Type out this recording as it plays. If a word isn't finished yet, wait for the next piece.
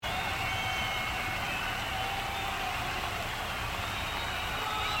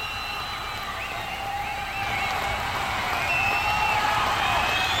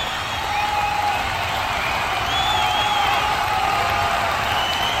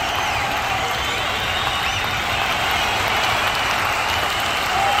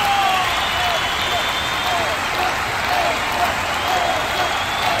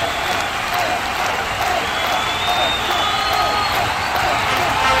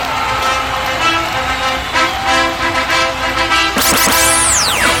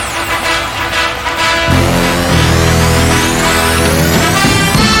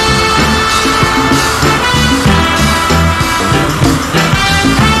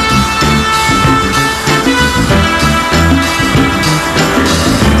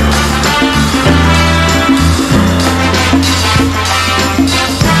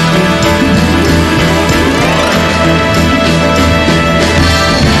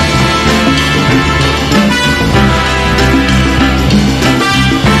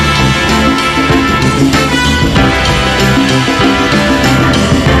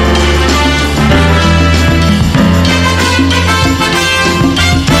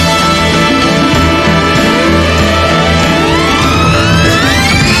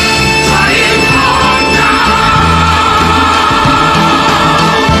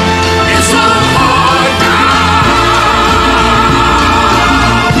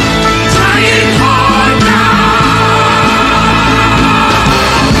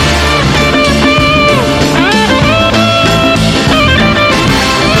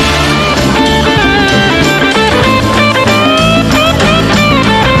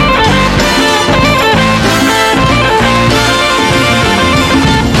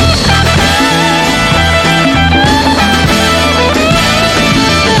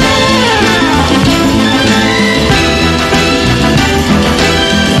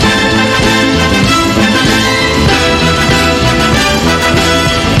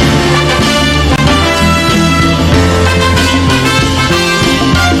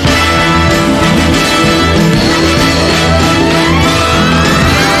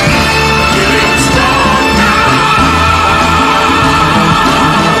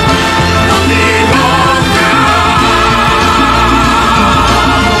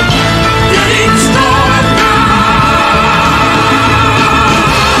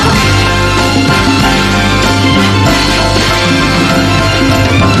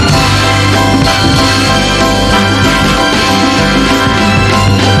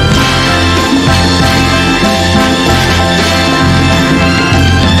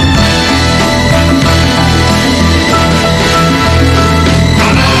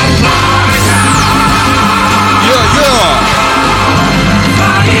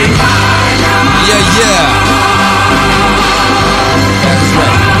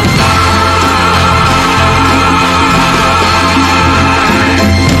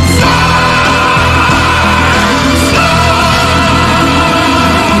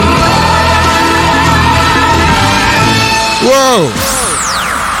Yo!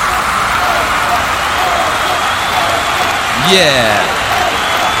 Yeah!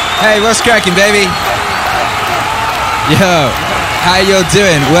 Hey, what's cracking, baby? Yo! How y'all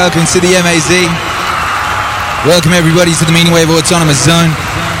doing? Welcome to the MAZ. Welcome everybody to the Meaning Wave Autonomous Zone,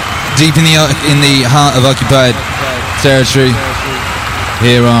 deep in the heart of occupied territory,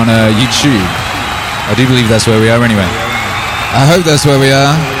 here on YouTube. I do believe that's where we are anyway. I hope that's where we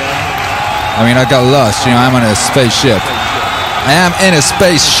are. I mean, I got lost, you know, I'm on a spaceship. I am in a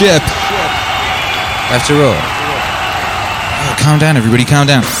spaceship, after all. Oh, calm down, everybody, calm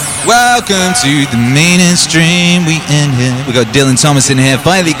down. Welcome to the mainstream, we in here. We got Dylan Thomas in here,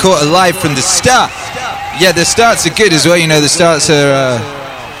 finally caught alive from the start. Yeah, the starts are good as well, you know, the starts are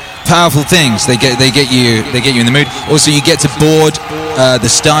powerful things. They get you in the mood. Also, you get to board the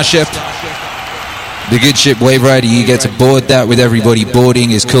starship. The good ship Wave Rider, you get to board that with everybody.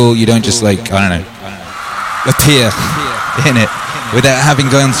 Boarding is cool. You don't just like, I don't know, appear in it without having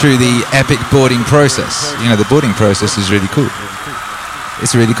gone through the epic boarding process. You know, the boarding process is really cool.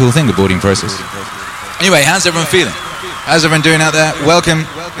 It's a really cool thing, the boarding process. Anyway, how's everyone feeling? How's everyone doing out there? Welcome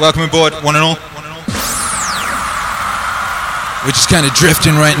aboard, one and all. We're just kind of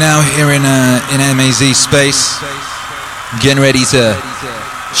drifting right now here in MAZ space. Getting ready to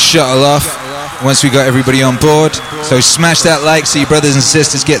shuttle off once we got everybody on board. So smash that like so your brothers and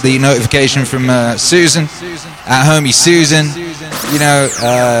sisters get the notification from Susan. Our homie Susan. You know,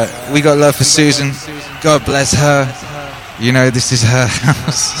 we got love for Susan. God bless her. You know, this is her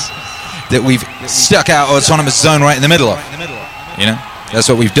house that we've stuck our autonomous zone right in the middle of. You know, that's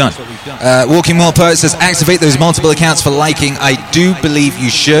what we've done. Walking More Poet says, activate those multiple accounts for liking. I do believe you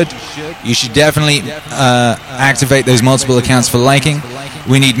should. You should definitely activate those multiple accounts for liking.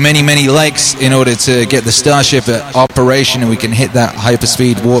 We need many, many likes in order to get the Starship at operation, and we can hit that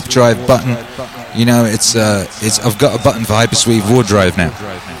hyperspeed warp drive button. You know, I've got a button for hyperspeed warp drive now.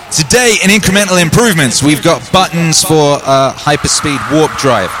 Today, in incremental improvements, we've got buttons for hyperspeed warp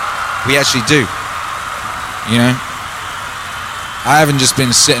drive. We actually do. You know, I haven't just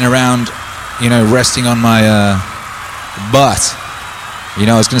been sitting around, you know, resting on my butt. You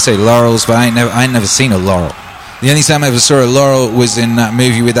know, I was going to say laurels, but I ain't never seen a laurel. The only time I ever saw a laurel was in that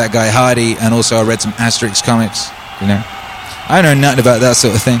movie with that guy Hardy, and also I read some Asterix comics, you know. I know nothing about that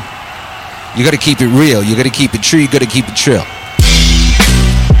sort of thing. You got to keep it real, you got to keep it true, you got to keep it trill.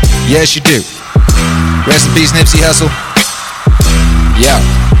 Yes, you do. Rest in peace, Nipsey Hussle. Yeah.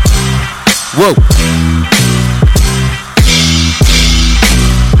 Whoa.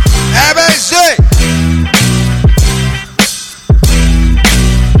 MAZ!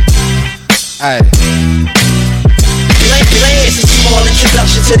 Alright. It's a small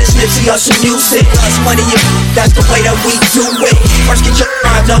introduction to this Nipsey Hussle music. Plus money, that's the way that we do it. First get your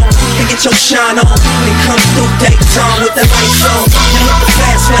grind on, then get your shine on. Then come through daytime with the lights on. Then hit the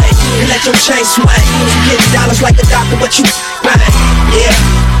fast lane, and let your chain swing. Get dollars like a doctor, but you bang. Yeah,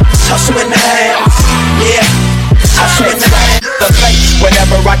 it's hustle in the house. Yeah, it's hustle in the house. The face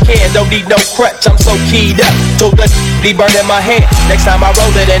whenever I can, don't need no crutch, I'm so keyed up. So the be burning my hand. Next time I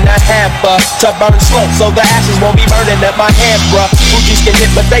roll it in a hamper to burn slow, so the ashes won't be burning up my hand, bruh. Fuji's can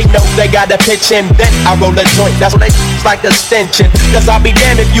hit, but they know they got a pitch and bent. I roll a joint, that's what they like the stenching. Cause I'll be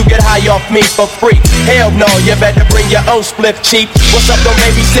damned if you get high off me for free. Hell no, you better bring your own spliff cheap. What's up, don't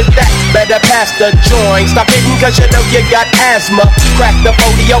babysit that, better pass the joint. Stop hitting cause you know you got asthma. Crack the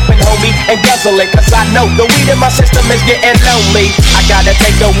 40 open, homie, and guzzle it. Cause I know the weed in my system is getting lonely. I gotta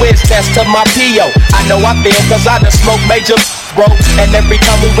take a whiz test to my P.O. I know I feel cause I done smoke major bro. And every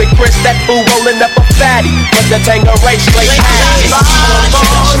time we with Chris, that fool rolling up a fatty. But the Tango race straight ass.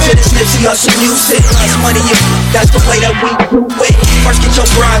 Introduction to this Nipsey Hussle music. Plus money, that's the way that we do it. First get your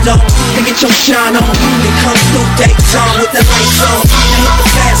grind on, then get your shine on. Then come through daytime with the lights on. Then hit the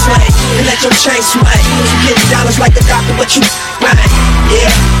fast lane, and let your chain swing. Get dollars like a doctor, but you bang. Yeah,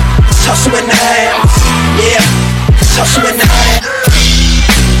 it's hustle in the house. Yeah, it's hustle in the house.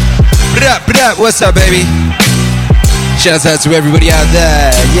 What's up, baby? Shouts out to everybody out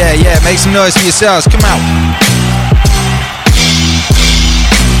there. Yeah, make some noise for yourselves. Come out.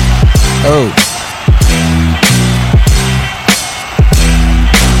 Oh.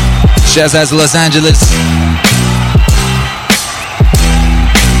 Shouts out to Los Angeles.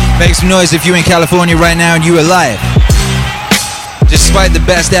 Make some noise if you're in California right now and you're alive. Despite the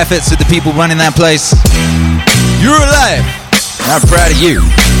best efforts of the people running that place, you're alive. I'm proud of you.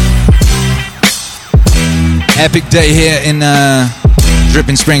 Epic day here in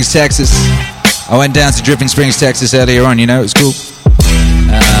Dripping Springs, Texas. I went down to Dripping Springs, Texas earlier on, you know, it was cool.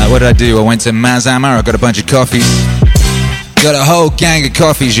 What did I do? I went to Mazama, I got a bunch of coffees. Got a whole gang of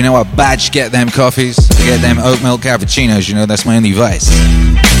coffees, you know. I batch get them coffees. I get them oat milk cappuccinos, you know. That's my only vice.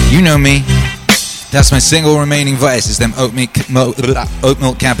 You know me. That's my single remaining vice, is them oat milk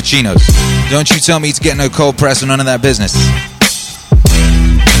cappuccinos. Don't you tell me to get no cold press or none of that business.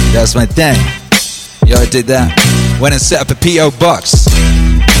 That's my thing. Yo, I did that. Went and set up a P.O. box.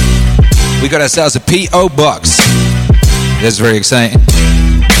 We got ourselves a P.O. box. That's very exciting.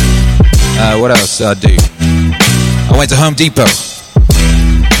 What else did I do? I went to Home Depot.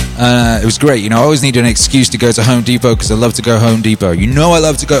 It was great, you know. I always need an excuse to go to Home Depot because I love to go Home Depot. You know I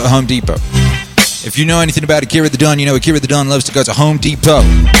love to go to Home Depot. If you know anything about Akira the Don, you know Akira the Don loves to go to Home Depot.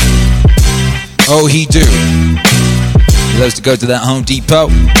 Oh, he do. He loves to go to that Home Depot.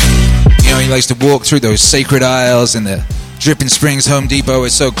 You know, he likes to walk through those sacred aisles in the Dripping Springs Home Depot.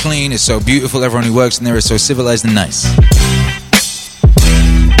 It's so clean, it's so beautiful. Everyone who works in there is so civilized and nice.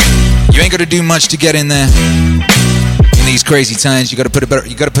 You ain't got to do much to get in there. In these crazy times, you got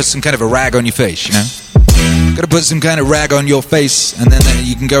to put some kind of a rag on your face, you know. You got to put some kind of rag on your face, and then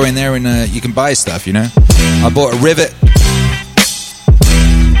you can go in there and you can buy stuff, you know. I bought a rivet.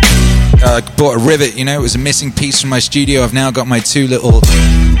 You know. It was a missing piece from my studio. I've now got my two little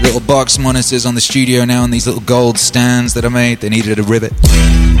box monitors on the studio now, and these little gold stands that I made. They needed a rivet.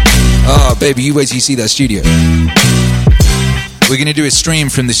 Oh, baby, you wait till you see that studio. We're going to do a stream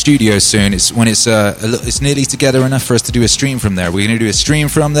from the studio soon. It's nearly together enough for us to do a stream from there. We're going to do a stream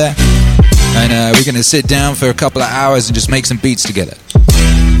from there, and we're going to sit down for a couple of hours and just make some beats together.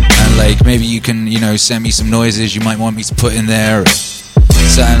 And like maybe you can, you know, send me some noises you might want me to put in there, or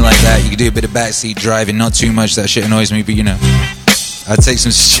something like that. You can do a bit of backseat driving, not too much. That shit annoys me, but you know, I'll take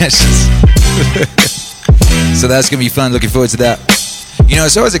some suggestions. So that's going to be fun. Looking forward to that. You know,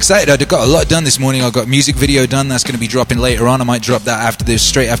 so I was excited. I got a lot done this morning. I got a music video done. That's going to be dropping later on. I might drop that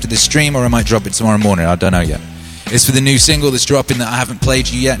straight after this stream, or I might drop it tomorrow morning. I don't know yet. It's for the new single that's dropping that I haven't played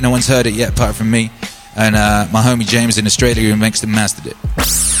you yet. No one's heard it yet apart from me and my homie James in Australia, who mixed and mastered it.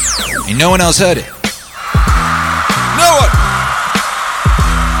 And no one else heard it. No one!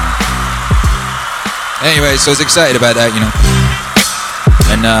 Anyway, so I was excited about that, you know.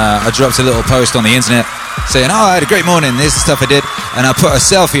 And I dropped a little post on the internet saying, oh, I had a great morning, this is the stuff I did. And I put a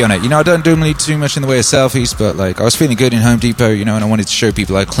selfie on it. You know, I don't do really too much in the way of selfies, but like I was feeling good in Home Depot, you know, and I wanted to show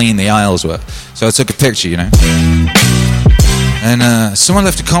people how clean the aisles were. So I took a picture, you know. And someone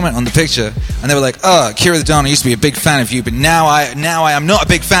left a comment on the picture, and they were like, oh, Akira the Don, I used to be a big fan of you, but now I am not a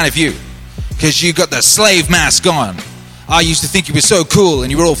big fan of you, because you got the slave mask on. I used to think you were so cool,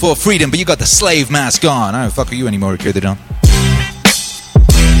 and you were all for freedom, but you got the slave mask on. I don't fuck with you anymore, Akira the Don.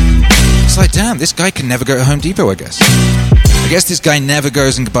 It's like, damn, this guy can never go to Home Depot, I guess. I guess this guy never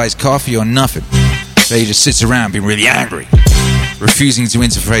goes and buys coffee or nothing. So he just sits around being really angry, refusing to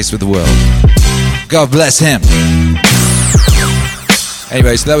interface with the world. God bless him.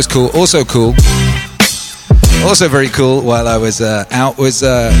 Anyway, so that was cool. Also cool. Also very cool while I was out was, you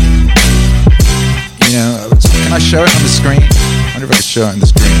know, can I show it on the screen? I wonder if I can show it on the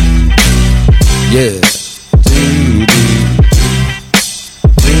screen. Yeah.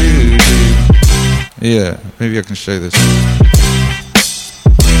 Yeah, maybe I can show this.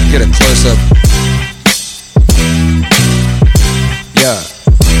 Get a close up. Yeah.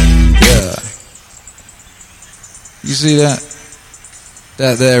 You see that?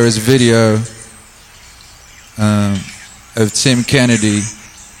 That there is a video of Tim Kennedy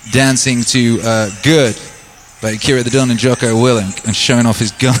dancing to Good by Akira the Don and Jocko Willink and showing off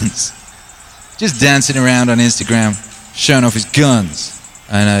his guns. Just dancing around on Instagram, showing off his guns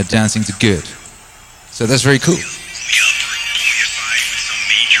and dancing to Good. So that's very cool.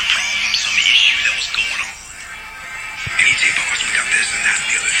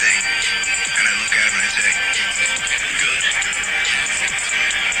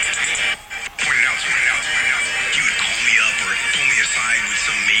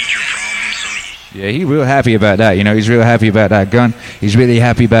 Yeah, he's real happy about that, you know. He's real happy about that gun. He's really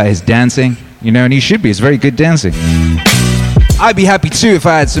happy about his dancing, you know, and he should be. It's very good dancing. I'd be happy too if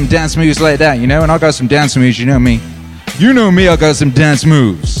I had some dance moves like that, you know, and I got some dance moves, you know me. You know me, I got some dance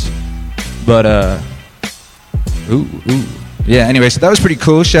moves. But, yeah, anyway, so that was pretty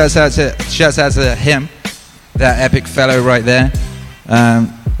cool. Shouts out to him, that epic fellow right there.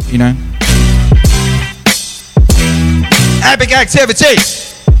 You know. Epic activity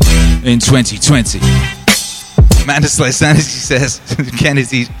in 2020. Amanda Slice-Sanderson says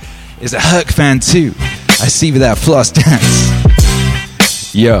Kennedy is a Herc fan too. I see with that floss dance.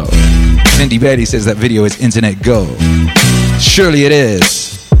 Yo, Cindy Betty says that video is internet gold. Surely it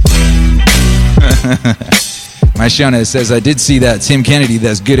is. My Shona says I did see that Tim Kennedy.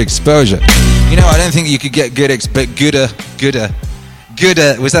 That's good exposure. You know, I don't think you could get gooder gooder.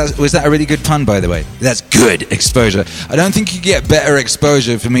 Was that a really good pun, by the way? That's good exposure. I don't think you get better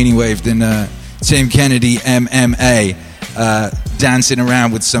exposure for Meaning Wave than Tim Kennedy, MMA, dancing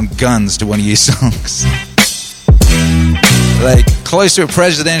around with some guns to one of your songs. Like, close to a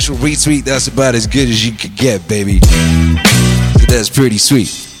presidential retweet, that's about as good as you could get, baby. So that's pretty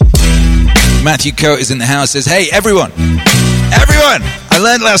sweet. Matthew Coate is in the house, says, hey, everyone, I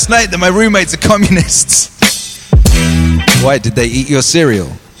learned last night that my roommates are communists. Why, did they eat your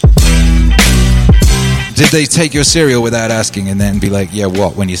cereal? Did they take your cereal without asking and then be like, yeah,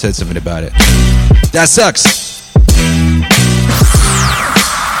 what, when you said something about it? That sucks.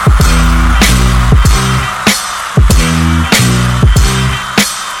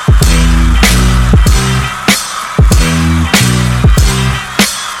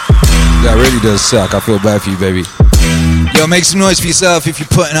 That really does suck. I feel bad for you, baby. Yo, make some noise for yourself if you're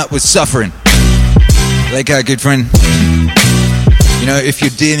putting up with suffering. Like our good friend. You know, if you're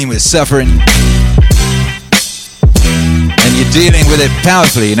dealing with suffering and you're dealing with it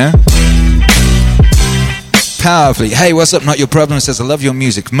powerfully, you know? Powerfully. Hey, what's up? Not your problem. Says, I love your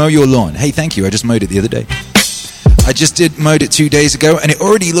music. Mow your lawn. Hey, thank you. I just mowed it the other day. I just mowed it 2 days ago, and it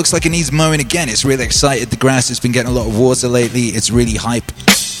already looks like it needs mowing again. It's really excited. The grass has been getting a lot of water lately. It's really hype.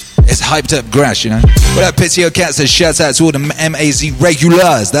 It's hyped up grass, you know. What up, Pitio Cat says, shouts out to all the MAZ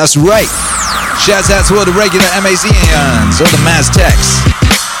regulars. That's right. Shouts out to all the regular MAZians, all the Maztecs.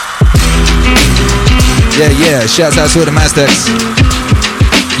 Yeah. Shouts out to all the Maztecs.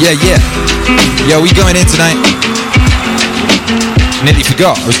 Yeah. Yo, we going in tonight. Nearly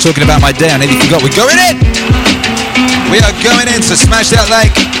forgot. I was talking about my day. I nearly forgot. We're going in. We are going in, so smash that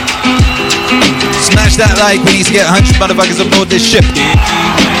like. Smash that like. We need to get 100 motherfuckers aboard this ship.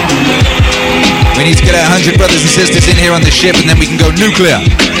 We need to get 100 brothers and sisters in here on the ship, and then we can go nuclear.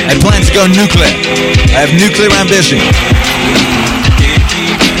 I plan to go nuclear. I have nuclear ambition.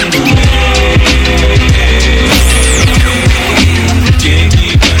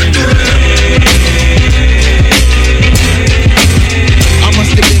 I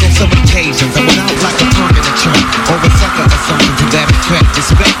must have been on some occasions. I went out like a punk in a trunk, or a sucker or something to that effect.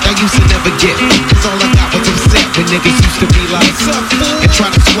 Respect I used to never get, cause all I got was upset when niggas used to be like, and try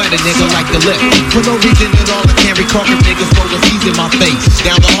to sweat a nigga like the lip. For no reason at all, I can't recall if niggas rolling C's in my face.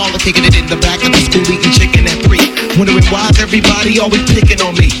 Down the hall, kicking it in the back of the school, eating chicken at 3. Wondering why's everybody always picking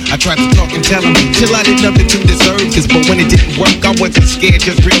on me. I tried to talk and tell them, till I did nothing to deserve this. But when it didn't work, I wasn't scared,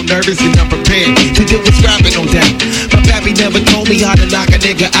 just real nervous and unprepared to deal with rapping, no doubt. My pappy never told me how to knock a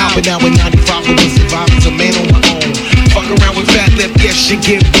nigga out. But now in 95, I was surviving, a man on my own. Fuck around with fat lip, yes, she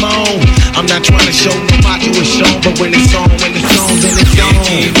get blown. I'm not trying to show no macho is shown, but when it's on, then it's gone. Can't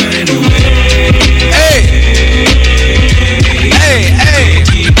be running away.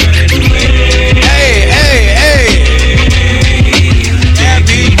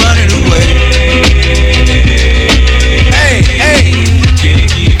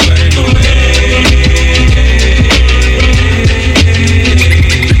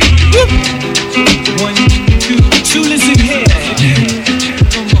 One, two, so listen here.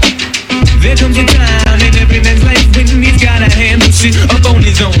 There comes a time in every man's life when he's got a handle shit up on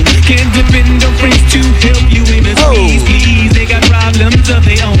his own. Can't depend on friends to help you in a squeeze. Please, they got problems of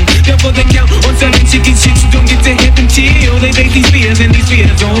their own. Therefore they count on 7 chicken shits. Don't get to heaven till they face these fears and these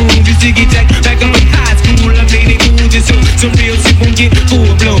fears on. Just to get back up in high school, I played it cool just so some real shit won't get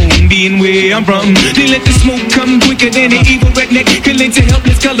full blown. Being where I'm from, they let the smoke come quicker than an evil redneck can lead to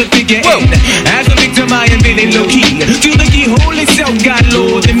helpless color figure. And as a victim, I am feeling low key. To the key, holy self got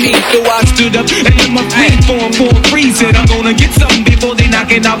lower than me. So I stood up and let my feet form for a free. Said I'm gonna get something before they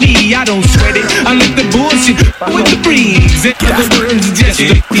knock it out me. I don't sweat it, I let the bullshit with the breeze. In other words, just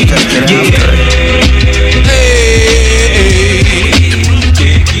the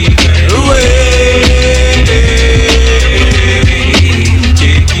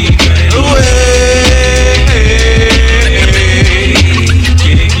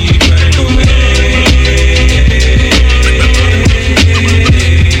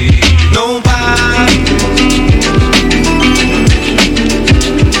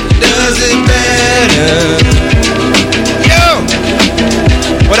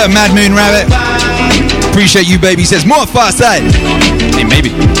Mad Moon Rabbit, appreciate you, baby. Says more Far Side. Hey,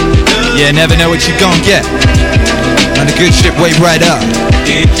 maybe. Yeah, never know what you're gonna get. On the good ship, wave right up.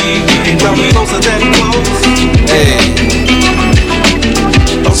 Hey.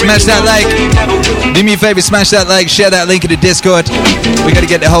 Smash that like. Do me a favor, smash that like. Share that link in the Discord. We gotta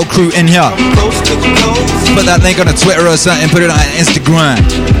get the whole crew in here. Put that link on a Twitter or something. Put it on Instagram.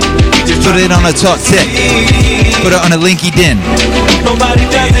 Put it on a top tip. Put it on a LinkedIn. Nobody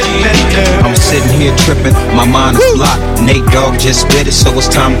does it better. I'm sitting here tripping, my mind is blocked. Nate Dogg just did it, so it's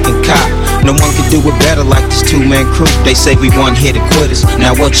time to cop. No one can do it better like this two-man crew. They say we one-hitter quitters,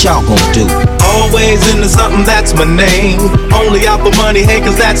 now what y'all gonna do? Always into something, that's my name. Only out for money, hey,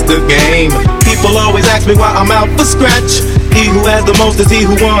 cause that's the game. People always ask me why I'm out for scratch. He who has the most is he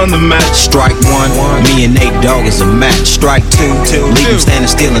who won the match. Strike one, me and Nate Dogg is a match. Strike two, leave them standing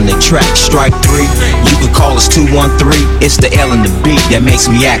still in their track. Strike three, you can call us 213. It's the L and the B that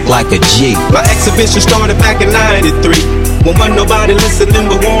makes me act like a G. My exhibition started back in '93, when wasn't nobody listening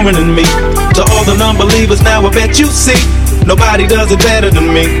but warmer than me. To all the non-believers, now I bet you see, nobody does it better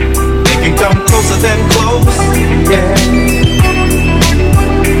than me. They can come closer than close, yeah.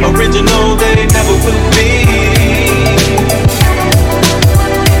 Original, they never will be.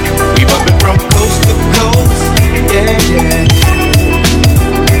 We bumpin' from coast to coast, yeah, yeah.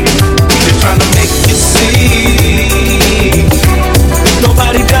 We just tryna make you see,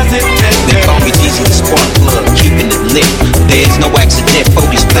 nobody does it better. They call me Jeezy the Spark Plug, keeping it lit. There's no accident for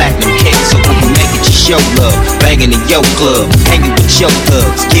these platinum kicks. So when you make it, you show love. Banging in your club, hanging with your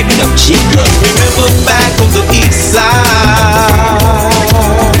thugs, giving up G love. Remember back on the east side,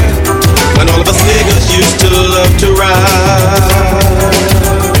 when all of us niggas used to love to ride.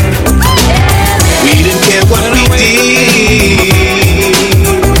 We didn't care what we did.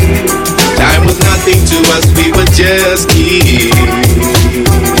 Time was nothing to us, we were just kids.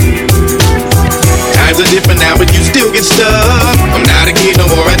 Times are different now, but you still get stuck. I'm not a kid no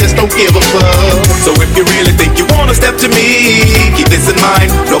more, I just don't give a fuck. So if you really think you wanna step to me, keep this in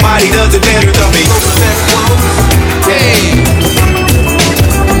mind, nobody does it better than me. Hey,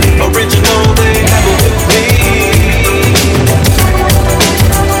 original, they never will be.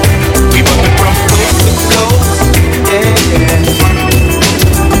 We bumpin' from coast to coast, yeah, yeah.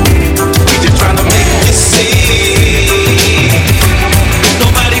 We just tryna make you see,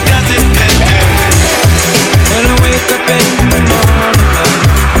 nobody does it better. When I wake up in the morning,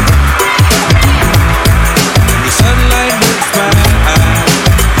 the sunlight hits my eyes.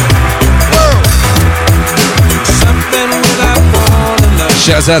 Something without falling love.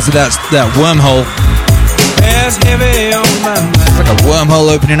 Shouts out to that wormhole. Bears heavy on my mind. It's like a wormhole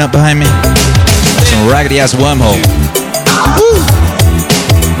opening up behind me. Some raggedy ass wormhole. Woo.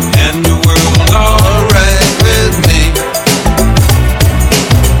 And the world's alright with me.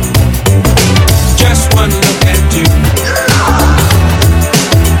 Just one look at you,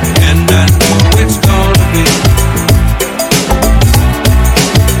 and I know it's gonna be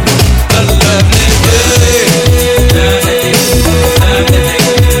a lovely day.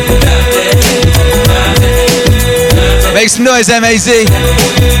 Make some noise, MAZ.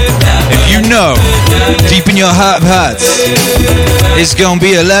 If you know, deep in your heart of hearts, it's gonna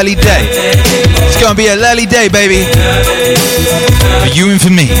be a lovely day. It's gonna be a lovely day, baby. For you and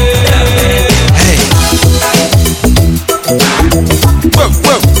for me. Hey. Whoa,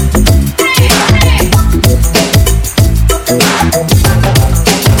 whoa.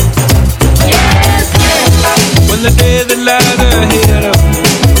 When the day that lies ahead of me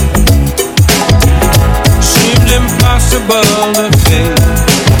seems impossible to face,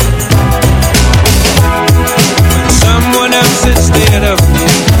 when someone else instead of me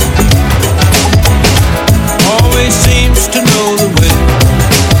always seems to know the way,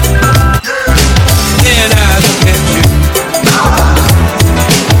 then I look at you,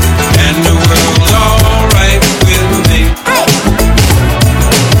 and the world's alright with me.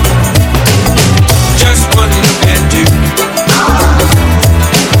 Just one look at you,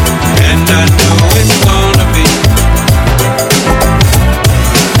 and I know it's gonna be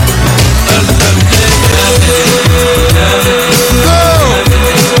a lovely day.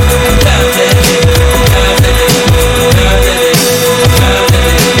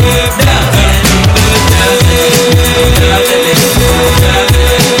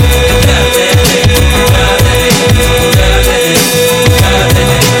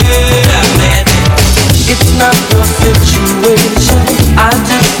 It's not your situation, I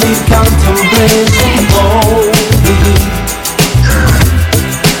just need contemplation only.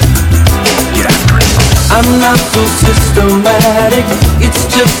 I'm not so systematic, it's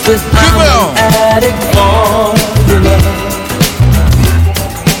just that I'm an addict for your love.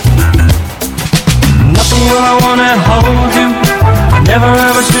 Nothing when I wanna hold you, I never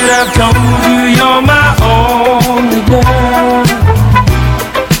ever should have told you you're my only girl.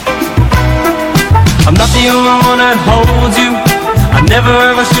 I'm not the only one that holds you, I never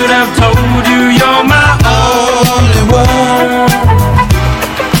ever should have told you you're my only one.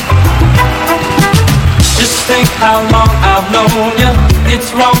 Just think how long I've known you,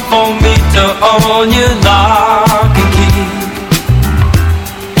 it's wrong for me to own you lock and key.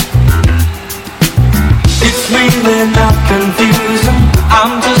 confusing.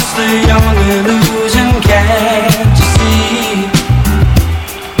 I'm just a young illusion, can't you see?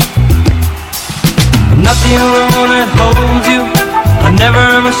 I'm not the only one that holds you. I never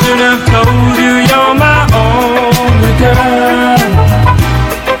ever should have told you you're my only girl.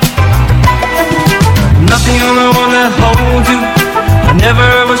 I'm not the only one that holds you. I never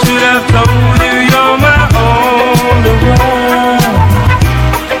ever should have told you you're my only world.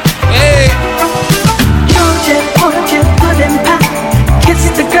 Hey! Georgia, Georgia, pudding pie. Kiss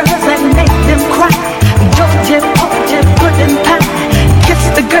the girls and make them cry. Georgia, Georgia, pudding pie. Kiss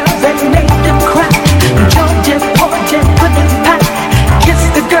the girls and make them cry. Georgia, Georgia, pudding pie. Kiss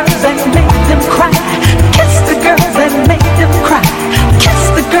the girls and make them cry. Kiss the girls and make them cry. Kiss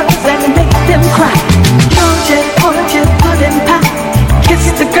the girls and make them cry. Georgia, Georgia, pudding pie.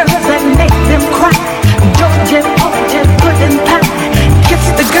 Kiss the girls and make them cry. Georgia, Georgia, pudding pie. Kiss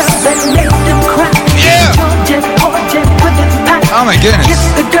the girls and make them cry. Yeah! Georgia, Georgia, pudding pie. Oh my goodness. Kiss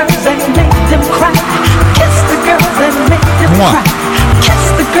the girls and make them cry. Kiss the girls and make them cry. Kiss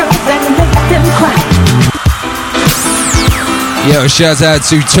the girls and make them cry. Yo, shout out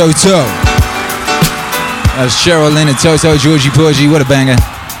to Toto. That's Cheryl Lynn and Toto, Georgie Porgy, what a banger.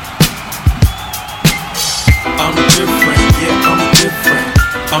 I'm different, yeah, I'm different.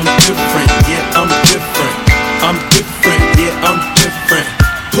 I'm different, yeah, I'm different. I'm different, yeah, I'm different.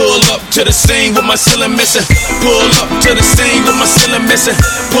 Pull up to the scene with my ceiling missing. Pull up to the scene with my ceiling missing.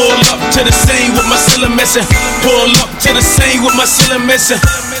 Pull up to the scene with my ceiling missing. Pull up to the scene with my ceiling missing.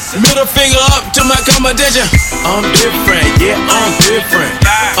 Middle finger up to my competition. I'm different, yeah, I'm different.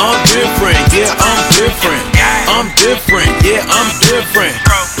 I'm different, yeah, I'm different. I'm different, yeah, I'm different.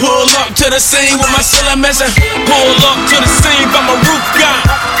 Pull up to the scene with my ceiling missing. Pull up to the scene, but my roof gone.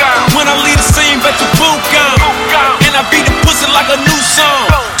 When I leave the scene, bet your boot gone. And I beat the pussy like a new song.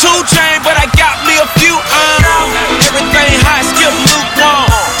 2 chain, but I got me a few everything high, skip lukewarm.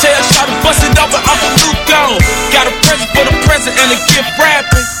 Tell Shot to bust it off and off a loop gone. Got a present for the present and a gift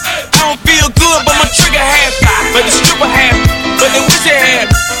wrapping. I don't feel good, but my trigger happy. But the stripper happy, but they wish they had.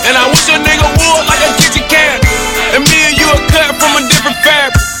 And I wish a nigga would like a kitchen cat. And me and you are cut from a different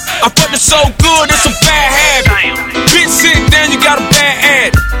fabric. I fucked it so good, it's a bad habit. Bitch, sit down, you got a bad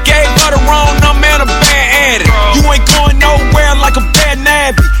ad. Gave her the wrong number and a bad addict. You ain't going nowhere like a bad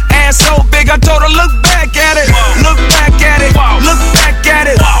nappy. Ass so big, I told her, look back at it. Look back at it, look back at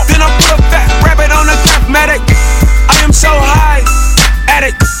it. Then I put a fat rabbit on the cosmetic. I am so high,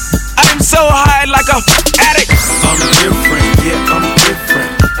 addict. I am so high like a addict. I'm different, yeah, I'm different.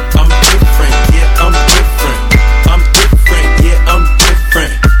 I'm different, yeah, I'm different. I'm different, yeah, I'm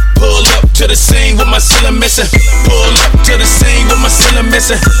different. Pull up to the scene with my ceiling missing. Pull up to the scene with my ceiling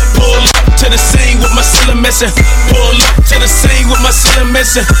missing. Pull up to the scene with my ceiling missing. Pull up to the scene with my ceiling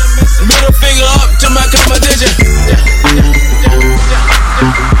missing. Middle finger up to my competition.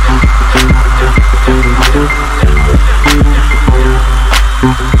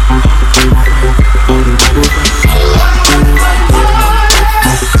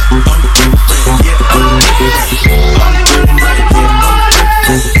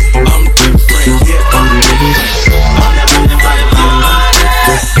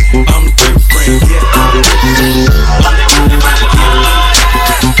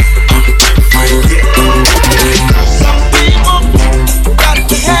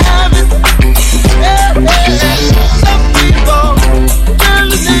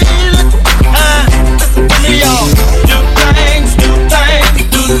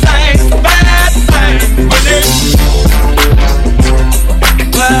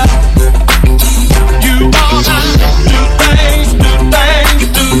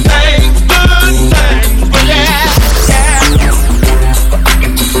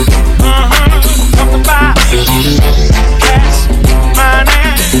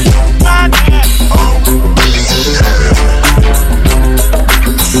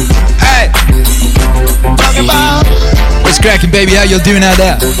 Cracking, baby, how y'all doing out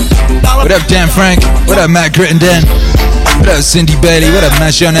there? What up, Dan Frank? What up, Matt Crittenden? What up, Cindy Bailey? What up,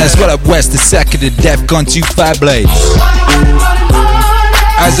 Mashon S? What up, West the Second, the Defcon 2 Fire Blades?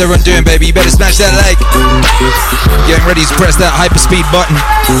 How's everyone doing, baby? You better smash that like. Getting ready to press that hyperspeed button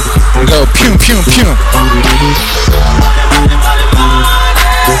and go pew pew pew.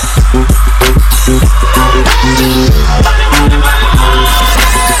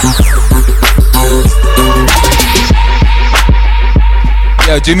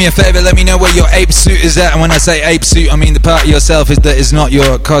 Yo, do me a favor, let me know where your ape suit is at. And when I say ape suit, I mean the part of yourself is that is not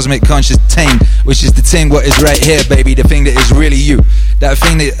your cosmic conscious thing, which is the thing what is right here, baby. The thing that is really you. That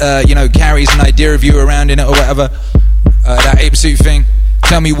thing that, carries an idea of you around in it or whatever. That ape suit thing.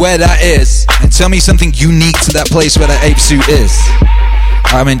 Tell me where that is, and tell me something unique to that place where that ape suit is.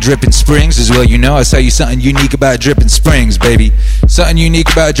 I'm in Dripping Springs as well, you know. I'll tell you something unique about Dripping Springs, baby. Something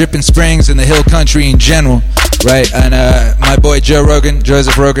unique about Dripping Springs and the hill country in general, right? And my boy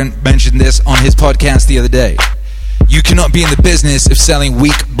Joseph Rogan, mentioned this on his podcast the other day. You cannot be in the business of selling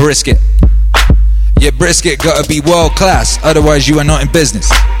weak brisket. Your brisket gotta be world class, otherwise you are not in business.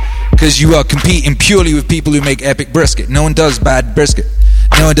 Because you are competing purely with people who make epic brisket. No one does bad brisket.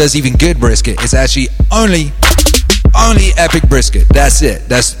 No one does even good brisket. It's actually only epic brisket. That's it.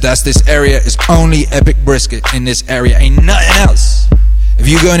 That's this area is only epic brisket in this area. Ain't nothing else. If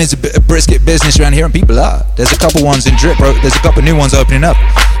you going into a brisket business around here, and people are, there's a couple ones in Drip, bro. There's a couple new ones opening up,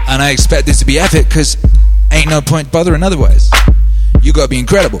 and I expect this to be epic because ain't no point bothering otherwise. You gotta be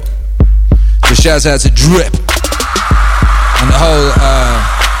incredible. So shouts out to Drip and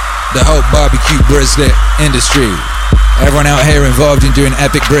the whole barbecue brisket industry. Everyone out here involved in doing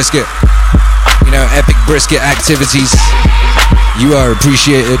epic brisket. You know, epic brisket activities. You are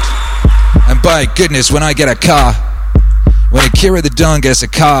appreciated. And by goodness, when I get a car, when Akira the Don gets a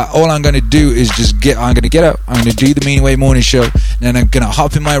car, all I'm going to do is I'm going to get up, I'm going to do the Meanway Morning Show, and then I'm going to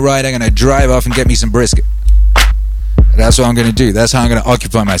hop in my ride, I'm going to drive off and get me some brisket. That's what I'm going to do. That's how I'm going to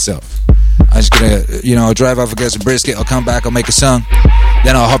occupy myself. I'm just going to, I'll drive off and get some brisket, I'll come back, I'll make a song,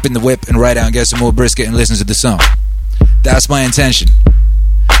 then I'll hop in the whip and ride out and get some more brisket and listen to the song. That's my intention.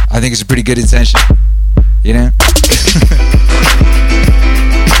 I think it's a pretty good intention, you know?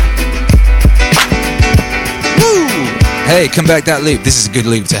 Woo! Hey, come back that loop. This is a good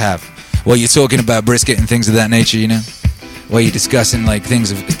loop to have. While you're talking about brisket and things of that nature, you know? While you're discussing like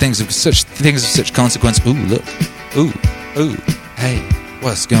things of such consequence. Ooh, look. Ooh. Hey,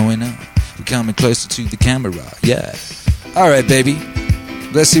 what's going on? We're coming closer to the camera. Yeah. All right, baby.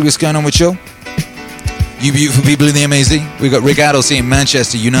 Let's see what's going on with you. You beautiful people in the MAZ. We got Rick Adelson in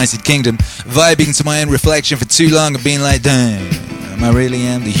Manchester, United Kingdom, vibing to my own reflection for too long and being like, damn, I really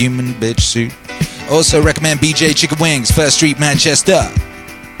am the human bitch suit. Also recommend BJ Chicken Wings, First Street, Manchester.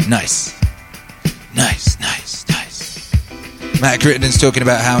 Nice. Matt Crittenden's talking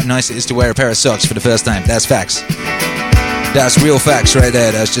about how nice it is to wear a pair of socks for the first time. That's facts. That's real facts right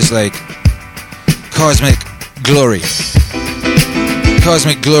there. That's just like cosmic glory.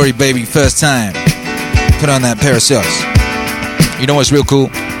 Cosmic glory, baby, first time. Put on that pair of socks. You know what's real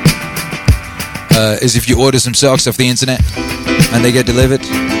cool? Is if you order some socks off the internet and they get delivered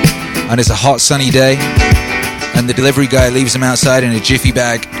and it's a hot sunny day and the delivery guy leaves them outside in a jiffy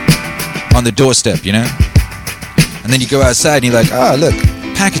bag on the doorstep, you know? And then you go outside and you're like, oh, look,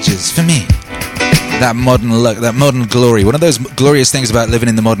 packages for me. That modern look, that modern glory. One of those glorious things about living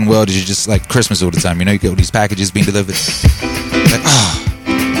in the modern world is you're just like Christmas all the time, you know? You get all these packages being delivered. Like, oh,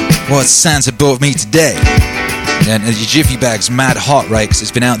 what Santa brought me today? And your jiffy bag's mad hot, right? Because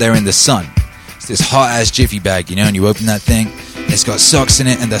it's been out there in the sun. It's this hot-ass jiffy bag, you know? And you open that thing, and it's got socks in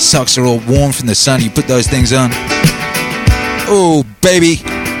it, and the socks are all warm from the sun. You put those things on. Oh, baby.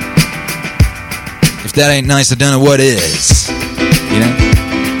 If that ain't nice, I don't know what is. You know?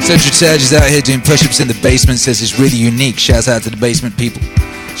 Central Charge is out here doing push-ups in the basement. Says it's really unique. Shouts out to the basement people.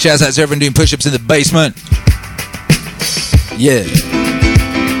 Shouts out to everyone doing push-ups in the basement. Yeah.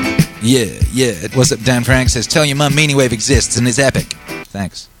 What's up, Dan Frank? Says, tell your mum Meaning Wave exists and it's epic.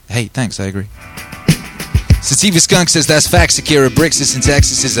 Thanks. Hey, thanks, I agree. Sativa Skunk says, that's facts, Akira. Brixis in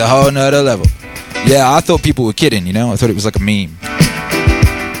Texas is a whole nother level. Yeah, I thought people were kidding, you know? I thought it was like a meme.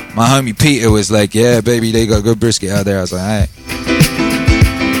 My homie Peter was like, yeah, baby, they got good brisket out there. I was like, alright.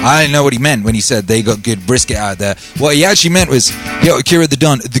 I didn't know what he meant when he said they got good brisket out there. What he actually meant was, yo, Akira the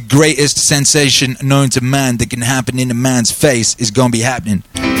Don, the greatest sensation known to man that can happen in a man's face is gonna be happening.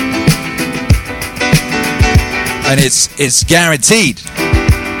 And it's guaranteed.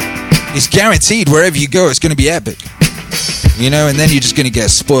 It's guaranteed wherever you go, it's gonna be epic. You know, and then you're just gonna get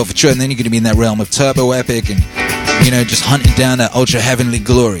spoiled for choice, and then you're gonna be in that realm of turbo epic and, you know, just hunting down that ultra heavenly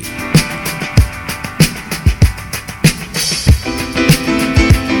glory.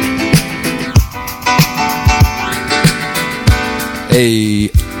 Hey,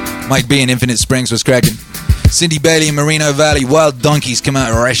 Mike B in Infinite Springs was cracking. Cindy Bailey in Merino Valley. Wild donkeys come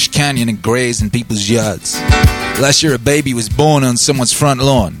out of Rush Canyon and graze in people's yards. Last year a baby was born on someone's front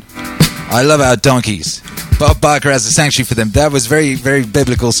lawn. I love our donkeys. Bob Barker has a sanctuary for them. That was very, very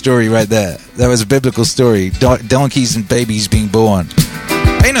biblical story right there. That was a biblical story. Donkeys and babies being born.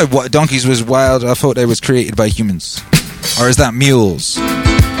 I didn't know what donkeys was wild. I thought they was created by humans. Or is that mules?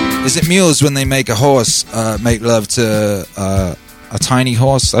 Is it mules when they make a horse make love to a tiny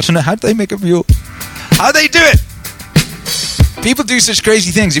horse? I don't know. How do they make a mule? How do they do it? People do such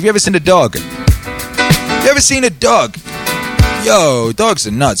crazy things. Have you ever seen a dog? You ever seen a dog Yo, dogs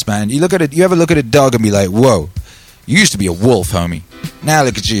are nuts, man. You ever look at a dog and be like, whoa, you used to be a wolf, homie. Now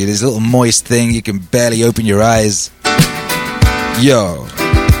look at you, this little moist thing, you can barely open your eyes. Yo,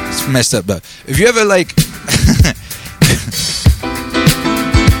 it's messed up, though. Have you ever, like...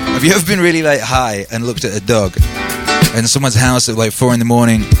 Have you ever been really, like, high and looked at a dog in someone's house at, like, 4 in the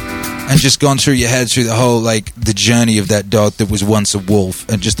morning and just gone through your head through the whole, like, the journey of that dog that was once a wolf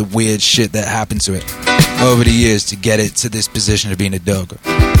and just the weird shit that happened to it over the years to get it to this position of being a dog?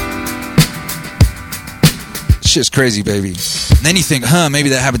 Shit's crazy, baby. And then you think, maybe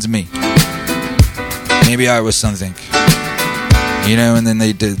that happened to me. Maybe I was something. You know, and then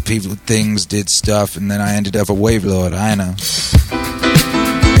they did did stuff, and then I ended up a wave lord. I know.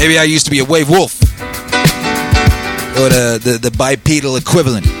 Maybe I used to be a wave wolf. Or the bipedal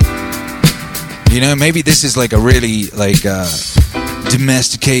equivalent. You know, maybe this is like a really, like,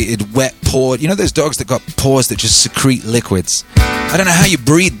 domesticated, wet paw. You know those dogs that got paws that just secrete liquids? I don't know how you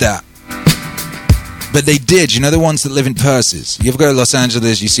breed that. But they did, you know, the ones that live in purses. You ever go to Los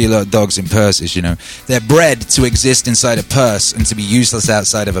Angeles, you see a lot of dogs in purses, you know. They're bred to exist inside a purse and to be useless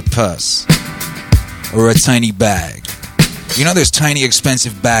outside of a purse. Or a tiny bag. You know those tiny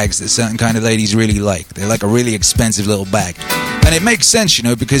expensive bags that certain kind of ladies really like? They're like a really expensive little bag. And it makes sense, you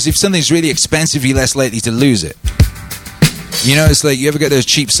know, because if something's really expensive, you're less likely to lose it. You know, it's like you ever get those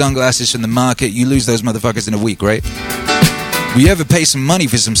cheap sunglasses from the market, you lose those motherfuckers in a week, right? Will you ever pay some money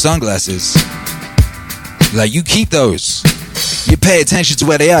for some sunglasses? Like, you keep those. You pay attention to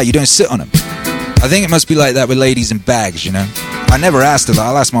where they are. You don't sit on them. I think it must be like that with ladies and bags, you know. I never asked her that.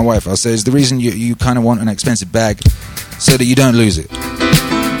 I'll ask my wife. I'll say, is the reason you kind of want an expensive bag so that you don't lose it?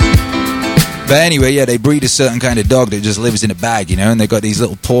 But anyway, yeah, they breed a certain kind of dog that just lives in a bag, you know, and they got these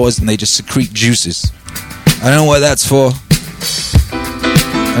little paws and they just secrete juices. I don't know what that's for.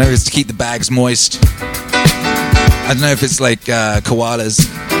 I don't know if it's to keep the bags moist. I don't know if it's like koalas.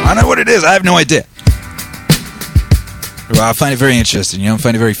 I don't know what it is. I have no idea. Well, I find it very interesting, you know, I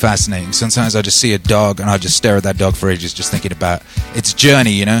find it very fascinating. Sometimes I just see a dog and I just stare at that dog for ages just thinking about its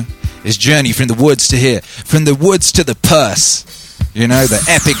journey, you know? Its journey from the woods to here. From the woods to the purse. You know, the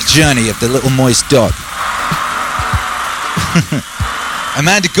epic journey of the little moist dog.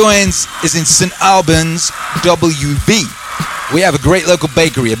 Amanda Goins is in St. Albans, WV. We have a great local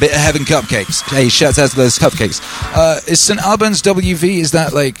bakery, a bit of heaven cupcakes. Hey, shouts out to those cupcakes. Is St. Albans WV, is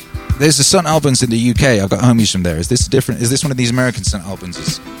that like... There's a St. Albans in the UK. I've got homies from there. Is this different? Is this one of these American St.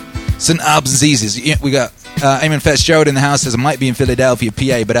 Albanses? St. Albanses. Yeah, we got Eamon Fitzgerald in the house. Says I might be in Philadelphia,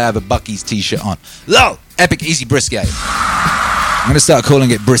 PA, but I have a Buc-ee's t-shirt on. Lol! Epic Easy Brisket. I'm going to start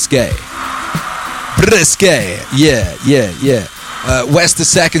calling it Brisket. Brisket. Yeah. West the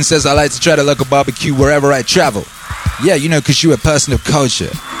Second says I like to try the local barbecue wherever I travel. Yeah, you know, because you're a person of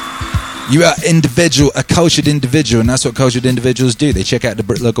culture. You are a cultured individual, and that's what cultured individuals do. They check out the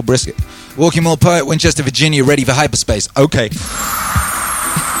local brisket. Walking Mall Poet, Winchester, Virginia, ready for hyperspace. Okay.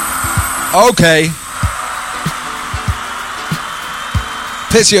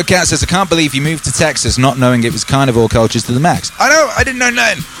 Piss Your Cat says, I can't believe you moved to Texas not knowing it was carnivore cultures to the max. I know, I didn't know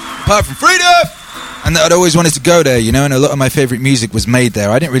nothing. Apart from freedom! And that I'd always wanted to go there, you know, and a lot of my favorite music was made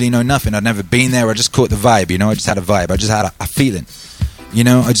there. I didn't really know nothing. I'd never been there. I just caught the vibe, you know. I just had a vibe. I just had a feeling. You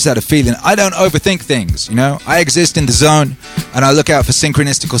know, I just had a feeling. I don't overthink things, you know. I exist in the zone, and I look out for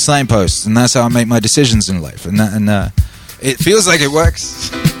synchronistical signposts, and that's how I make my decisions in life. And it feels like it works.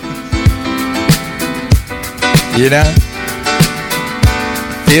 You know?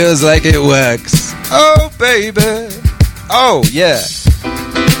 Feels like it works. Oh, baby. Oh, yeah.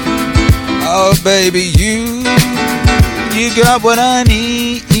 Oh, baby, you got what I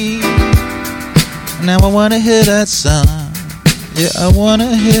need. Now I want to hear that song. Yeah, I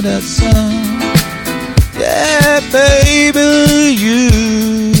wanna hear that song. Yeah, baby, you.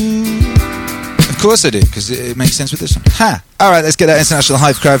 Of course I do, because it makes sense with this one. Ha! Alright, let's get that international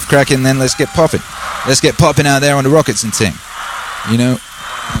hype crowd cracking, then let's get popping. Let's get popping out there on the rockets and ting. You know?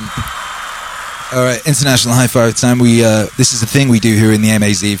 Alright, international high five time. This is a thing we do here in the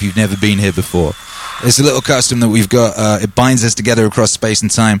MAZ if you've never been here before. It's a little custom that we've got. It binds us together across space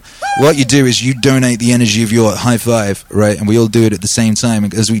and time. What you do is you donate the energy of your high five, right? And we all do it at the same time.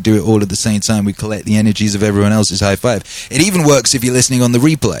 And as we do it all at the same time, we collect the energies of everyone else's high five. It even works if you're listening on the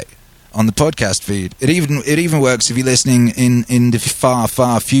replay, on the podcast feed. It even works if you're listening in the far,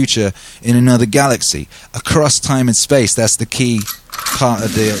 far future in another galaxy. Across time and space, that's the key part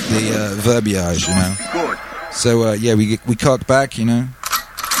of the verbiage, you know? So, yeah, we cock back, you know?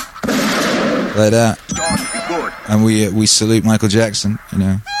 Like that. And we salute Michael Jackson, you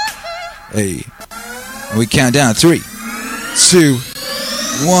know. Hey. And we count down 3, 2, 1.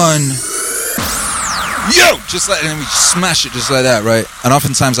 yo, just like, and we smash it just like that, right? And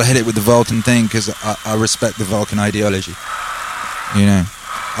oftentimes I hit it with the Vulcan thing because I respect the Vulcan ideology. You know,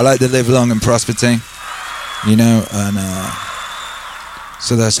 I like the live long and prosper thing. You know, and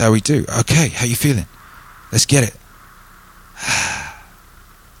so that's how we do. Okay, how you feeling? Let's get it.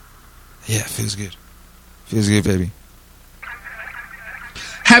 Yeah, feels good. Feels good, baby.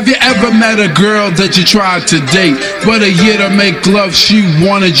 Have you ever met a girl that you tried to date, but a year to make love she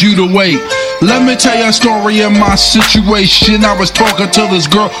wanted you to wait? Let me tell you a story of my situation. I was talking to this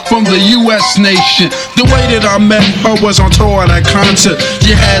girl from the US nation. The way that I met her was on tour at a concert.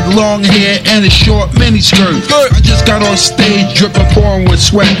 She had long hair and a short miniskirt. I just got on stage dripping, pouring with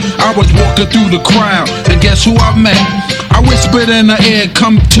sweat. I was walking through the crowd, and guess who I met? I whispered in her ear,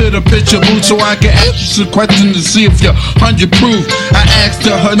 come to the picture booth so I can ask you some questions to see if you're 100 proof. I asked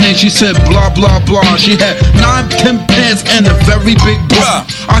her name, she said blah blah blah. She had 9-10 pants and a very big bra.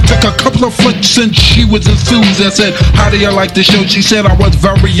 I took a couple of flicks and she was enthused. I said, how do you like the show? She said I was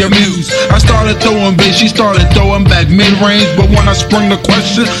very amused. I started throwing bass, she started throwing back mid-range. But when I sprung the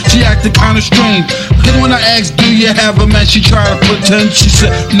question, she acted kinda strange. Cause when I asked, do you have a man? She tried to pretend. She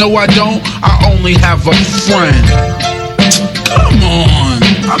said, no I don't, I only have a friend. Come on,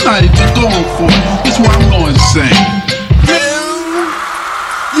 I'm not even going for it. That's what I'm going to sing.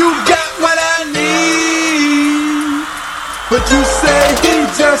 You got what I need, but you say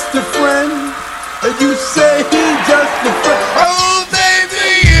he's just a friend, and you say he's just a friend. Oh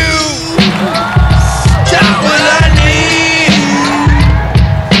baby, you got what I need,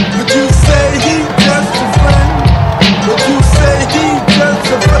 but you say he's just a friend, but you say he's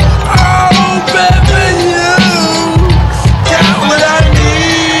just a friend. Oh baby, you got what I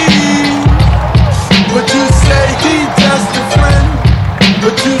need, but you say he's just a friend,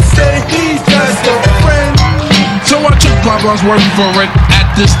 but you say he's just a friend. So I took Barbara's word for it.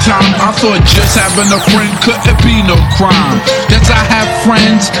 At this time, I thought just having a friend couldn't be no crime. Guess I have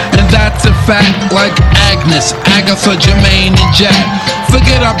friends, and that's a fact. Like Agnes, Agatha, Jermaine, and Jack.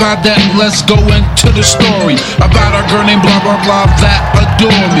 Forget about that, let's go into the story about a girl named blah blah blah that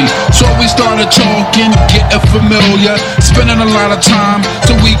adore me. So we started talking, getting familiar, spending a lot of time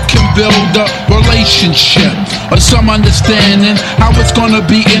so we can build a relationship or some understanding how it's gonna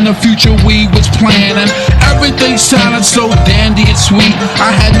be in the future. We was planning, everything sounded so dandy and sweet.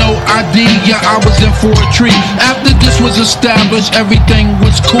 I had no idea I was in for a treat. After this was established, everything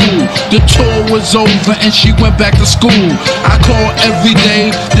was cool. The tour was over and she went back to school. I called every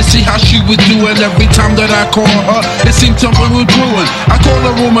day to see how she was doing. Every time that I called her, it seemed something was brewing. I called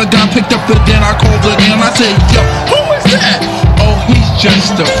her room again, picked up the then I called her again. I said, yo, who is that? Oh, he's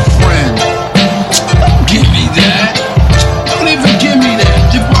just a friend. Don't give me that. Don't even give me that.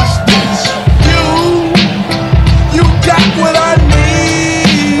 Just watch this. You got what I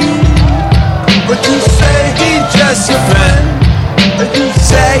need, but you say he's just a friend, but you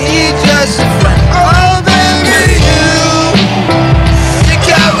say he's just a friend. Oh baby, you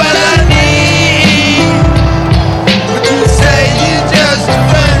got what I need, but you say he's just a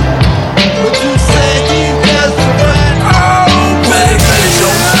friend, but you say he's just a friend. Oh baby,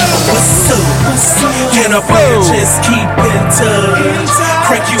 What's up? Can I play a chance? Keep in touch.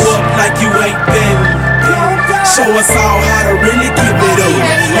 Crank you up like you ain't been. Show us all how to really give it up.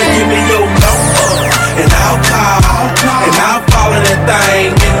 And give me your number, and I'll call, and I'll follow that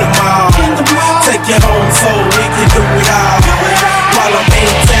thing in the mall. Take you home so we can do it all while I'm in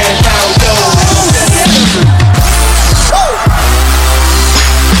town outdoors. Whoa,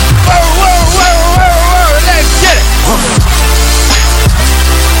 let's get it.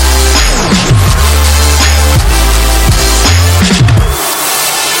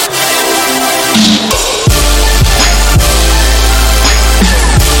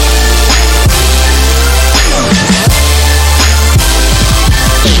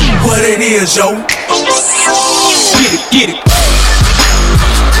 What it is, yo. Get it.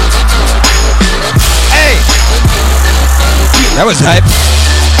 Hey! That was hype.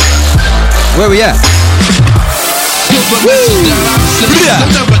 Where we at?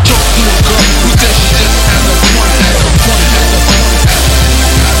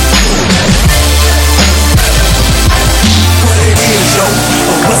 What it is, yo.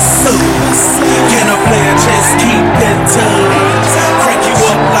 What's up? Can I play a chance? Keep in touch. Crank you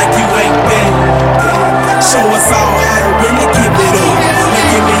up like you ain't been. Show us all how to really give it up. And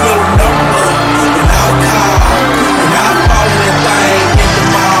give me your number, and I'll call, and I'll follow that thing in the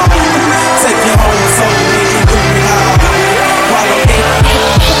mall. Take you home so we can do it all while I'm in.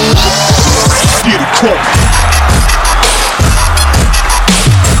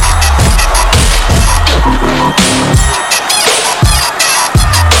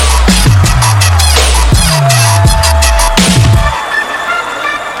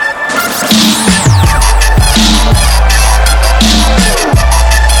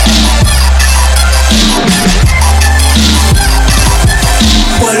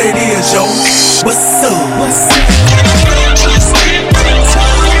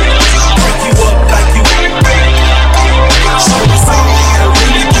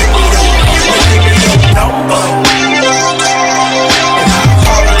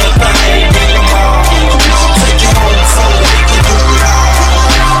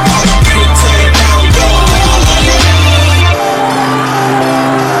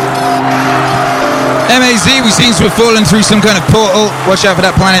 we're falling through some kind of portal. Watch out for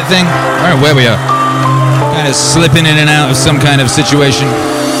that planet thing. I don't know where we are. Kind of slipping in and out of some kind of situation.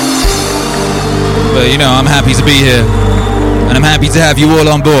 But you know, I'm happy to be here. And I'm happy to have you all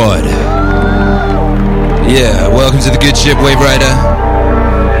on board. Yeah, welcome to the good ship, Wave Rider.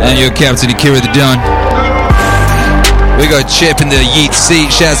 And your captain, Akira the Don. We got Chip in the Yeet seat.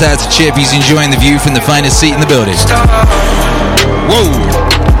 Shouts out to Chip. He's enjoying the view from the finest seat in the building. Whoa!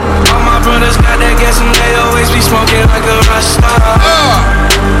 All my brothers got that gas and they always be smoking like a Rasta.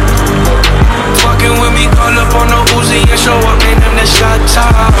 Fucking with me, call up on the Uzi and show up, man, them the shot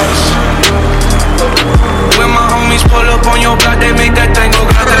tops. When my homies pull up on your block, they make that thing go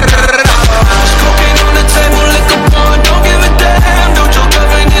grata. Smoking on the table, liquor porn, don't give a damn. Don't your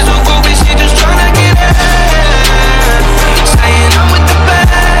girlfriend is a groupie, she just tryna get in. Saying I'm with the band.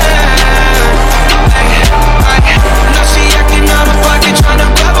 Now she acting out of pocket, tryna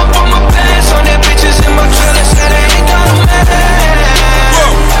grab up on my pants. On their bitches in my trailer, said they ain't got a man.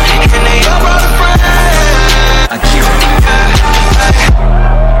 And they all brought a friend.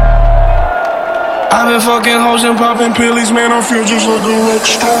 I've been fucking hoes and popping pillies, man, I feel just like a rock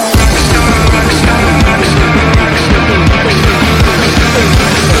star.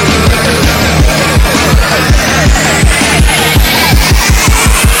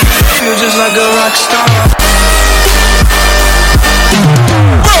 Feel just like a rock star.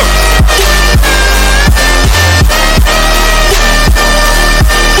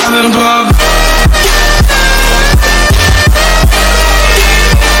 I've been popping.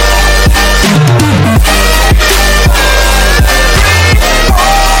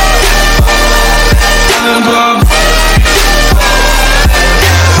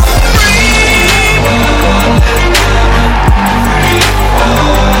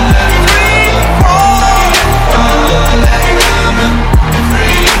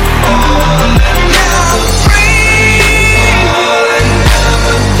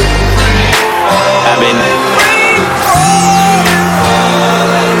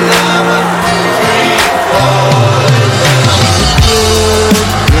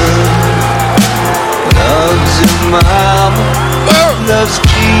 Loves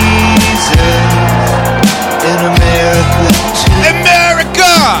Jesus in America too.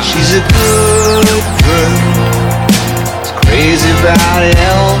 America! She's a good girl. She's crazy about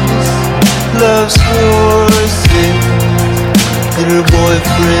Elvis. Loves horses and her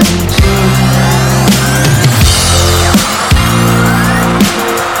boyfriend too.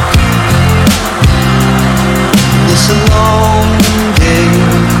 It's a long day.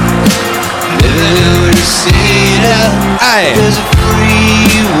 Living with a cedar. There's a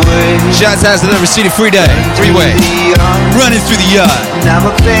freeway. Shouts out to the Reseda Freeway. Running through the yard. And I'm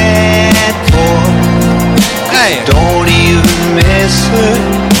a bad boy. Hey. Don't even miss her.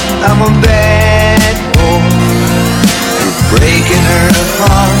 I'm a bad boy. For breaking her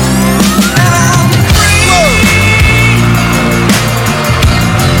heart. And I'm free.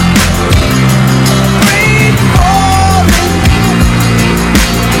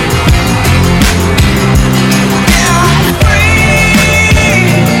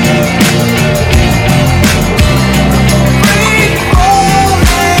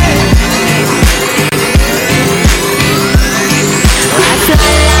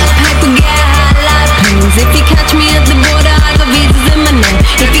 If you catch me at the border, I got visas in my name.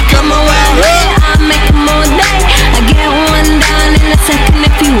 If you come around here, I'll make them all day. I get one down in a second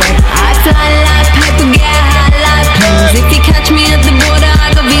if you wait. I fly like paper, get high like planes. If you catch me at the border,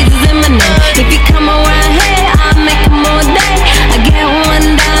 I got visas in my name. If you come around here, I'll make them all day. I get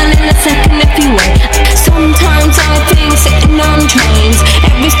one down in a second if you wait. Sometimes I think sitting on trains.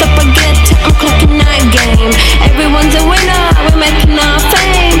 Every stop I get to, I'm clocking that game. Everyone's a winner, we're making our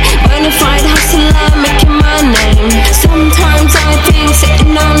fame. Bonafide hustler, making my name. Sometimes I think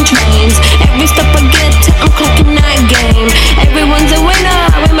sitting on trains. Every stop I get to, I'm clocking that game. Everyone's a winner,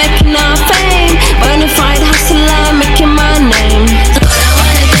 we're making our fame. Bonafide hustler, making my name.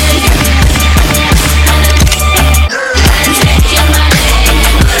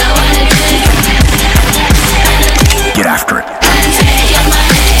 Get after it.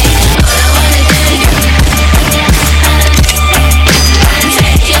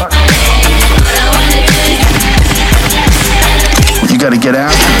 You gotta get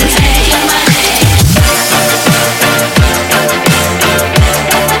after it.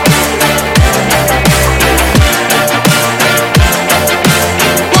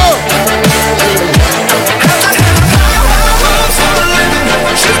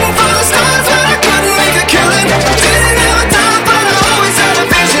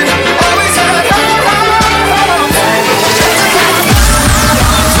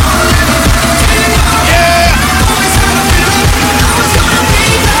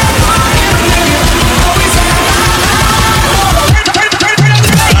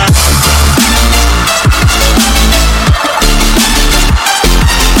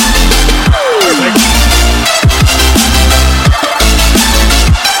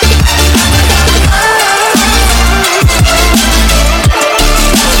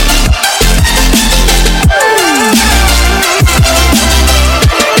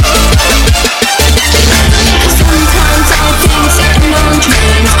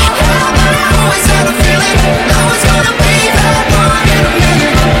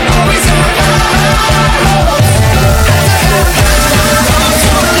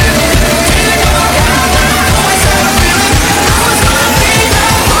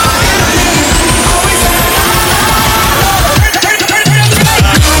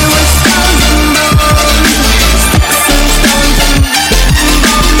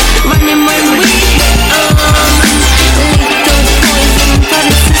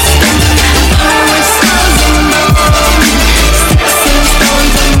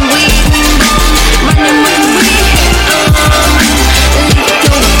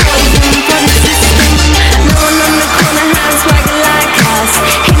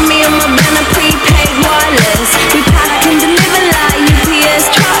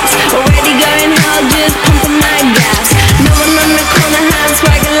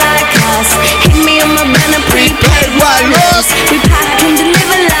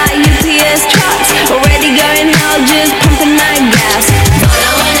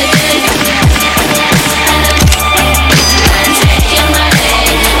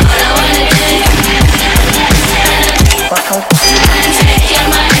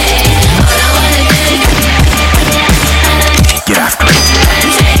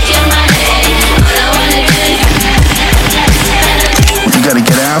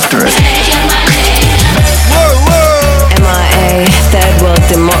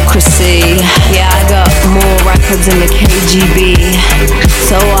 secrecy. Yeah, I got more records in the KGB.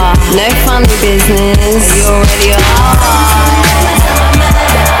 So, no funny business. You already are.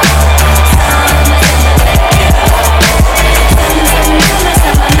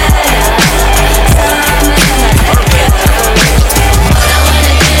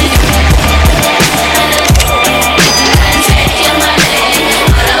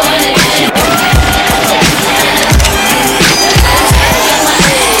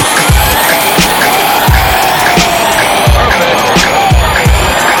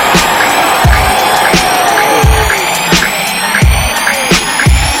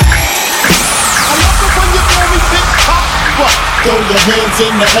 Throw your hands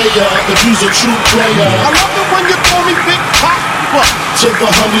in the air if you's a true player. I love it when you call me Big Pop. To the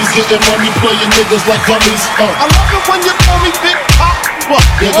honeys getting money, playing niggas like dummies. I love it when you call me Big Pop.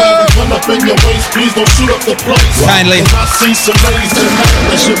 You gotta run up in your waist, please don't shoot up the place. Kindly. I see some ladies tonight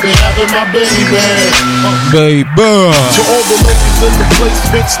that should be having my baby. Baby. To all the ladies in the place,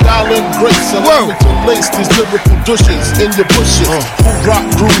 big style and grace. Allow me to lace these lyrical douches in your bushes. Who rock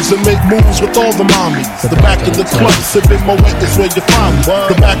grooves and make moves with all the mommies. The back of the club, sipping my wet is where you find me.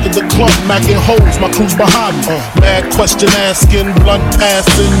 The back of the club, macking hoes, my crew's behind me. Mad question asking, blunt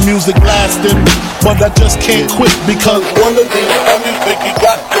passing, music lasting. But I just can't quit because one of the only thing you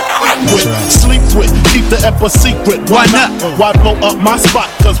got to quit with, sleep with, keep the ep a secret. Why not? Why blow up my spot?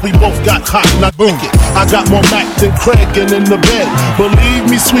 Cause we both got hot, not boom. I got more Mac than Craig and in the bed. Believe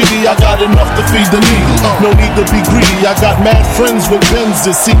me, sweetie, I got enough to feed the needy. No need to be greedy. I got mad friends with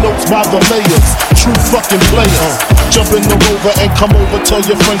Benzes, see notes by the layers. True fucking players. Jump in the Rover and come over. Tell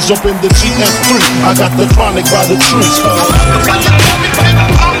your friends jump in the GM3. I got the chronic by the tree.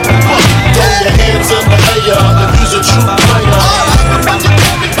 Throw your hands in the air if you's a true player.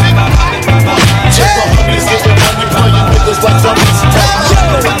 Check the honeys getting money, playing niggas like dummies.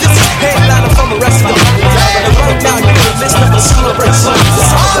 This is a headliner from a wrestler. And right now you're in the midst of a celebration.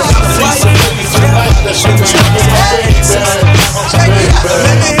 That shit was having my baby.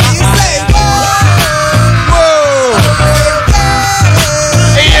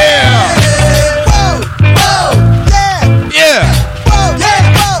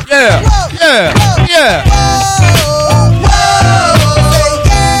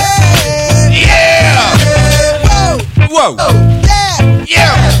 Whoa.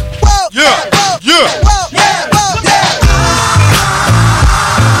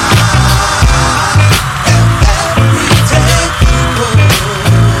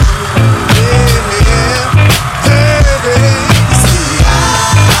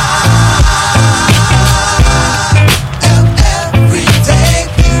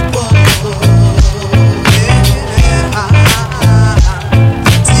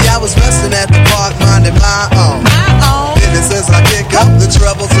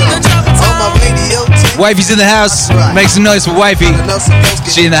 Wifey's in the house. Make some noise for wifey.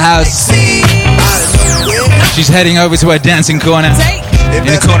 She in the house. She's heading over to her dancing corner in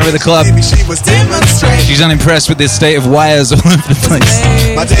the corner of the club. She's unimpressed with this state of wires all over the place.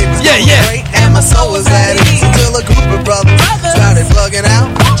 Yeah. And my soul was at ease until a group of brothers started bugging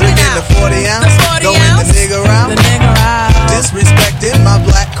out, drinking the 40 ounce, going the nigga round, disrespecting my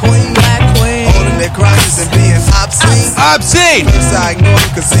black queen, holding their crotches and being obscene. First I ignore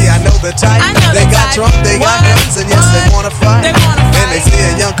them, cause see I know the type. They got drunk, they got guns, and yes they wanna fight. And they see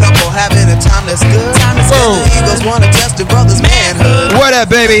a young couple having a time that's good. And the Eagles wanna test the brother's manhood. What up,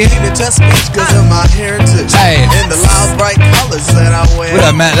 baby? They test speech cause of my heritage. Hey. And the loud bright colors that I wear. What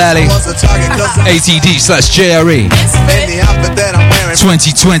up, Matt Lally? ATD/JRE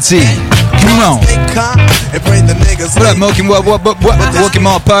 2020. Come on. What up, Mokin? What Walking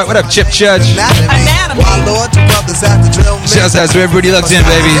Mall Park? What up, Chip Judge? Shouts out to everybody locked in,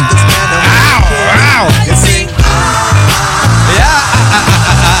 baby. Ow!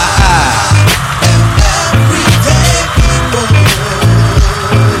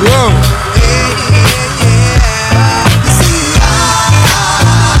 Whoa.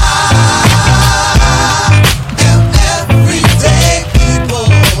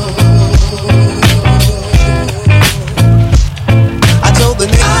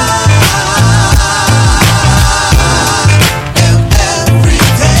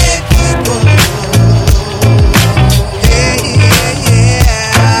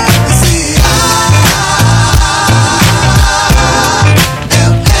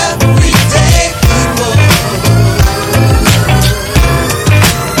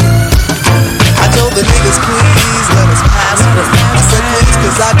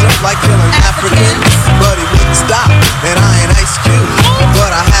 Like killing Africans, but he wouldn't stop, and I ain't Ice Cube, but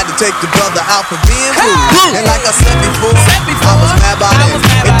I had to take the brother out for being rude. And like I said before, I was mad about it.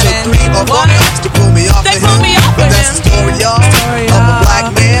 It took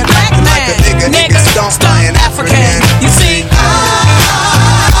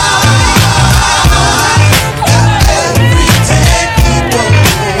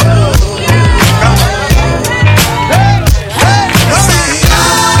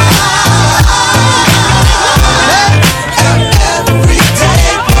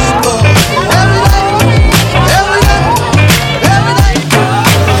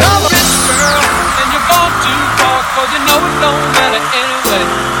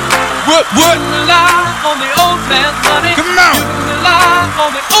What? You can rely on the old man's money. Come on. You can rely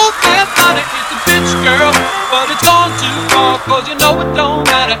on the old man's money. It's a bitch, girl, but it's gone too far, 'cause you know it don't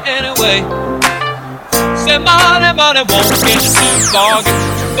matter anyway. Say money, money won't get you too far, get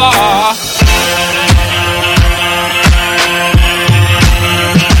you too far.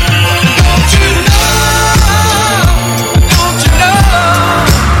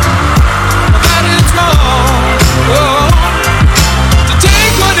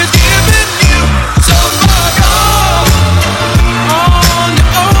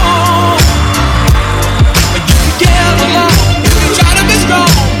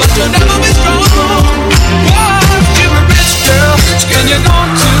 You're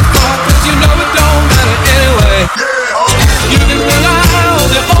gone too far, 'cause you know it don't matter anyway. You can rely on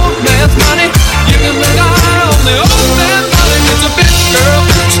the old man's money. You can rely on the old man's money. It's a bitch, girl,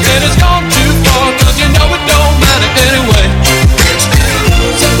 and it's gone too far, 'cause you know it don't matter anyway.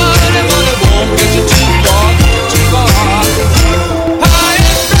 Somebody won't get you too far, too far. High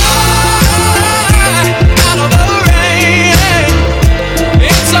and dry, out of the rain.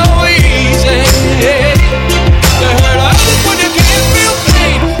 It's so easy to hurt others when you can't feel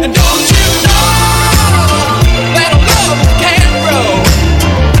pain. And don't you know that love can grow?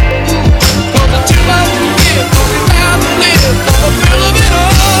 'Cause the two of you give, 'cause we found to live for the thrill of it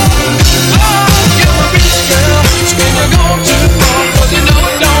all. Oh, you're a bitch, girl, and you're gone too far, 'cause you know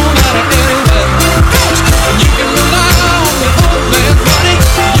it don't matter anyway. And you can rely on the old man's money.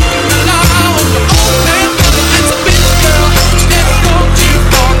 You can rely on the old man's money. It's a bitch, girl, and it's gone too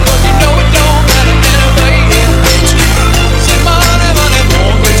far, 'cause you know it don't matter anyway. Say money, money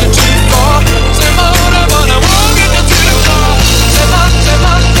won't get you too far. Say money, money won't get you too far. Say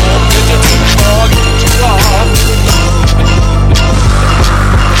money won't get you too far, get you too far.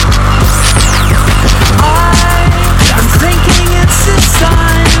 I'm thinking it's a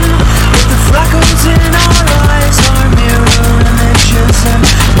sign that the freckles in our eyes are mirror images, and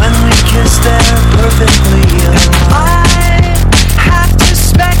when we kiss they're perfectly aligned. I have to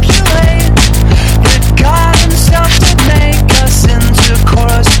speculate that God himself did make us into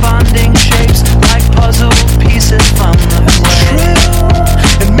corresponding shapes, like puzzle pieces from the clay.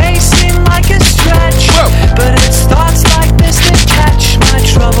 It may seem like a stretch, but it's thoughts like this that catch my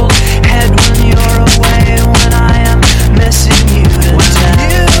troubled head when you're away, when I am missing you to death.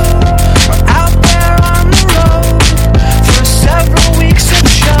 You are out there on the road for several weeks of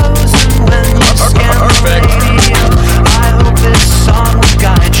shows, and when you scan the radio, I hope this song will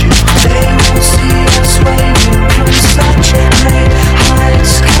guide you. They won't see us waving from such great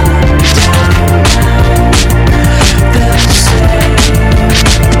heights. Come down now, they'll say,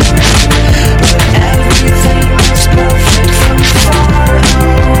 but everything is perfect from far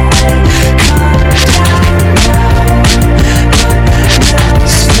away. Come down now, but they'll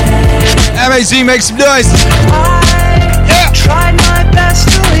stay. MAZ, make some noise. I tried my best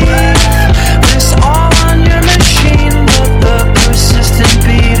to leave this all on your machine, but the persistent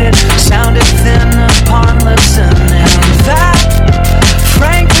beat, it sounded thin upon listening. That,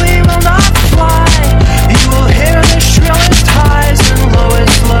 frankly, will not fly. You will hear the shrillest highs and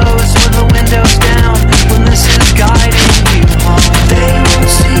lowest lows with the windows down when this is guiding you home. They won't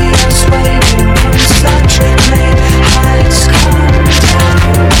see us waving from such great heights. Come down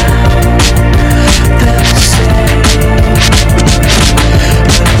now, they'll say.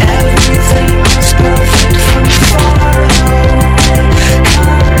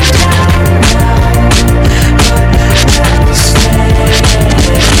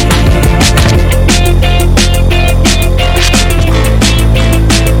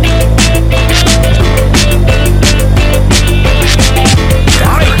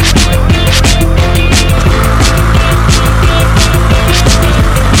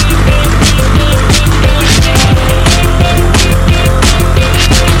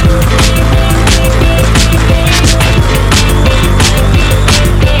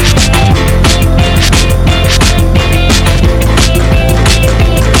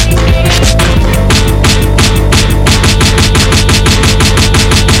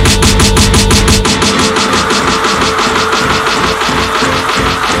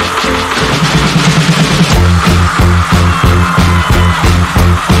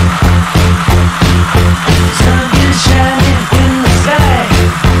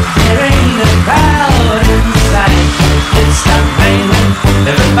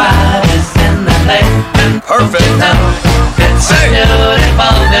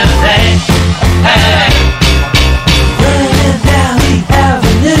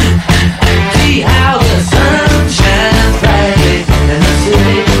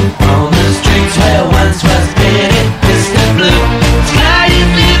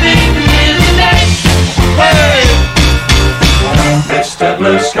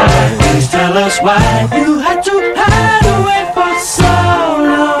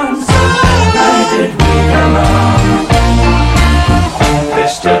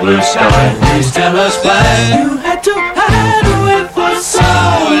 blue sky, please tell us why you had to hide away for so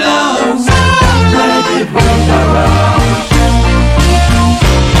long. Where did we go wrong?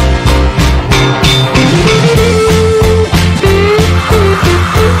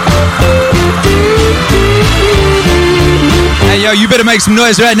 Hey yo, you better make some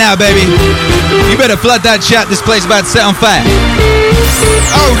noise right now, baby. You better flood that chat. This place about to set on fire.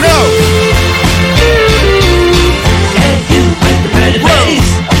 Oh no! Hey, you with the pretty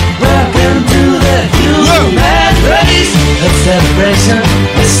face. Welcome to the human race. A celebration.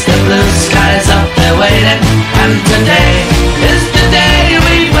 Mr. Blue Sky is up there waiting, and today is the day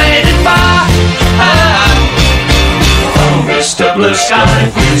we waited for. Oh, Mr. Blue Sky,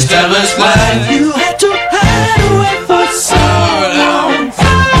 please tell us why you had to hide away for so long.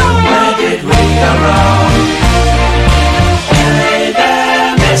 Where did we go wrong? Hey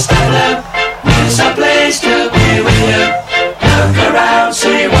there, Mr. Blue, it's a place to be with you. Look around,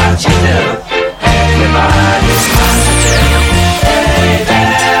 see what you do. Everybody's positive. Hey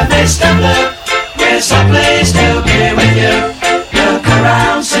there, Mr. Blue, it's a place to be with you. Look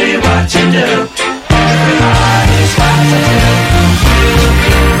around, see what you do. Everybody's positive.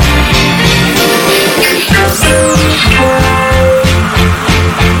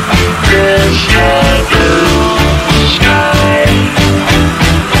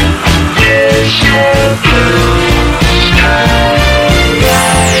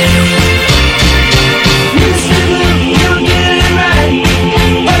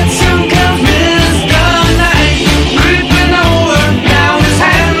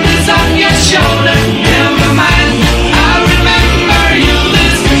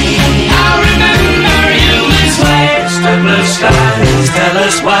 Tell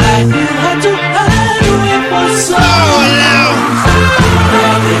us why you had to hide away for so long.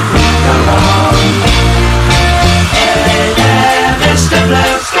 Where did we go wrong? Hey there, Mr.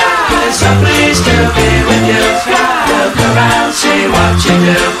 Blue Sky, it's a place to be with you. Look around, see what you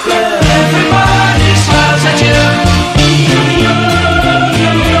do. Everybody smiles at you.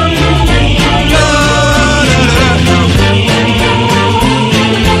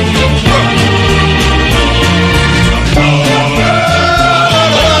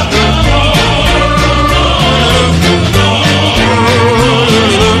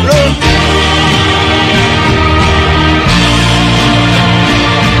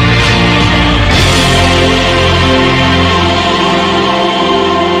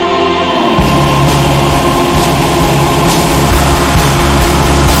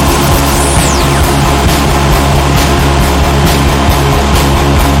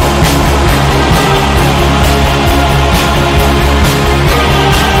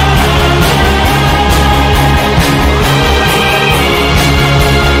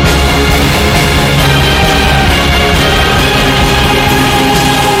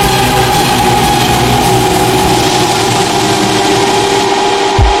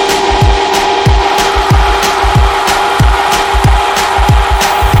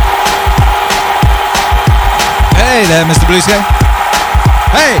 Hey there, Mr. Blue Sky.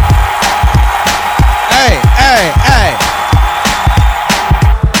 Hey! Hey, hey, hey!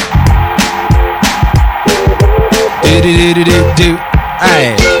 Do-do-do-do-do-do.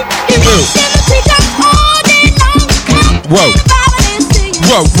 Hey! Whoa!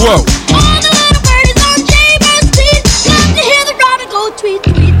 Whoa, whoa!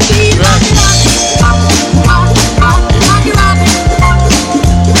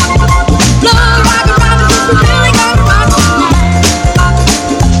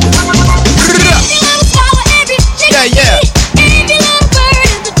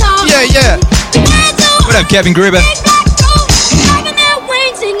 What up, Kevin Gruber?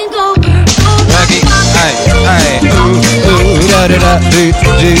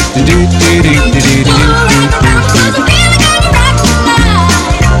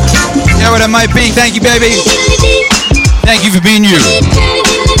 Yeah, what up, Mike B? Thank you, baby. Thank you for being you.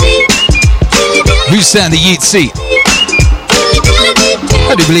 Who's sat in the Yeet seat?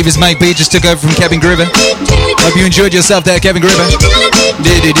 I do believe it's Mike B. Just took over from Kevin Gruber. Hope you enjoyed yourself there, Kevin Gruber.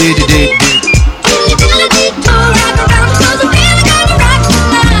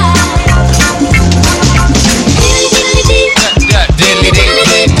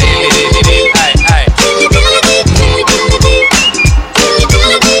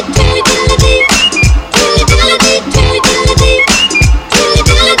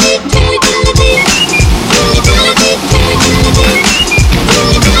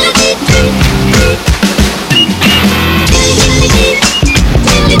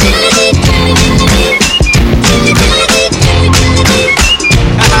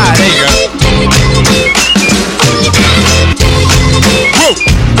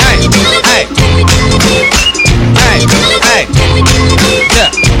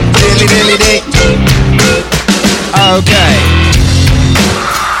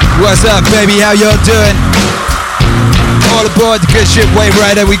 What's up, baby? How y'all doing? All aboard the good ship Wave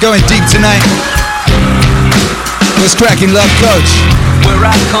Rider. We going deep tonight. What's cracking, Love Coach? Where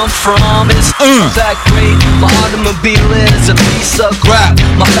I come from is that great. My automobile is a piece of crap.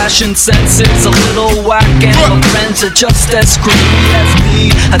 My fashion sense is a little whack, and my friends are just as screwy as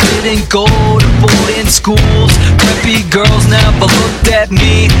me. I didn't go to boarding schools. Preppy girls never looked at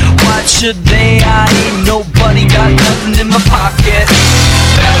me. Why should they? I ain't nobody, got nothing in my pocket.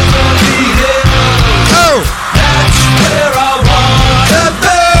 Beverly Hills, that's where I wanna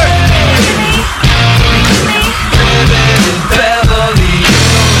be. Living in Beverly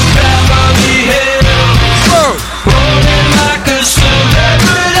Hills, Beverly Hills, rolling like a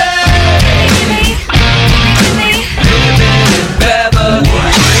celebrity. Living in Beverly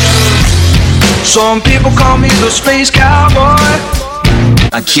Hills. Some people call me the space cowboy,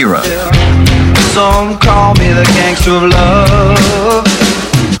 Akira. some call me the gangster of love.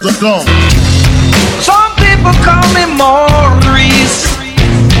 Let's go. Some people call me Maurice,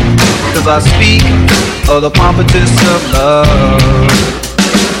 'cause I speak of the pompatus of love.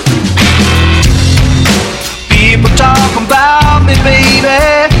 People talk about me,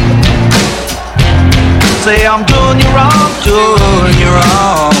 baby, say I'm doing you wrong, doing you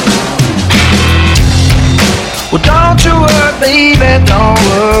wrong. Well, don't you worry, baby, don't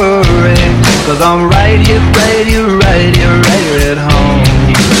worry, 'cause I'm right here, right here, right here, right here at home.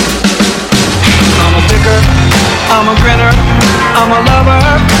 I'm a picker, I'm a grinner, I'm a lover,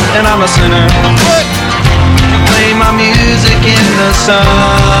 and I'm a sinner. Play my music in the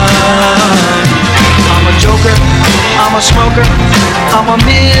sun. I'm a joker, I'm a smoker, I'm a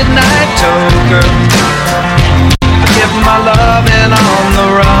midnight toker. Give my loving on the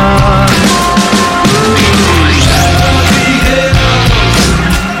run.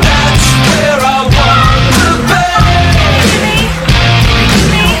 That's where I wanna be.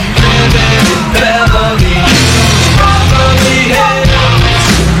 Living in Beverly Hills, Beverly Hills,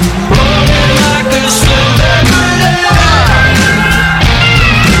 rolling like a celebrity.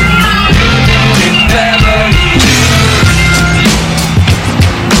 Living in Beverly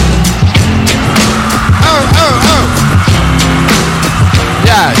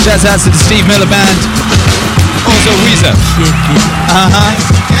Yeah, shouts out to the Steve Miller Band. Also Weezer. Uh-huh.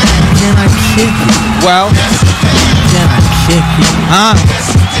 Can I kick it? Well. Can I kick it? Huh?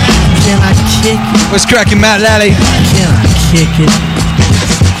 Can I kick it? What's cracking, Matt Lally? Can I kick it?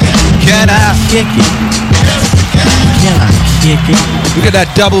 Can I kick it? Can I kick it? We got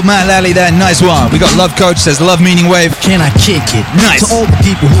that double Matt Lally there, nice one. We got Love Coach, says Love Meaning Wave. Can I kick it? Nice. To all the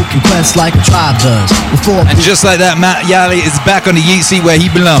people who can quest like a tribe does. Before and just like that, Matt Lally is back on the Yeet seat where he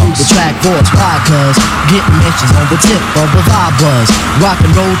belongs. The track voice, why? Cause getting mentions on the tip of the vibe buzz. Rock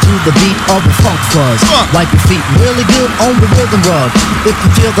and roll to the beat of the funk fuzz. Wipe your feet really good on the rhythm rug. If you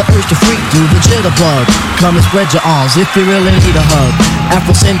feel the urge to freak, do the jitterbug. Come and spread your arms if you really need a hug.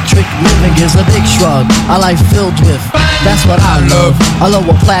 Afrocentric living is a big shrug. I like filled with, that's what I love. A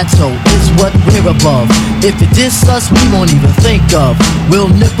lower plateau is what we're above. If you diss us, we won't even think of. We'll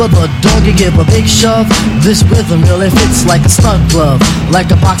nipper the dog and give a big shove. This rhythm really fits like a snug glove.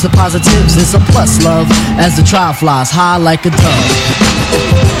 Like a box of positives, it's a plus love. As the trial flies high like a dove.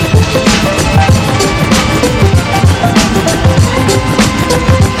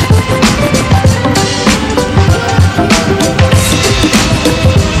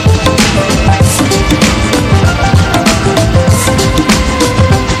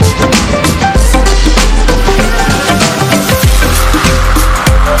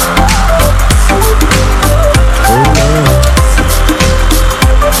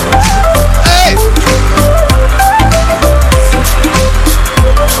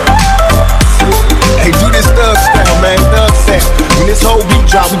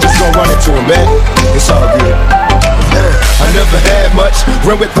 We just gon' run into him, man. It's all good. I never had much,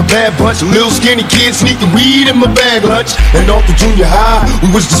 ran with a bad bunch. Little skinny kids sneaking weed in my bag lunch. And off the junior high, we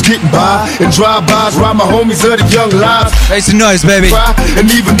was just getting by. And drive-bys, ride my homies of the young lives. Make some noise, baby. And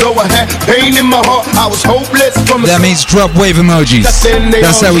even though I had pain in my heart, I was hopeless from that means drop wave emojis.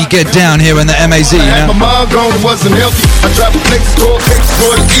 That's how we get down here in the MAZ, you know? My mind gone, it wasn't healthy. I traveled places, cold cases,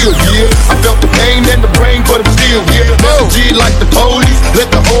 for the ill, yeah. I felt the pain in the brain, but I'm still here. G like the police,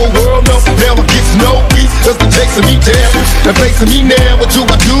 let the whole world know. Now I get no peace, cause they're chasing me down. They're facing me now, what do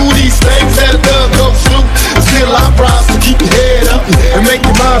I do? These things that a thug goes through. Still I rise to keep your head up and make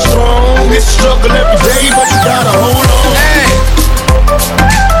your mind strong. It's a struggle every day, but you gotta hold on. Hey.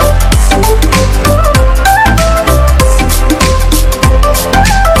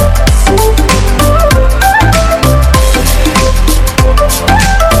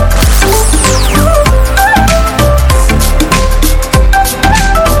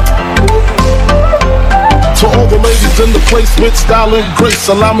 ladies in the place with style and grace.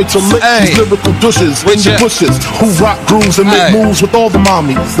 Allow me to lick these lyrical douches in your bushes who rock grooves and make moves with all the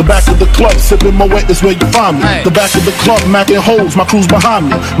mommies. The back of the club, sipping Moet is where you find me. The back of the club, macking holes, my crew's behind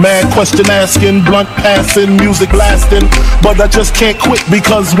me. Mad question asking, blunt passing, music blasting. But I just can't quit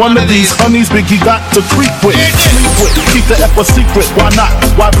because one of these honeys Biggie got to creep with, sleep with. Keep the F a secret, why not?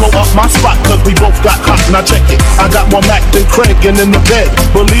 Why blow up my spot? Cause we both got hot, now check it. I got more Mac than Craig and in the bed.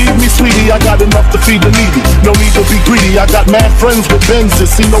 Believe me, sweetie, I got enough to feed the needy. No need to be greedy, I got mad friends with Benzes.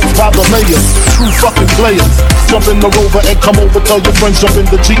 See notes by the layers, true fucking players. Jump in the Rover and come over, tell your friends jump in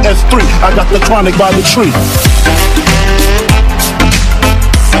the GS3. I got the chronic by the tree.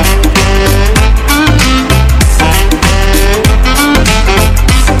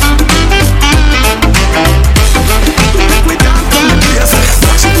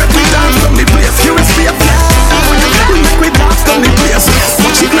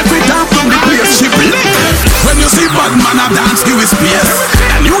 When you see bad man a dance, give it space.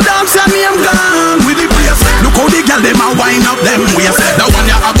 And you dance and me am gone with the place. Look how the girl them a wind up them waist. The one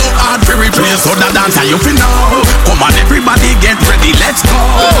you a go hard for replace. So the dancer you feel now. Come on everybody get ready, let's go.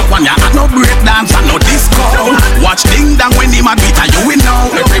 One you a no break dance and no disco. Watch ding dong when him a beat and you will know.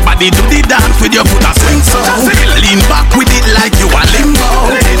 Everybody do the dance with your foot a swing so. Lean back with it like you a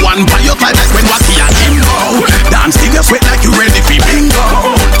limbo. One by your side like when wacky a limbo. Dance till you sweat like you ready for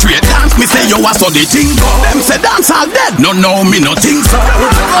bingo. Straight dance me say you a so the tingo. Them say dance all dead, no me no think so.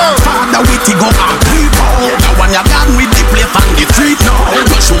 Father witty go and people. The one you gone with the place on the street now.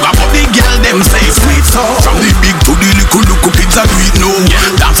 No sugar but the girl them say sweet so. From the big to the little kids a do it now.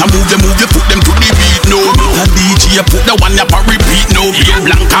 Dance and move you put them to the beat now. The DJ put the one you for repeat now. Big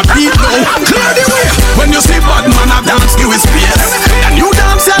Blanca beat now. Clear the way. When you see bad man a dance give it space. And you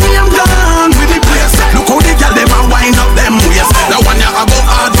dance and me am gone with the place. Look how the girl them a wind up them waist. The one you a go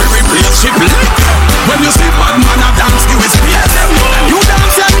hard for replace. She play. When you see bad man a dance give it space. And you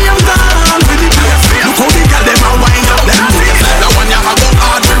dance and me am gone with the place. Look how the girl them a wind up them waist. The one you a go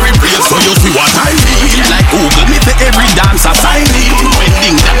hard for replace. So you see what I mean? Like Google me say every dancer sign in. When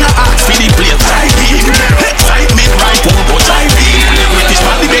ding them a ask for the place right in. Excitement right for go drive in. British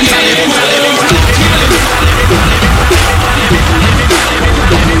Parliament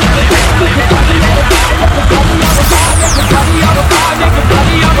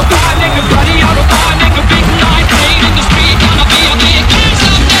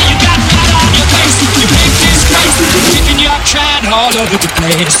all over the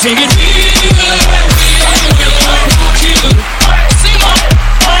place, singing. We will rock you. Sing on.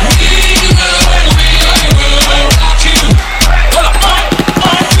 We will rock you. Hold up.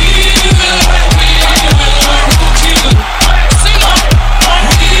 We will rock you. Sing on.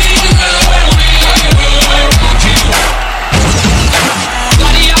 We will rock you.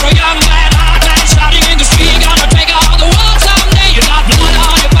 Buddy, you're a young man, hard man, shouting in the street, gonna take all the world someday. You got blood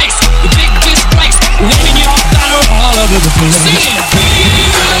on your face, the big disgrace, waving your banner all over the place. Sing it.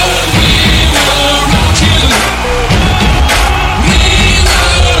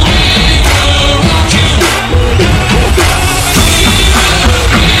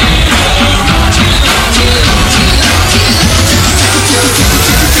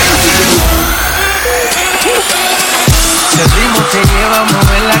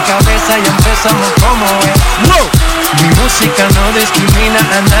 cabeza y empezamos como es. ¡Wow! Mi música no discrimina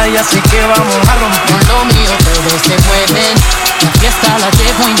a nadie, así que vamos a romper. Con lo mío todos se mueven, la fiesta la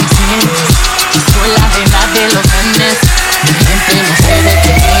llevo en mis sienes. Soy la reina de los nenes, mi gente no se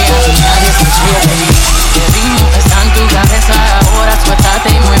detiene, y nadie se mueve. El ritmo está en tu cabeza, ahora suéltate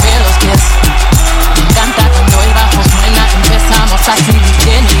y mueve los pies. Me encanta cuando el bajo suena, empezamos así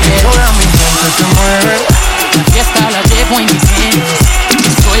de nivel. Toda mi gente se mueve, la fiesta la llevo en mis sienes.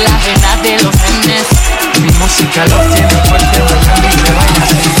 Soy la reina de los nenes, mi música los tiene fuerte, bailando y se baila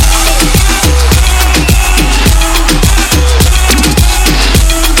así.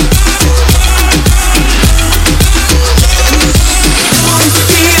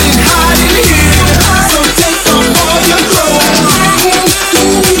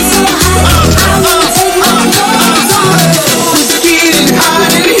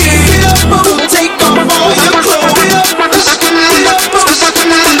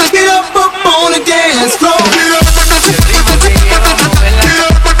 Get up on the dance floor.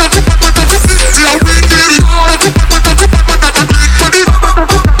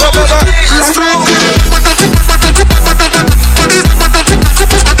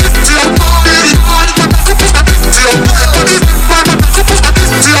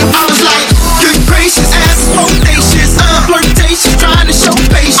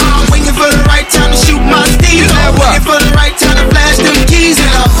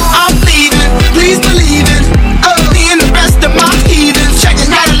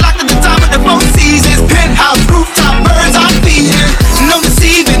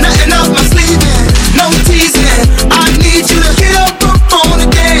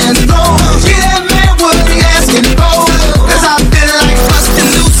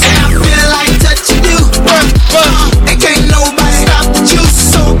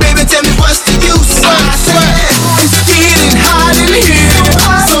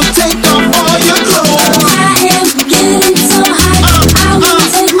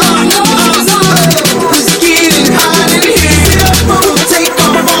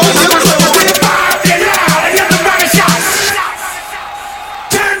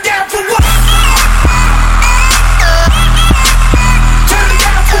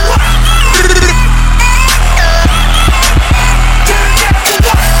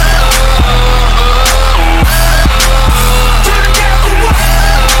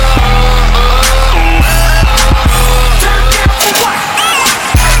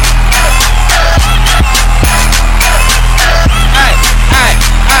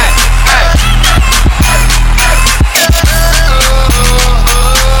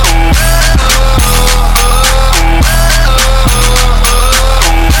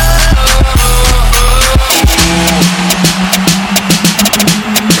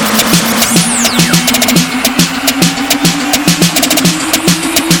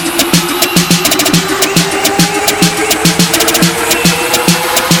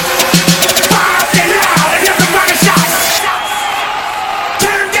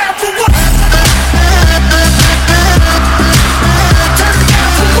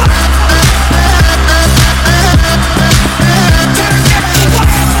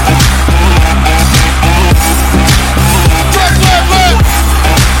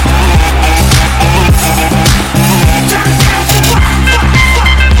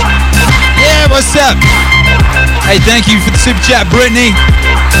 Hey, thank you for the super chat, Brittany.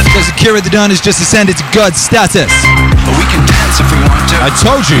 Because Akira the Don has just ascended to God status. We can dance if we want to. I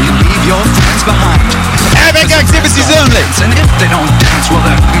told you. You can leave your friends behind. Epic activities only. And if they don't dance, well,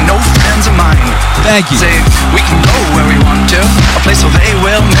 they're no friends of mine. Thank you. Say, we can go where we want to, a place where they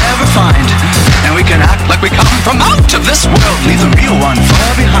will never find. And we can act like we come from out of this world, leave the real one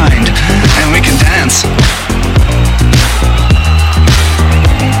far behind. And we can dance.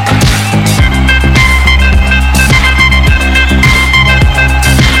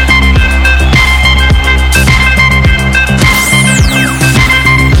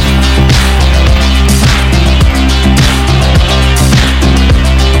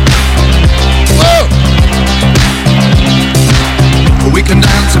 We can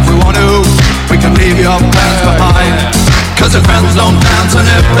dance if we want to. We can leave your friends behind. Cause your friends don't dance, and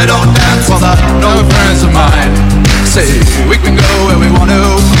if they don't dance, well, they're no friends of mine. Say, we can go where we want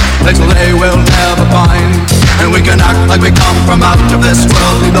to, places they will never find. And we can act like we come from out of this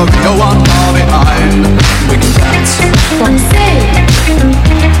world, leave the real one far behind. We can dance.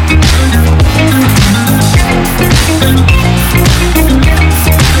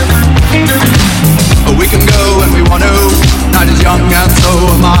 We can go when we want to. Night is young and so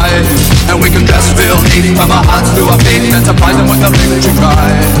am I. And we can dress real neat from our hearts to our feet and surprise them with a victory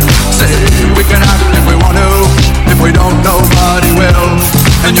cry. Say, we can act if we want to. If we don't, nobody will.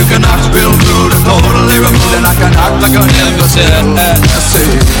 And you can act real rude and totally removed, and I can act like I never said. Say,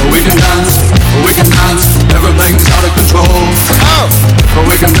 we can dance, everything's out of control. But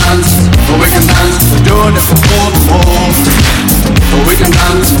we can dance, we're doing it before the wall. But we can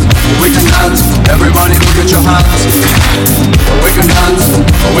dance, everybody look at your hands. But we can dance,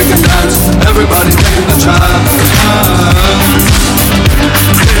 everybody taking the chance.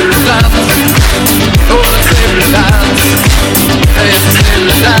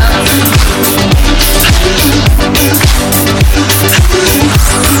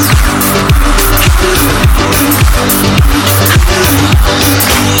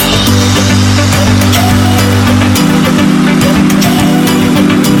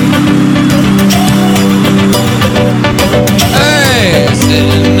 Hey,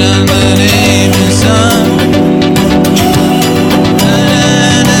 sitting under the evening sun.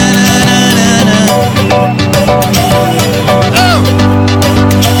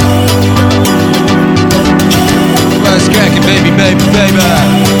 What's cracking, baby, baby, baby?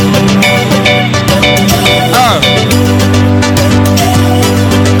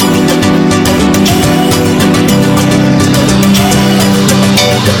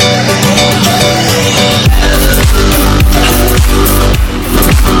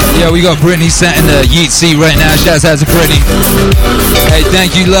 Yeah, we got Brittany sat in the Yeet seat right now. Shouts out to Brittany. Hey,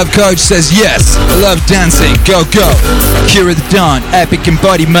 thank you. Love Coach says yes. I love dancing. Go, go. Akira the Don. Epic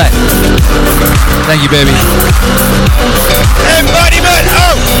embodiment. Thank you, baby. Embodiment.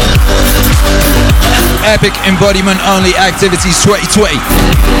 Oh! Epic embodiment only activities 2020.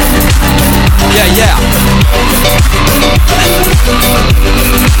 Yeah, yeah.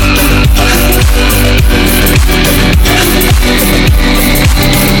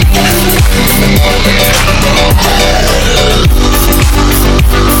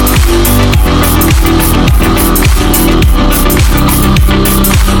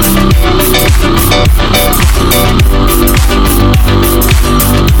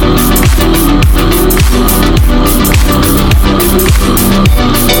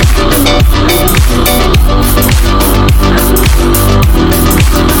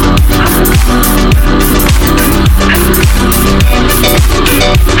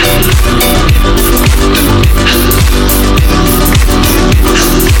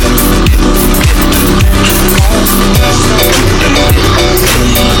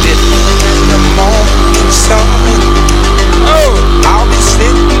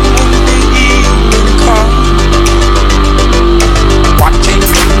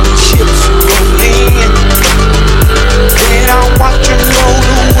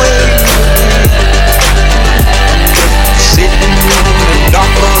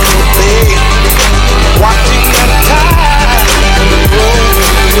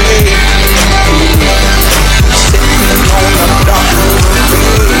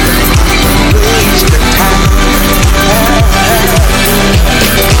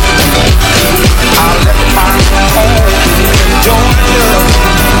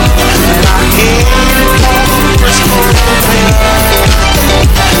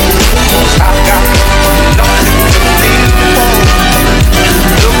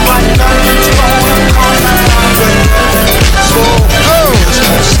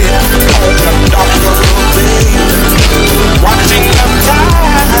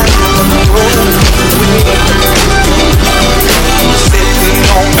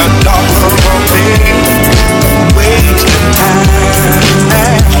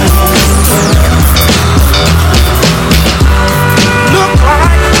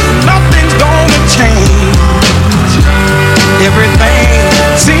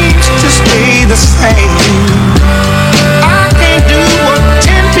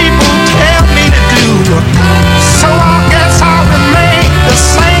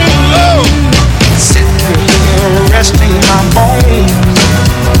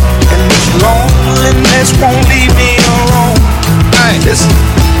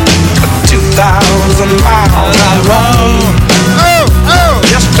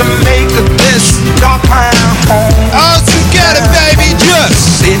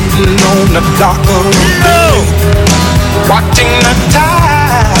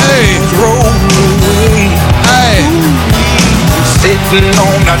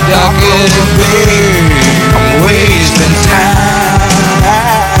 the darkest way. I'm wasting time.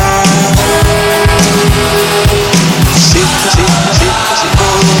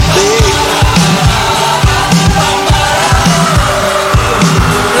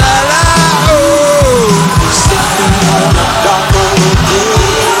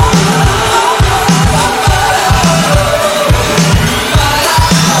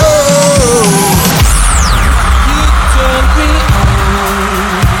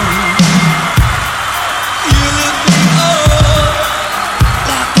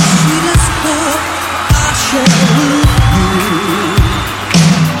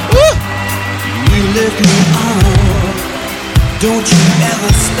 Don't you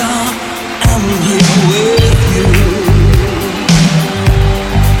ever stop, I'm here with you.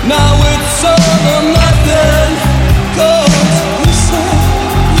 Now it's all or nothing, 'cause you said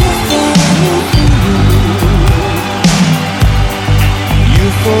you follow me. You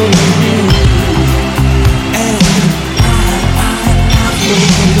follow me. And I follow.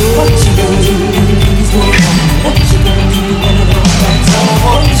 What you gonna do when the baby's going on? What you gonna do when the love comes on?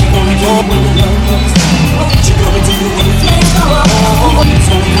 What you gonna do when the love comes on? What you gonna do when the flames come on?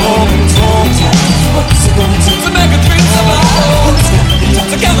 What's it gonna take to make a dream survive?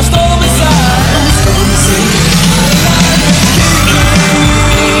 To get the storm inside. What's it gonna take?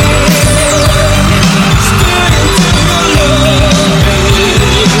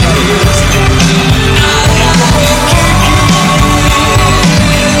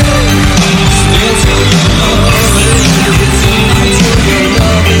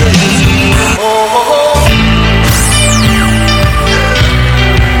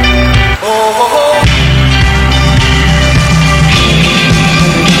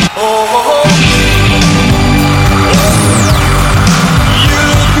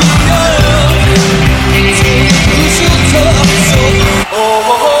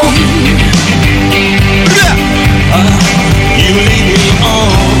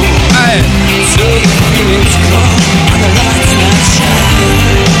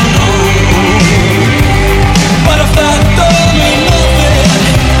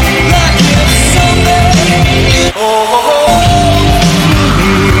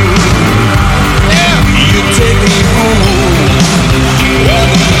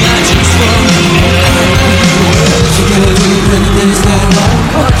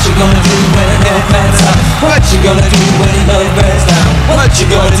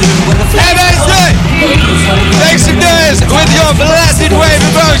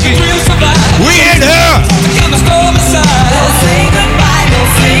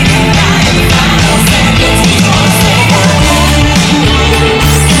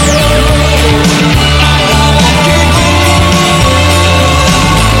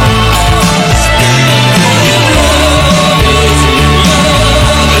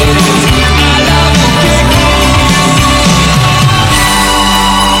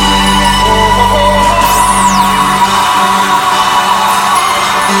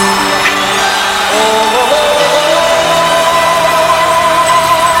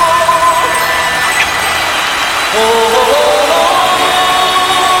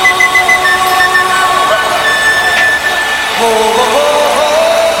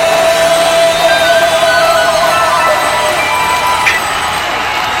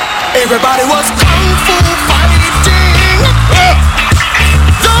 Everybody was kung fu fighting.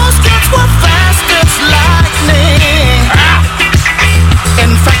 Those kids were fast as lightning.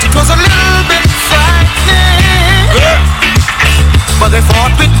 In fact, it was a little bit frightening. But they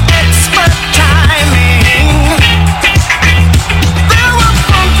fought with expert timing. There were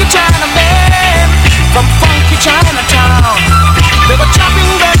funky Chinamen from funky Chinatown. They were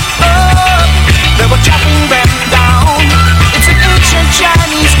chopping them up, they were chopping them down. It's an ancient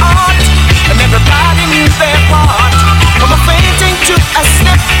Chinese art, and everybody knew their part. From a fainting to a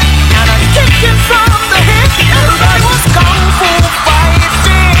step, and a kicking from the hip. Everybody was kung fu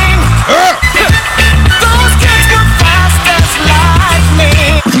fighting. Those kids were fast as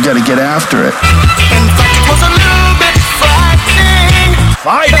lightning. You gotta get after it. In fact, it was a little bit frightening.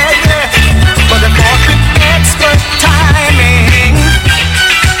 Fight! But they fought with expert timing.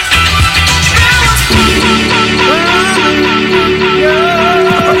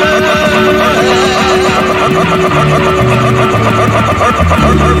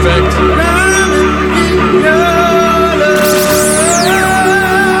 Perfect.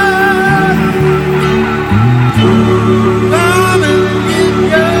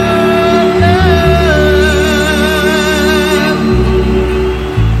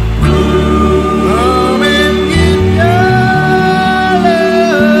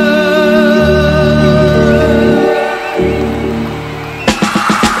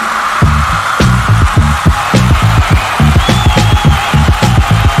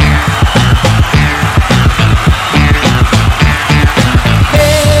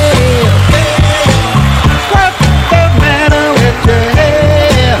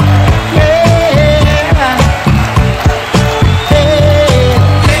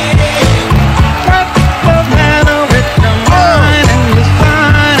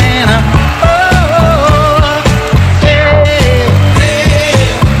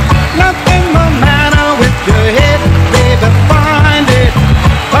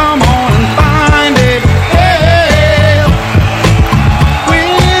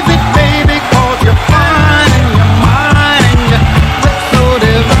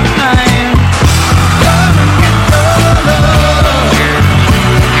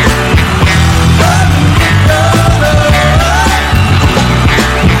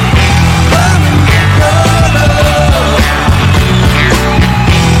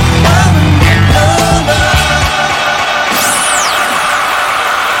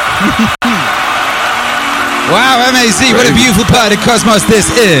 Wow, MAZ, what a beautiful part of the cosmos this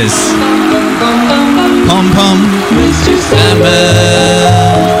is. Pom pom, Sandman,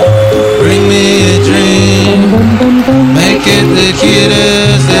 bring me a dream, make it the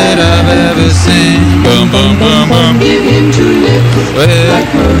cutest that I've ever seen. Boom, boom, boom, boom. Give him two lips like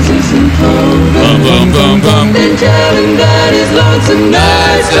roses and clover. Boom, boom, boom, boom. Then tell him that his lonesome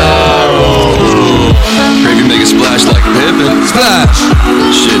nights are over. Gravy make a splash like Pippin. Splash.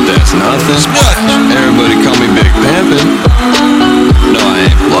 Shit, that's nothing. Splash. Everybody call me Big Pimpin'. No, I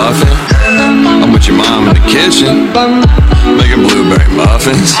ain't bluffing. I'm with your mom in the kitchen, making blueberry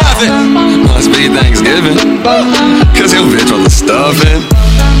muffins. Must be Thanksgiving, cause your bitch on the stuffing.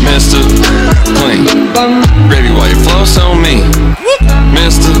 Mr. Clean, gravy while you flow so mean.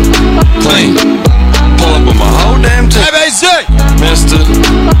 Mr. Clean, pull up with my whole damn team. Mr.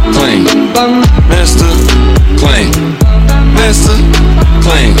 Clean, Mr. Clean, Mr.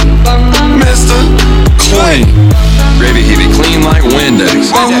 Clean, Mr. Clean. Gravy, he be clean like Windex.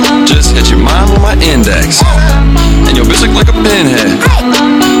 Just hit your mind with my index. And your bitch look like a pinhead.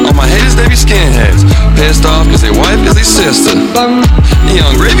 All my haters, they be skinheads. Pissed off cause they wife, cause they sister.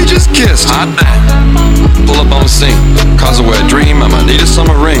 Young Gravy just kissed. Hot damn. Pull up on the scene. Cause a wet dream, I might need a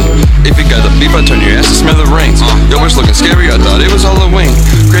summer ring. If you got the beef, I turn your ass to smithereens. Your bitch looking scary, I thought it was Halloween.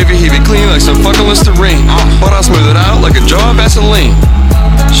 Gravy, he be clean like some fucking Listerine. But I smooth it out like a jar of Vaseline.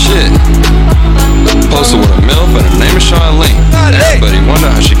 Shit. Posted with a MILF and her name is Charlene. Everybody wonder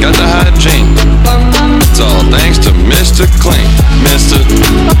how she got the hygiene. It's all thanks to Mr. Clean. Mr.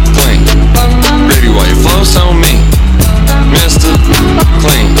 Clean. Gravy, why you flow so mean? Mr.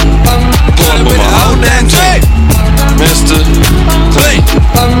 Clean. Pull up with my whole damn team. Mr. Clean.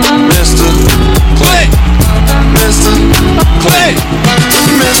 Mr. Clean. Mr. Clean.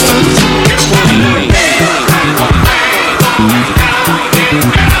 Mr. Clean.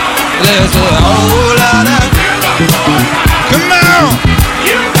 There's a whole lot of. Come on!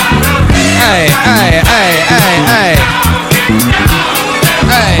 Hey, hey, hey, hey, hey.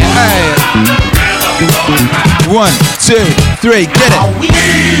 Hey, hey. 1, 2, 3, get it.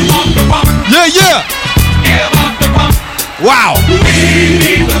 Yeah, yeah. Wow.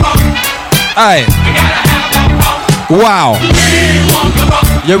 Hey. Wow.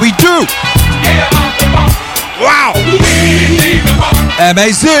 Yeah, we do. Wow.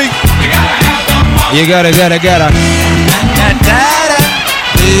 MAZ. You gotta.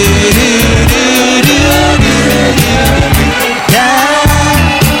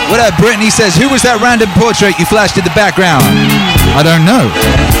 What up, Brittany says, who was that random portrait you flashed in the background? I don't know.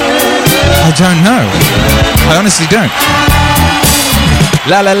 I honestly don't.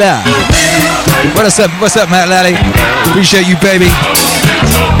 La la la. What's up, Matt Lally? Appreciate you, baby.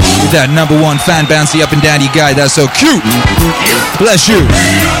 With that number one fan bouncy up and down, you guy, that's so cute. Bless you.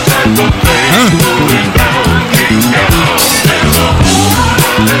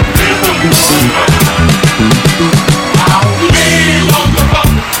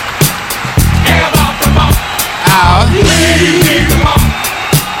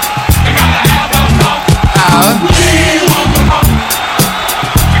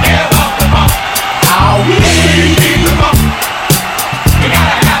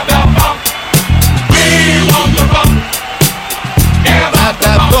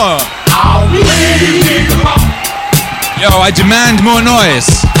 Yo, I demand more noise.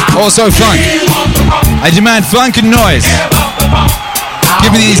 Also funk. I demand funk and noise. Give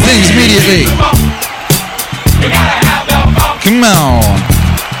me these things immediately. Come on.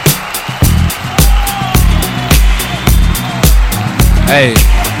 Hey,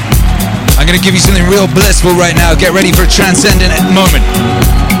 I'm gonna give you something real blissful right now. Get ready for a transcendent moment.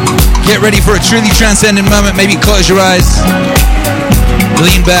 Get ready for a truly transcendent moment. Maybe close your eyes.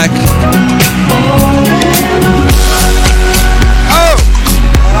 Lean back.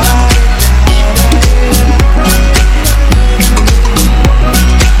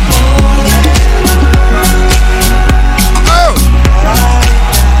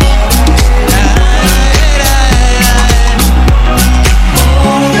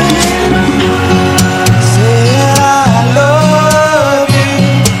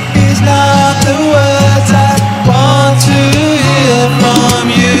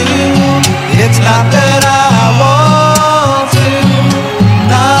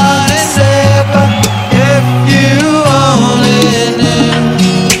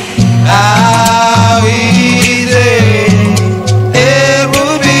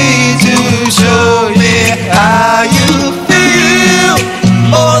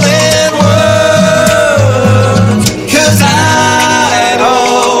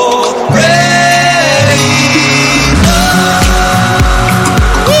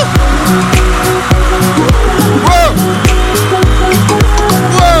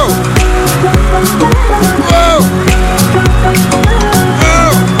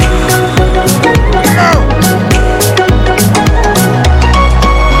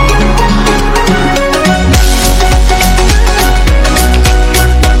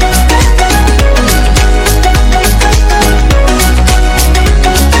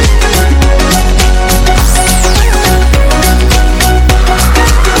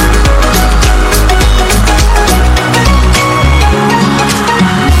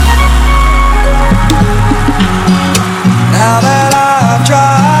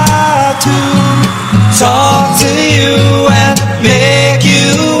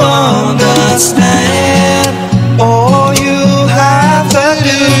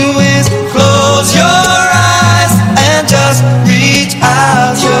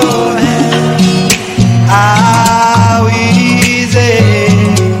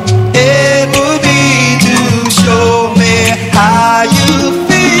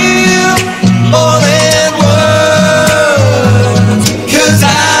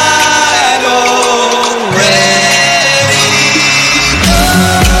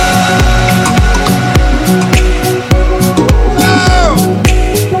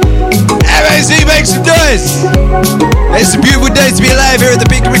 live here at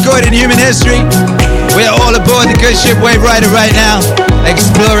the Beacon Recording Human History. We're all aboard the good ship Wave Rider right now,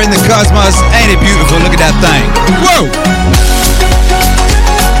 exploring the cosmos. Ain't it beautiful? Look at that thing. Whoa!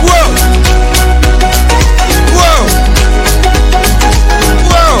 Whoa! Whoa!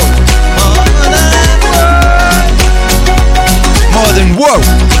 Whoa! More than whoa!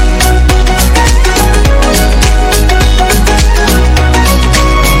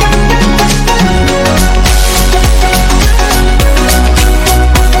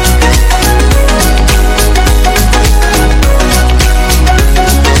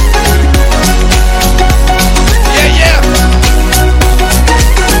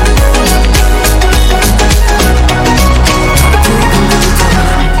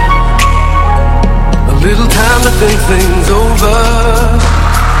 Little time to think things over.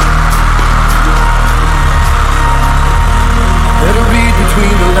 Better read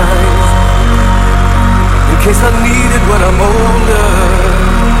between the lines in case I need it when I'm older.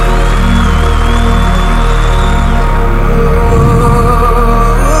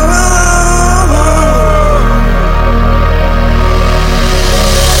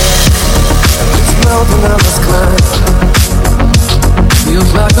 This mountain I must climb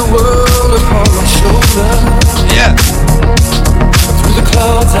feels like the world upon my shoulder. Yeah. Through the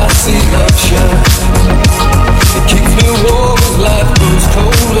clouds I see love shine. It keeps me warm as life grows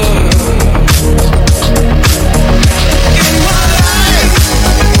colder. In my life,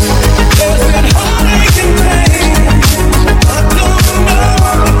 there's been heartache and pain. I don't know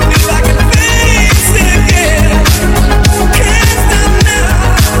if I can face it again. Can't stop now.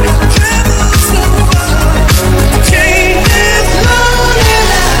 Travel so far. Change is lonely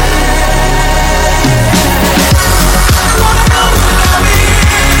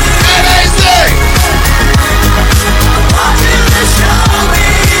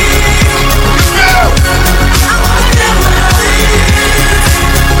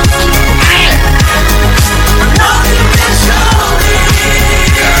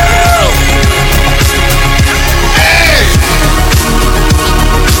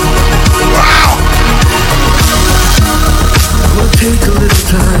take a little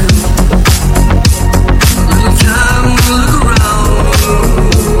time to look around.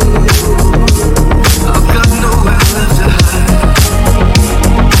 I've got nowhere left to hide.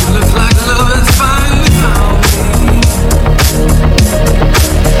 It looks like love has finally found me.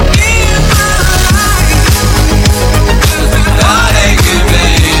 In my life, there's been heartache and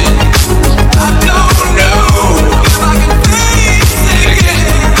pain. I don't know if I can face it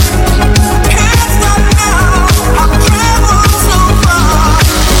again. Can't stop now. I've traveled so far.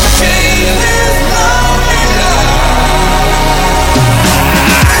 Change is lonely now.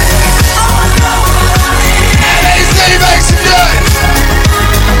 Say make some noise.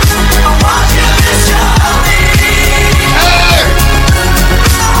 I want you to show me. Hey.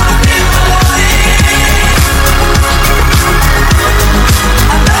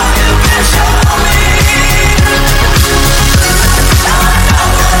 I know you can show me.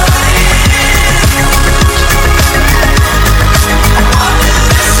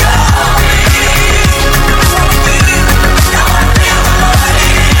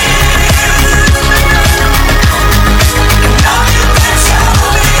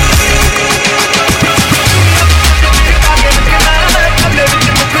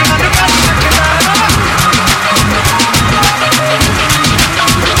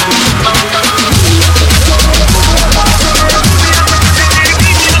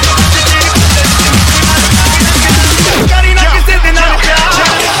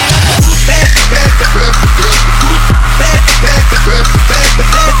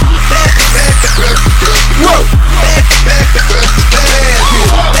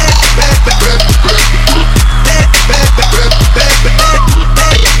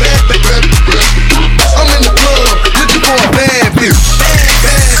 I'm in the club looking for a bad bitch.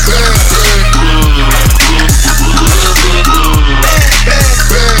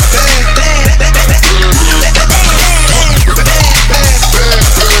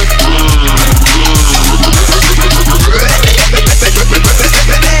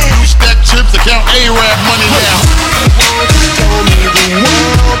 You stack chips, account A-Rap money now. Told me the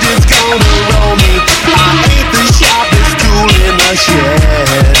world is gonna roll me. I ain't the sharpest tool in the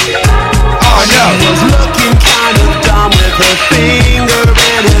shed. Oh no. She was looking kind of dumb with her finger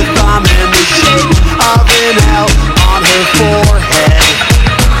and her thumb in the shape of an L on her forehead.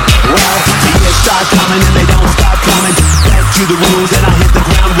 Well, the years start coming and they don't stop coming. Back to the rules and I hit the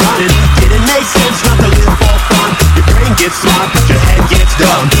ground running. Didn't make sense not to live for fun. Your brain gets smart, but your head gets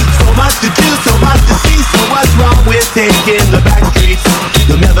dumb. So much to do, so much to see. So what's wrong with taking the back streets?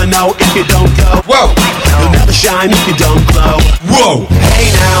 You'll never know if you don't go. Whoa. You'll never shine if you don't glow. Whoa. Whoa!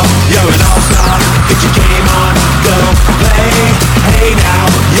 Hey now, you're an all-star. Get your game on, go play. Hey now,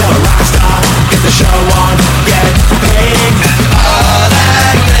 you're a rock star. Get the show on, get paid. And all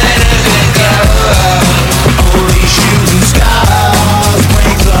that glitters is gold. Only shooting stars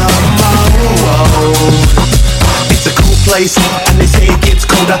break the mold. It's a cool place, and they say it gets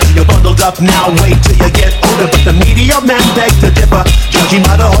colder. You're bundled up now, wait till you get older. But the media man begs to differ, judging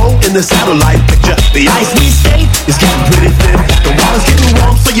by the hole in the satellite picture. The ice we skate is getting pretty thin. The water's getting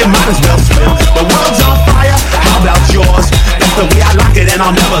warm, so you might as well swim. The world's on fire, how about yours? That's the way I like it, and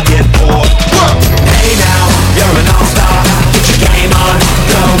I'll never get bored. Hey now, you're an all-star. Get your game on,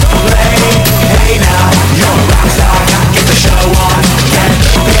 go play. Hey now, you're a rock star. Get the show on, get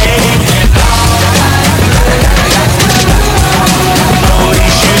paid. And all only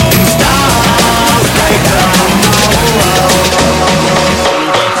shooting stars break the mold.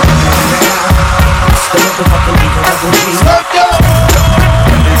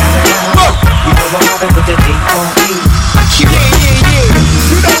 You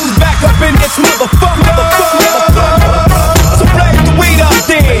know who's back up in this motherfucker. So play the weed up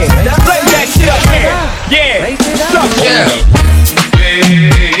there. Play that shit up here. Yeah.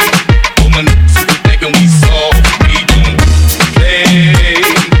 Hey, woman, thinking we soft, we gon' play.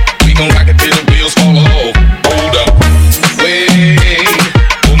 We gon' rock it till the wheels fall off. Hold up, wait,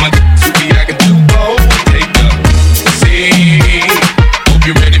 woman, I can do both. Take a seat. Hope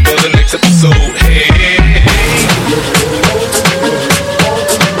you're ready for the next episode. Hey.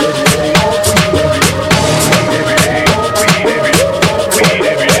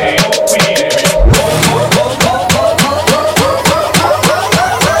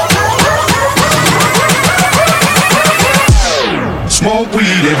 Smoke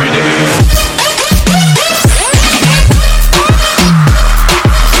weed every day.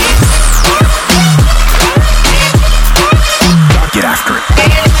 Get after it.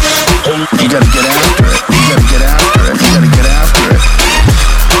 You gotta get after it. You gotta get after it. You gotta get after it.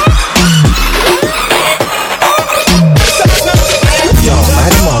 Yo, light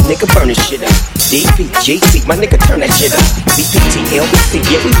 'em up, nigga, burn this shit up. DPGC, my nigga, turn that shit up. BPT, LBC,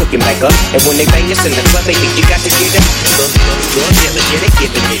 yeah, we hooking back up. And when they bang us in the club, they think you got to get up. Look, yeah, they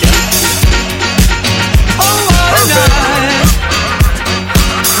giving it up. Oh, what a night.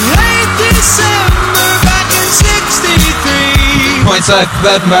 Late December back in 63. Points like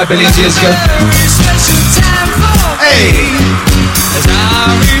that from about billions years ago. Very special time for me. As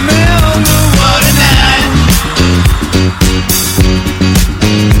I remember what a night.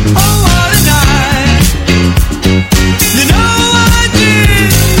 Oh, what a night. You know I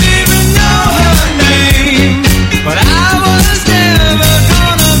didn't even know her name, but I was never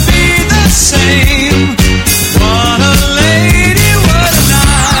gonna be the same. What a lady, what a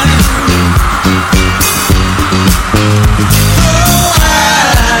night. Oh, I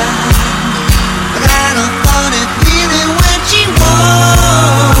got a funny feeling when she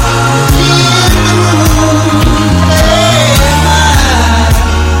walked in the room.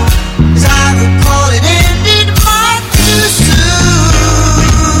 As I recall, it ended much too soon.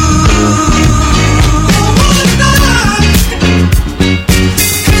 One night,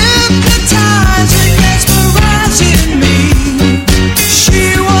 hypnotizing, mesmerizing me.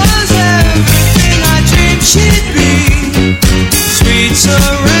 She was everything I dreamed she'd be. Sweet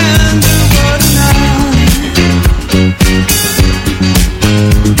surrender, what a night.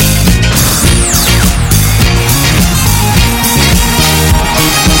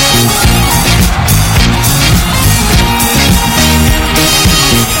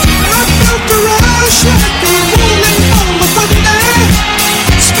 I felt the rush of the rolling on the thunder,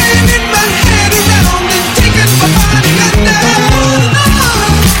 spinning my head around and taking my body under.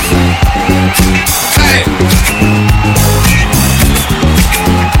 Hey.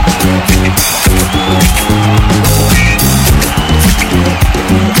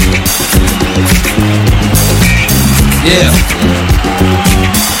 Yeah.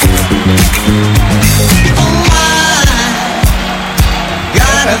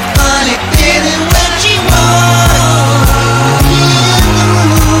 Got a funny feeling when she walked in the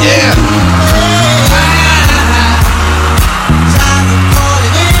room. Yeah. As I recall,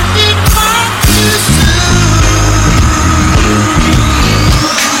 it ended much too soon.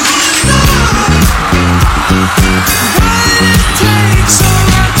 What it takes so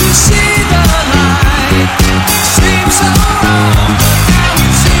hard to see the light. Seems so wrong, but now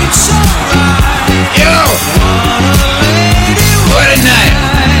it seems so right. Yo! What a night!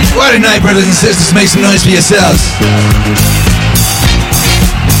 What a night, brothers and sisters. Make some noise for yourselves.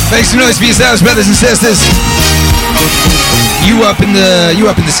 Make some noise for yourselves, brothers and sisters. You up in the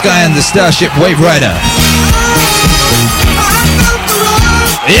sky on the Starship Wave Rider. I felt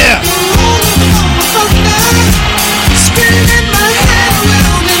Yeah.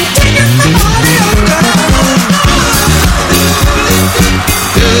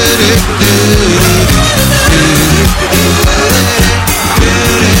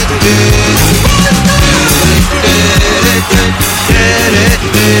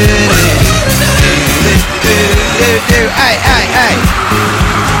 Hey.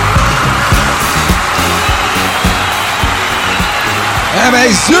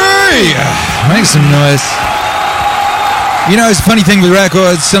 MAC! Make some noise. You know, it's a funny thing with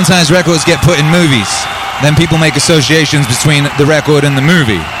records. Sometimes records get put in movies. Then people make associations between the record and the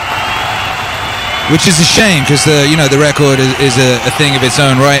movie. Which is a shame, because the record is a thing of its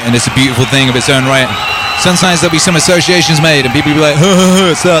own right, and it's a beautiful thing of its own right. Sometimes there'll be some associations made, and people will be like,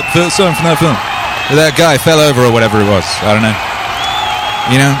 it's that song from that film. Or that guy fell over or whatever it was. I don't know.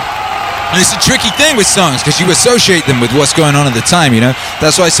 You know? And it's a tricky thing with songs, because you associate them with what's going on at the time, you know?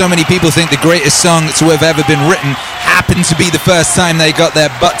 That's why so many people think the greatest song to have ever been written happened to be the first time they got their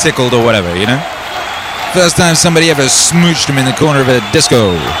butt tickled or whatever, you know? First time somebody ever smooched them in the corner of a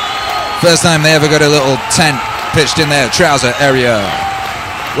disco. First time they ever got a little tent pitched in their trouser area.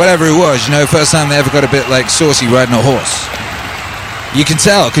 Whatever it was, you know? First time they ever got a bit like saucy riding a horse. You can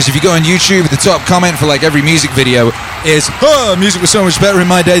tell, because if you go on YouTube, the top comment for like every music video is, music was so much better in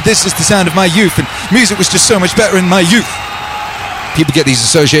my day, this is the sound of my youth, and music was just so much better in my youth. People get these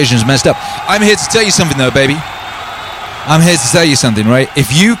associations messed up. I'm here to tell you something though, baby. I'm here to tell you something, right?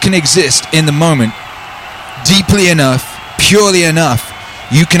 If you can exist in the moment deeply enough, purely enough,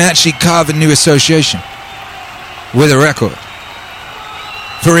 you can actually carve a new association with a record.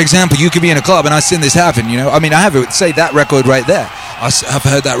 For example, you could be in a club, and I've seen this happen, you know? I mean, I have it, say that record right there. I've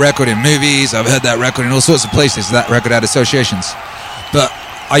heard that record in movies, I've heard that record in all sorts of places, that record had associations. But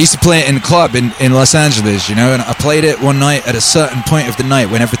I used to play it in a club in Los Angeles, you know, and I played it one night at a certain point of the night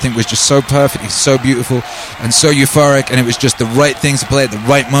when everything was just so perfect, so beautiful, and so euphoric, and it was just the right thing to play at the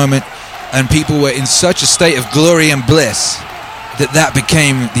right moment, and people were in such a state of glory and bliss that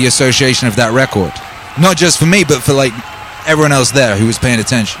became the association of that record. Not just for me, but for like everyone else there who was paying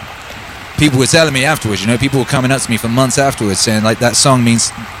attention. People were telling me afterwards, you know, people were coming up to me for months afterwards saying, like, that song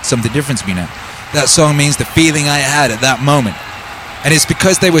means something different to me now. That song means the feeling I had at that moment. And it's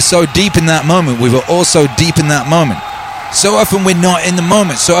because they were so deep in that moment. We were all so deep in that moment. So often we're not in the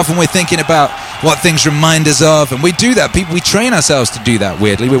moment. So often we're thinking about what things remind us of. And we do that. We train ourselves to do that,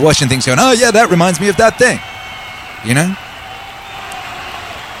 weirdly. We're watching things going, oh, yeah, that reminds me of that thing. You know?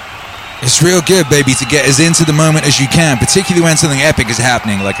 It's real good, baby, to get as into the moment as you can, particularly when something epic is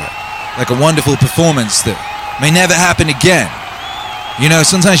happening, like a wonderful performance that may never happen again. You know,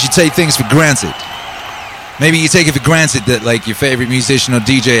 sometimes you take things for granted. Maybe you take it for granted that, like, your favorite musician or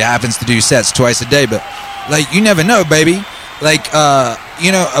DJ happens to do sets twice a day, but, like, you never know, baby. Like,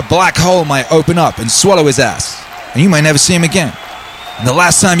 you know, a black hole might open up and swallow his ass, and you might never see him again. And the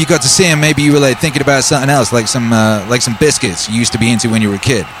last time you got to see him, maybe you were, like, thinking about something else, like some biscuits you used to be into when you were a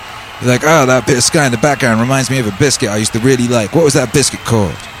kid. You're like, oh, that guy in the background reminds me of a biscuit I used to really like. What was that biscuit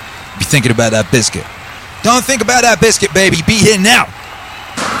called? Be thinking about that biscuit. Don't think about that biscuit, baby. Be here now.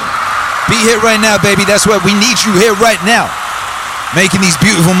 Be here right now, baby. That's what we need you here right now. Making these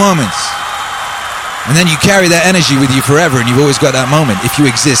beautiful moments. And then you carry that energy with you forever, and you've always got that moment. If you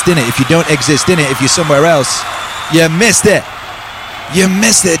exist in it. If you don't exist in it, if you're somewhere else, you missed it. You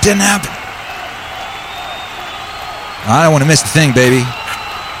missed it. It didn't happen. I don't want to miss the thing, baby.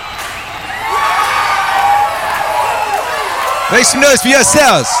 Make some noise for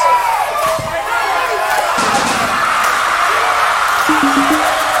yourselves.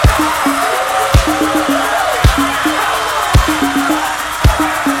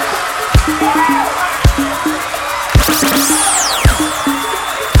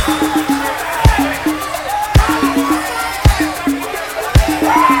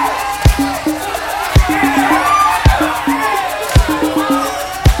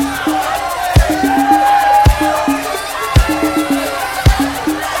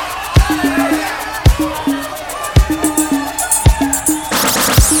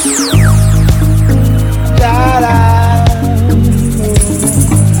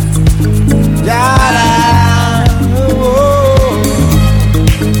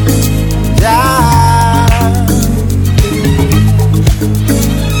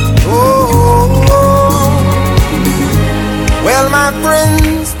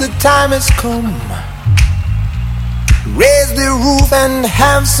 Time has come. Raise the roof and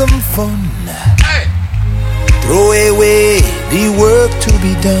have some fun. Hey. Throw away the work to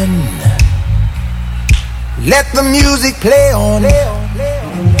be done. Let the music play on.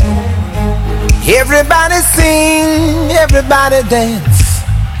 Everybody sing, everybody dance.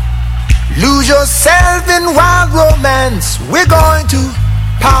 Lose yourself in wild romance. We're going to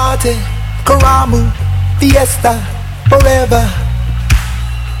party, Karamu, fiesta, forever.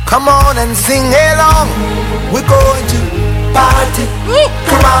 Come on and sing along. We're going to party,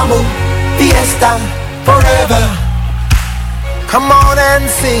 Karamu, fiesta, forever. Come on and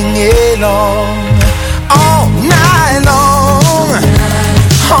sing along. All night long,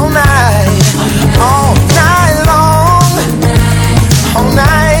 all night, all night long, all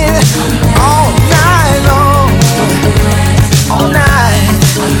night, all night long, all night,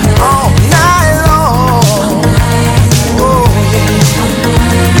 all night long. Oh yeah.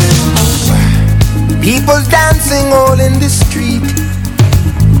 People dancing all in the street.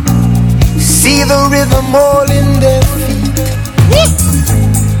 See the rhythm all in their feet.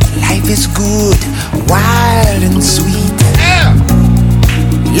 Life is good, wild and sweet.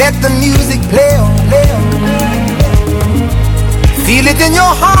 Let the music play on, play on. Feel it in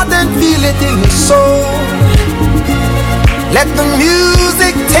your heart and feel it in your soul. Let the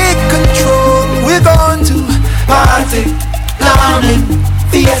music take control. We're going to party, climbing,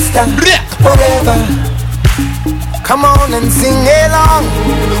 fiesta, forever. Come on and sing along.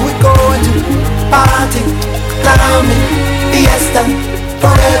 We're going to party, climbing, fiesta,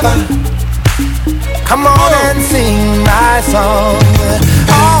 forever. Come on and sing my song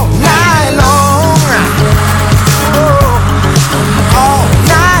all night long. Oh, all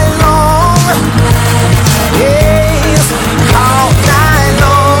night long. Yes, all night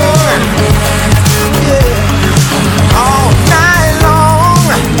long. Yeah, all night long.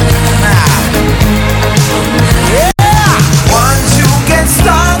 Yeah, once you get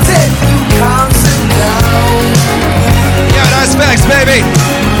started, you can't sit down. Yo, nice facts, baby.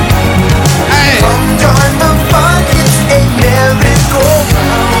 Come join the fun, it's a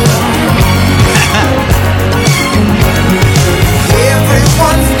merry-go-round.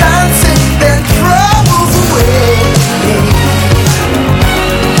 Everyone's dancing their troubles away.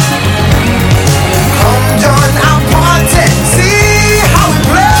 Come join our party, see how we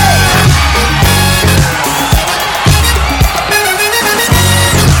play.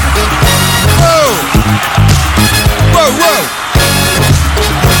 Whoa! Whoa, whoa!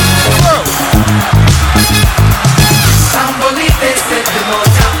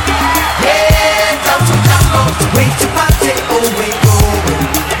 Wait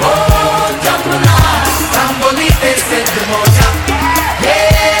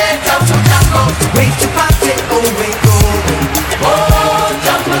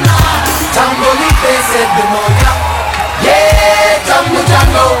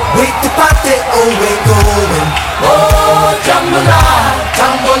to party, oh we're going. Oh, Jambalaya,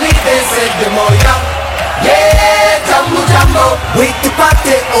 Tambolite said the moya. Yeah, Jambu Jambo. Wait to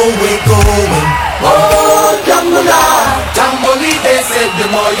party, oh we're going. Oh, Jambalaya, Tambolite said the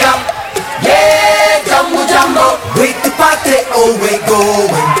moya. Yeah, Jambu Jambo. Wait to party, oh we're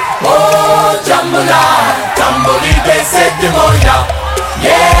going. Oh, Jambalaya, Tambolite said the moya.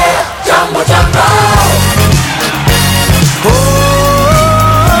 Yeah, Jambu Jambo.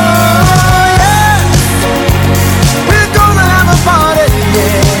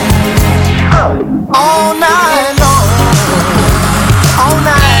 All night long, all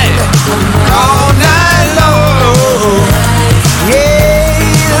night, all night long,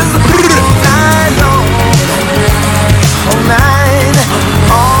 yes, all night long, all night,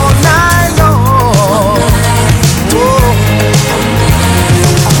 all night long, oh,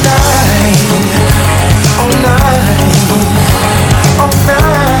 all night, all night, all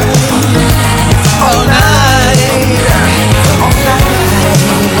night, all night, all night.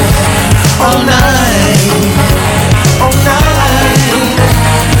 All night, all night,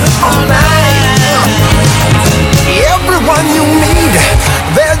 all night. Everyone you meet,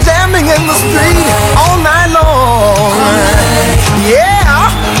 they're jamming in the street all night long.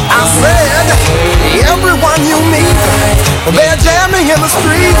 Yeah, I said, everyone you meet, they're jamming in the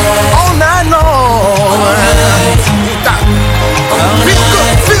street all night long. Feel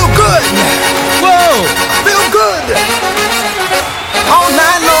good, feel good. Whoa, feel good. All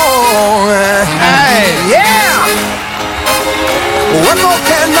night long. Hey, yeah. What more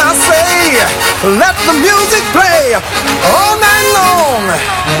can I say? Let the music play all night long.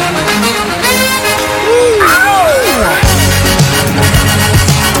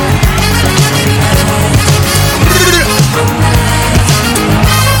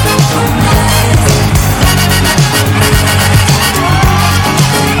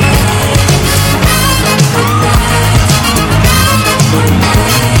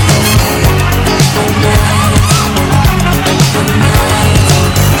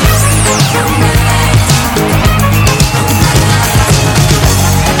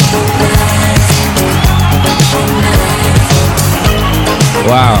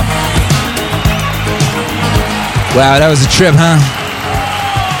 Wow. Wow, that was a trip, huh?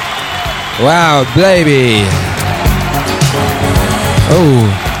 Wow, baby. Oh.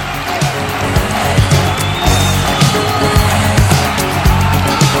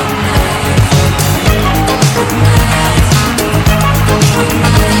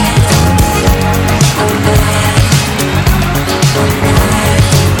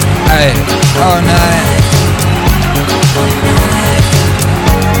 Hey, all night.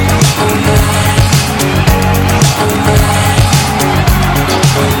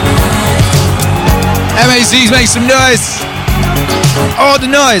 MACs, make some noise. All the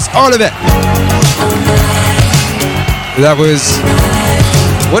noise, all of it. That was,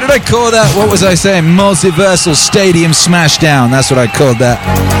 what did I call that? What was I saying? Multiversal Stadium Smashdown. That's what I called that.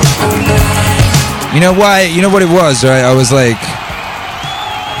 You know why? You know what it was, right? I was like,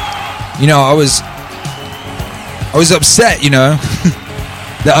 you know, I was upset, you know,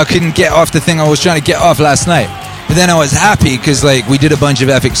 that I couldn't get off the thing I was trying to get off last night. But then I was happy because, like, we did a bunch of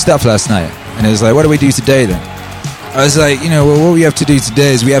epic stuff last night. And it was like, what do we do today then? I was like, you know, well, what we have to do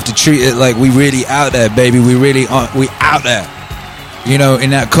today is we have to treat it like we really out there, baby. We out there, you know, in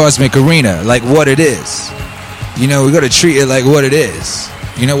that cosmic arena, like what it is. You know, we got to treat it like what it is.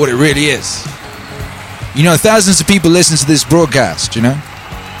 You know, what it really is. You know, thousands of people listen to this broadcast, you know,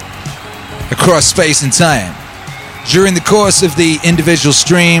 across space and time. During the course of the individual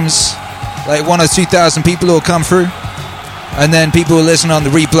streams, like 1,000 or 2,000 people will come through. And then people will listen on the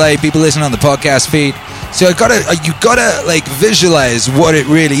replay, people listen on the podcast feed. So you gotta like visualize what it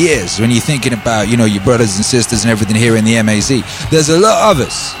really is when you're thinking about, you know, your brothers and sisters and everything here in the MAZ. There's a lot of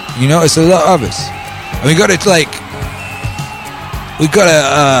us, you know, it's a lot of us. And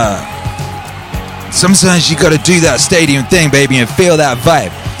sometimes you gotta do that stadium thing, baby, and feel that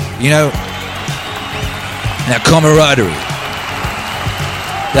vibe, you know, that camaraderie,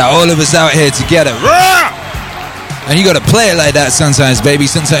 that all of us out here together. And you gotta play it like that sometimes, baby.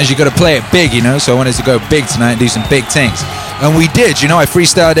 Sometimes you gotta play it big, you know. So I wanted to go big tonight and do some big things. And we did, you know. I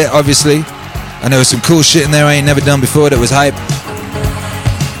freestyled it, obviously. And there was some cool shit in there I ain't never done before that was hype.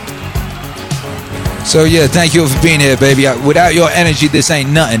 So yeah, thank you all for being here, baby. Without your energy, this ain't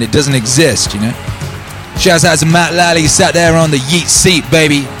nothing. It doesn't exist, you know. Shouts out to Matt Lally, sat there on the yeet seat,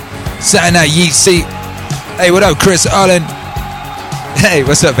 baby. Sat in that yeet seat. Hey, what up, Chris Allen? Hey,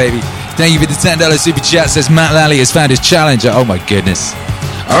 what's up, baby? Thank you for the $10 super chat. Says Matt Lally has found his challenger. Oh my goodness.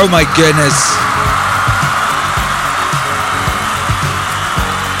 Oh my goodness.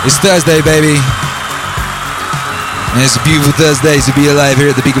 It's Thursday, baby. And it's a beautiful Thursday to be alive here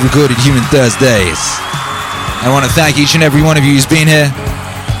at the peak of recorded Human Thursdays. I want to thank each and every one of you who's been here,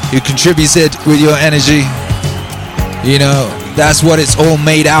 who contributed with your energy. You know, that's what it's all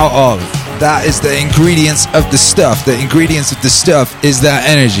made out of. That is the ingredients of the stuff. The ingredients of the stuff is that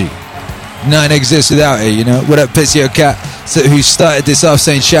energy. Nothing exists without it, you know. What up, Pissio Cat, who started this off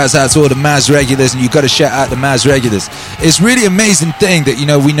saying shouts out to all the Maz regulars, and you got to shout out the Maz regulars. It's really amazing thing that, you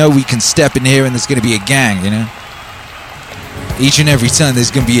know we can step in here and there's going to be a gang, you know. Each and every time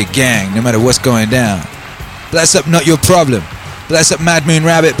there's going to be a gang, no matter what's going down. Bless up Not Your Problem. Bless up Mad Moon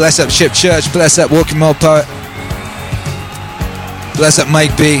Rabbit. Bless up Ship Church. Bless up Walking Mall Poet. Bless up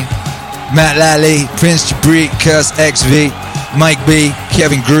Mike B, Matt Lally, Prince Jabri, Curse XV, Mike B,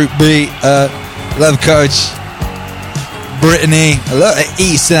 Kevin Group B, Love Coach, Brittany, a lot of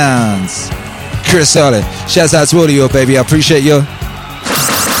E sounds, Chris Solid. Shouts out to all of you, baby. I appreciate you.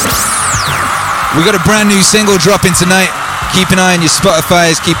 We got a brand new single dropping tonight. Keep an eye on your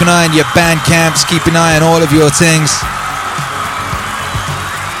Spotify's, keep an eye on your Bandcamps, keep an eye on all of your things.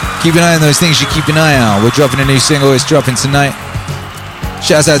 Keep an eye on those things you keep an eye on. We're dropping a new single, it's dropping tonight.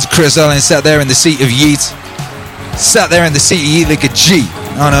 Shouts out to Chris Allen, sat there in the seat of Yeet. Sat there in the seat of Yeet like a G.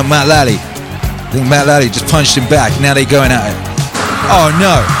 Oh no, Matt Lally. I think Matt Lally just punched him back. Now they going at it. Oh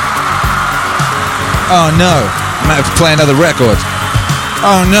no. Oh no. I might have to play another record.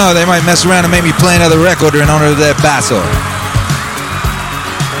 Oh no, they might mess around and make me play another record in honor of their battle.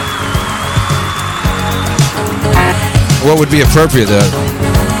 What would be appropriate though?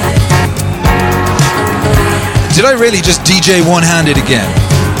 Did I really just DJ one-handed again?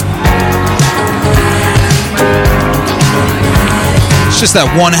 It's just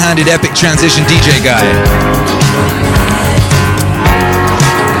that one-handed epic transition DJ guy.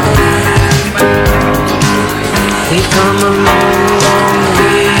 We've come a long, long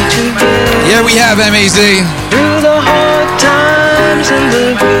way together. Yeah, we have, MAZ. Through the hard times and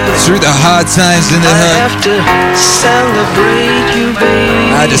the good. Through the hard times and the I have to celebrate you,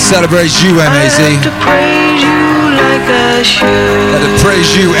 baby. I had to celebrate you, MAZ. I have to praise you like I should. I had to praise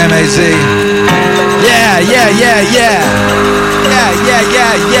you, MAZ. Yeah, yeah, yeah, yeah. Yeah,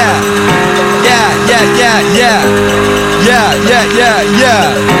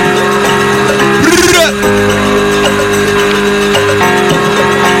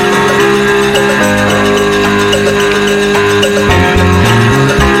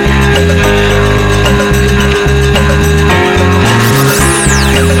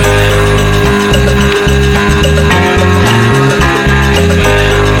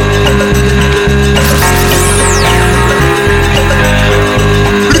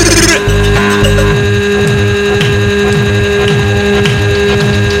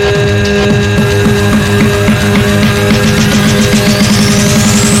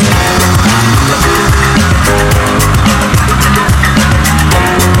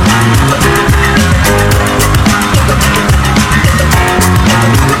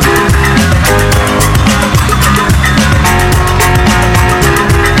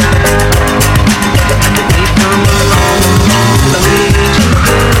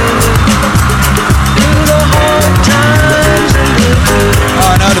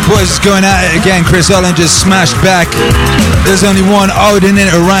 Going at it again. Chris Olin just smashed back. There's only one Odin in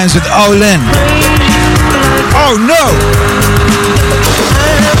it. It rhymes with Olin. Oh no!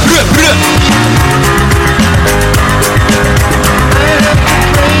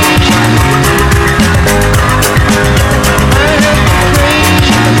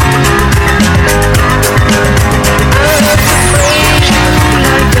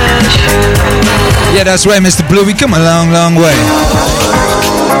 Yeah, that's right, Mr. Blue. We come a long, long way.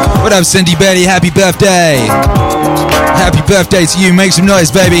 What up, Cindy Betty? Happy birthday. Happy birthday to you. Make some noise,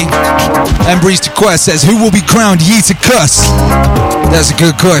 baby. Embreeze Quest says, who will be crowned ye to cuss? That's a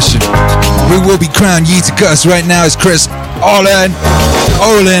good question. Who will be crowned ye to cuss? Right now it's Chris Olin.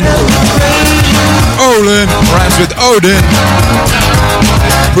 Olin. Olin. Rhymes with Odin.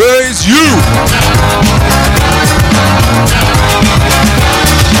 Praise you.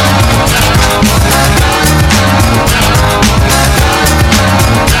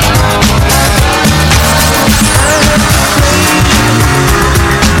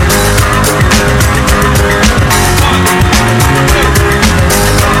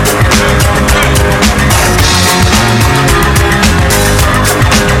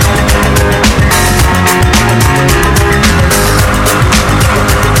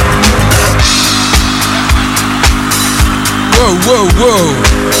 Whoa, whoa.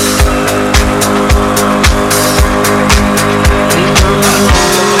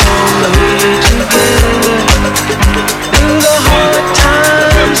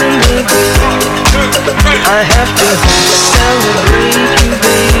 I have to celebrate you,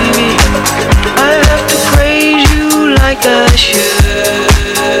 baby. I have to praise you like I should.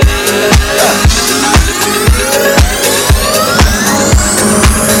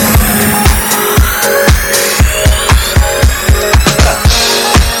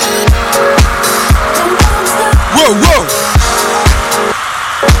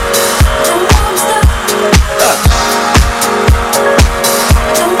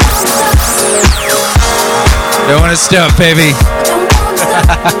 Don't want to stop, baby.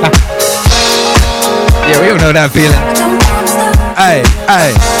 Yeah, we all know that feeling. Aye,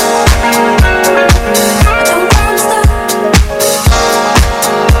 aye.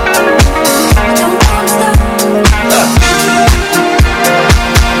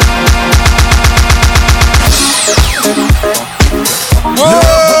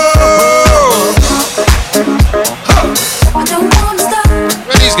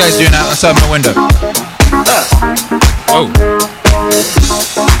 What are these guys doing out outside my window? Oh.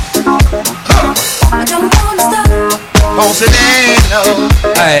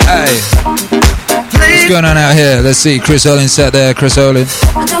 Hey, hey. What's going on out here? Let's see. Chris Olin sat there. Chris Olin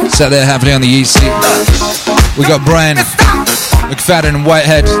sat there happily on the east seat. We got Brian McFadden and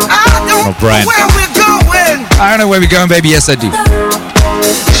Whitehead. Oh, Brian. I don't know where we're going, baby. Yes, I do.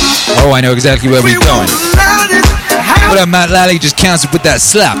 Oh, I know exactly where we're going. What up, Matt Lally? Just counted with that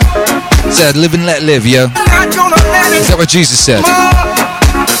slap. Said, live and let live, yo. Is that what Jesus said?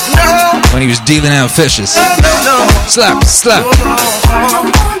 When he was dealing out fishes. Slap, slap.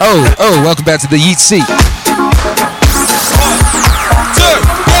 Oh, welcome back to the Yeet Seat.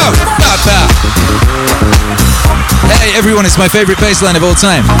 Hey, everyone, it's my favorite bass line of all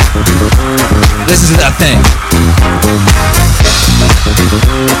time. Listen to that thing.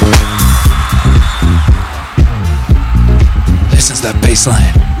 Listen to that bass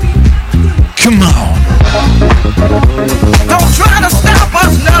line. Come on. Don't try to stop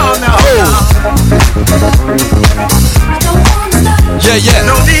us, no. Yeah.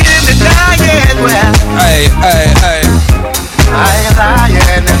 No need to die yet, well. Hey. I ain't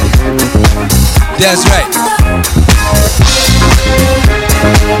lying. That's right.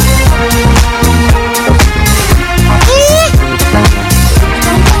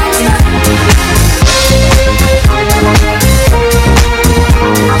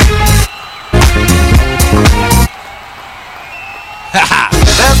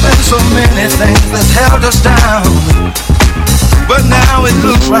 There's been so many things that's held us down, but now it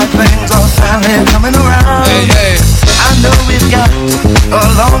looks like things are finally coming around. Hey, hey. I know we've got a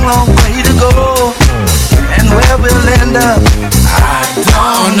long, long way to go, and where we'll end up, I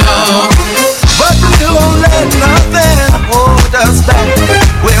don't know. But we won't let nothing hold us back.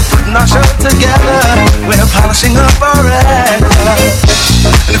 We're putting our show together, we're polishing up our act.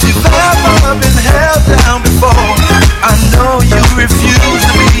 And if you've ever been held down before, I know you refuse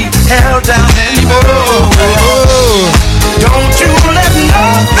to be held down anymore. Don't you let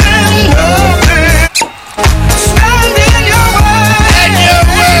nothing stand in your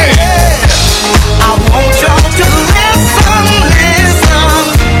way. I want y'all to listen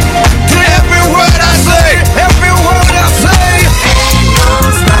to every word I say, every word I say. Ain't no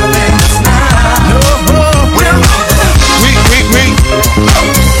stopping us now. No, we're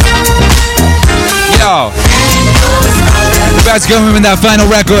Yo, we're about to go in with that final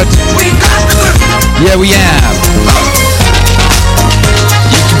record. Yeah, we have.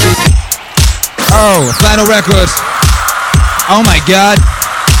 Oh, final record. Oh my god.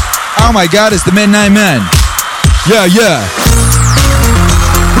 Oh my god, it's the Midnight Man. Yeah, yeah.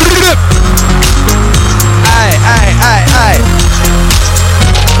 Aye.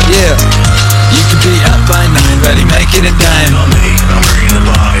 Yeah. You could be up by 9, ready making a dime. Not me, I'm bringing the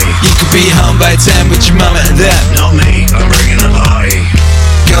party. You could be home by 10 with your mama and dad. Not me, I'm bringing the party.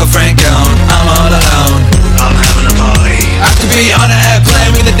 Girlfriend gone, I'm all alone. I'm having a party. I could be on an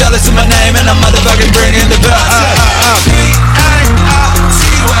airplane with $1 to my name and I'm motherfucking bringing the party.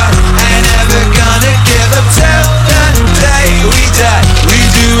 Ain't ever gonna give up till the day we die. We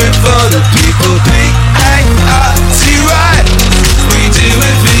do it for the people. P-A-R-T-Y. We do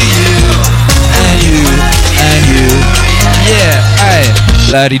it for you and you and you. Yeah, aye.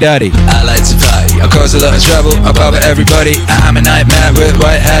 La-di-da-di. I like to party. I cause a lot of trouble. I bother everybody. I'm a nightmare with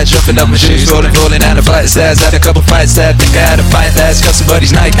white hair, dropping off my shoes, falling out of flight stairs. Had a couple fights there. Think I had a fight last. Got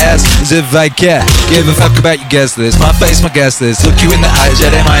somebody's night ass. As if I care. Give a fuck about your guest list. My face, my guest list. Look you in the eyes,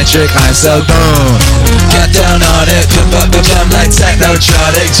 yeah, they my trick. I'm so dumb. Get down on it. Pump up the jam like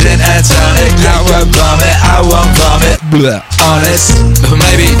technotronic. Gin and tonic. I won't vomit. I won't vomit. Blah. Honest. But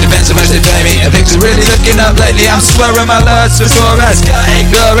maybe depends how much they pay me. And things are really looking up lately. I'm swearing my lords before us.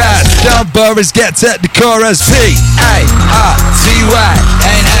 Go right. Don't bore us. Get to the chorus. P-A-R-T-Y.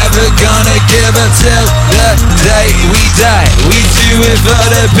 Ain't ever gonna give up till the day we die. We do it for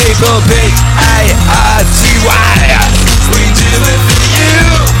the people. P-A-R-T-Y. We do it for you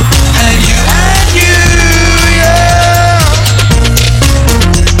and you and you.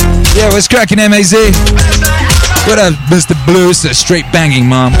 Yeah, what's cracking, MAZ? What up, Mr. Blues? Straight banging,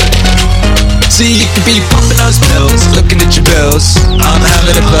 mom. See, you could be popping those pills, looking at your bills. I'm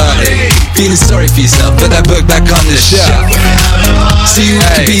having a party, feeling sorry for yourself, put that book back on the shelf. See, you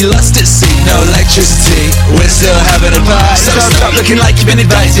could be lost at sea, no electricity, we're still having a party. So stop looking like you've been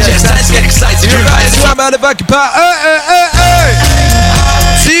invited, just time to get excited. You're right, it's one motherfucking party.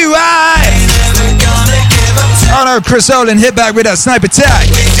 See why? Oh no, Chris Olin hit back with that sniper tag.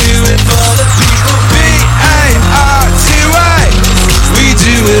 We do it for the people. B-A-R-T-Y. We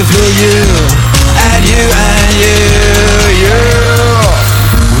do it for you and you and you.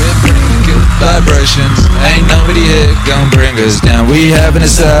 We're bringing good vibrations. Ain't nobody here gon' bring us down. We having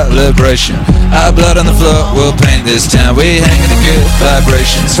a celebration. Our blood on the floor, we'll paint this town. We hanging the good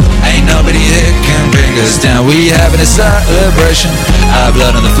vibrations. Ain't nobody here can bring us down. We having a celebration. Our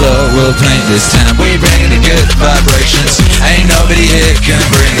blood on the floor, we'll paint this town. We bringing the good vibrations. Ain't nobody here can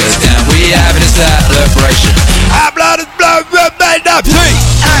bring us down. We having a celebration. Our blood is blood, we'll paint up. Ain't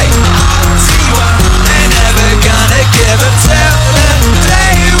never gonna give up till the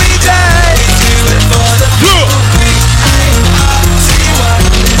day we die. We do it for the people.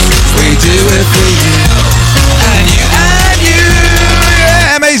 We do it for you and you and you.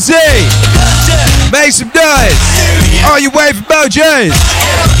 Yeah, MAZ. Make some noise. Are you waiting for Mojos?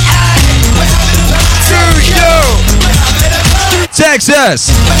 To you.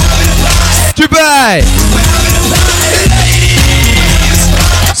 Texas. Dubai.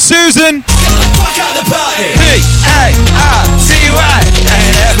 Susan. P-A-R-T-Y.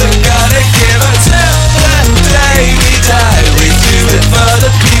 Ain't ever gonna give up till the day we die. We do it for the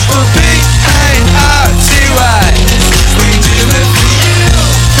people. P-A-R-T-Y. We do it for you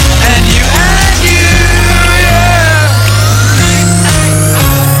and you and you.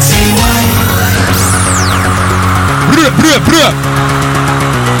 Yeah.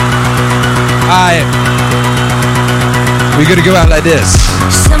 Alright. We gotta go out like this.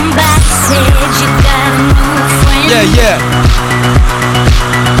 Somebody said you got a new friend. Yeah.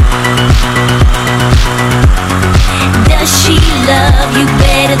 Does she love you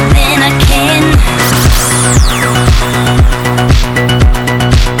better than I can?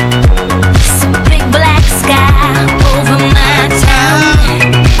 Some big black sky over my town.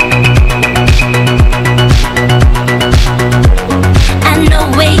 I know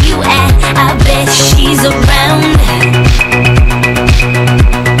where you at, I bet she's around.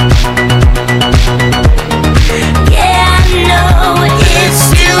 Yeah, I know it's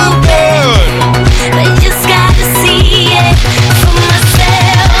stupid, but just gotta see it for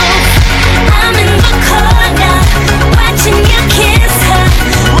myself. I'm in the corner, watching you kiss her.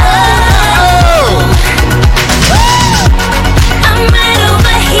 Oh, I'm right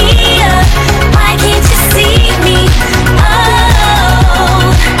over here. Why can't you see me? Oh,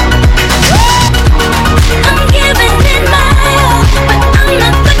 I'm giving it my all, but I'm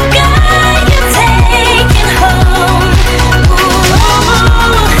not the guy you're taking home. Ooh,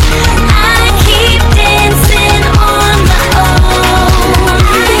 I keep dancing on my own.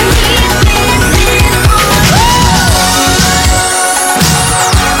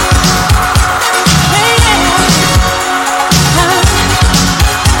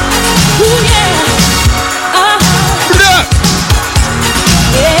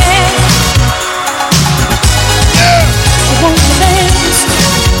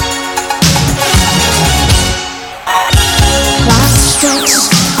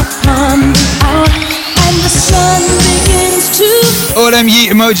 All them yeet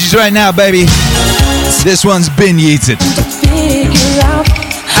emojis right now, baby. This one's been yeeted. Figure out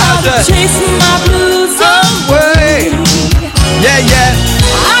how to chase my blues away. Yeah.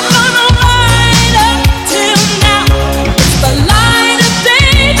 I'm gonna ride up till now. It's the light of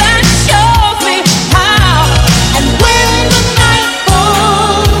day that shows me how. And when the night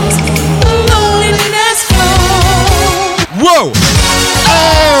falls, the loneliness comes. Whoa!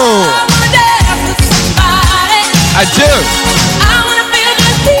 Oh! I wanna dance with somebody. I do. I wanna feel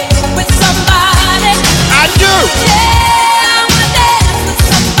the heat with somebody. I do. Yeah, I wanna dance with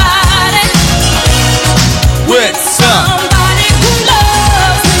somebody. With Somebody who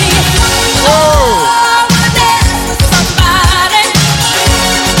loves me. Oh, I wanna dance with somebody.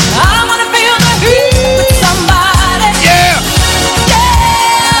 I wanna feel the heat with somebody. Yeah. Yeah,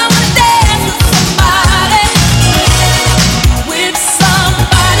 I wanna dance with somebody. With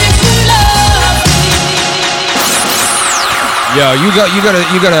somebody who loves me. Yo, you gotta, you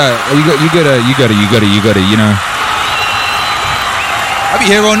know. I'll be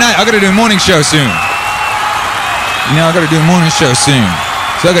here all night. I gotta do a morning show soon. You know, I gotta do a morning show soon.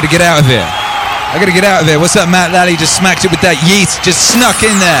 So I gotta get out of here. What's up, Matt Lally? Just smacked it with that yeet. Just snuck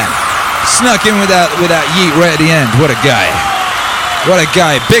in there. Snuck in with that yeet right at the end. What a guy.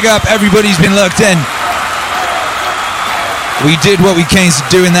 Big up, everybody's been locked in. We did what we came to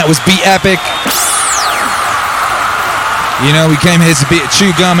do, and that was be epic. You know, we came here to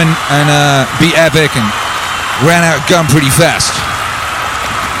chew gum and be epic, and ran out of gum pretty fast.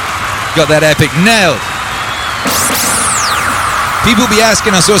 Got that epic nailed. People be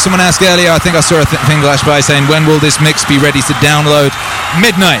asking, I saw someone ask earlier, I think I saw a thing flash by saying, when will this mix be ready to download?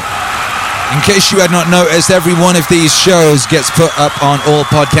 Midnight. In case you had not noticed, every one of these shows gets put up on all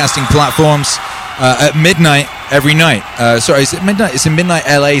podcasting platforms at midnight every night. Sorry, is it midnight? It's in midnight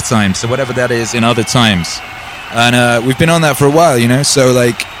LA time, so whatever that is in other times. And we've been on that for a while, you know, so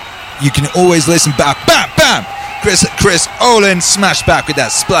like you can always listen back. Bam, bam! Chris Olin smashed back with that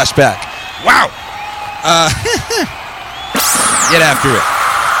splashback. Wow! Get after it.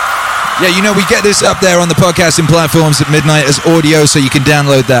 Yeah, you know, we get this up there on the podcasting platforms at midnight as audio, so you can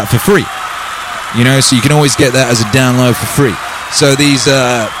download that for free. You know, so you can always get that as a download for free. So these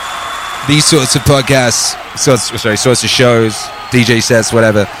sorts of podcasts, sorts of shows, DJ sets,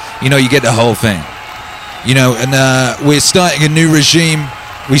 whatever, you know, you get the whole thing. You know, and we're starting a new regime.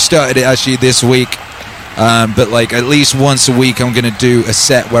 We started it actually this week. But like at least once a week I'm going to do a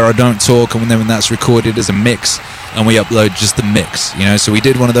set where I don't talk, and then that's recorded as a mix, and we upload just the mix, you know. So we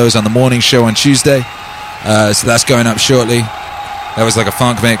did one of those on the morning show on Tuesday, so that's going up shortly. That was like a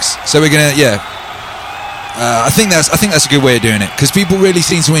funk mix. So we're gonna, I think that's a good way of doing it, because people really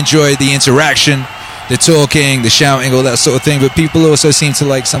seem to enjoy the interaction, the talking, the shouting, all that sort of thing. But people also seem to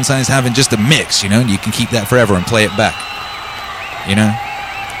like sometimes having just a mix, you know, and you can keep that forever and play it back, you know.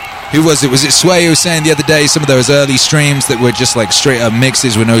 Who was it? Was it Sway who was saying the other day some of those early streams that were just like straight up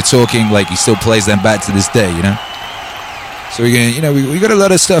mixes with no talking, like he still plays them back to this day, you know? So we're gonna, you know, we got a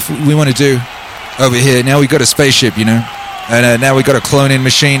lot of stuff we want to do. over here. Now we got a spaceship, you know. And now we got a cloning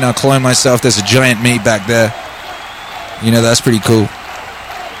machine. I'll clone myself. There's a giant me back there. You know, that's pretty cool.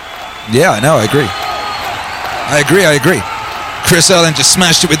 Yeah, no, I agree. I agree. Chris Allen just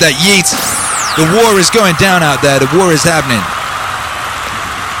smashed it with that yeet. The war is going down out there. The war is happening.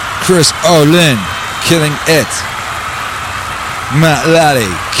 Chris Olin killing it. Matt Lally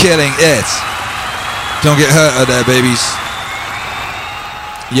killing it. Don't get hurt out there, babies.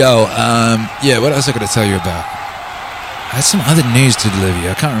 Yo, yeah, what else I got to tell you about? I had some other news to deliver you.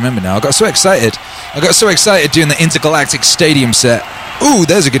 I can't remember now. I got so excited doing the Intergalactic Stadium set. Ooh,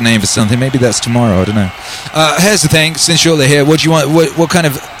 there's a good name for something. Maybe that's tomorrow. I don't know. Here's the thing. Since you're here, what do you want? What kind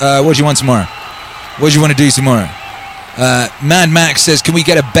of? What do you want tomorrow? What do you want to do tomorrow? Mad Max says, can we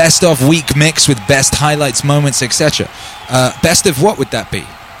get a best of week mix with best highlights, moments, etc. Best of what would that be?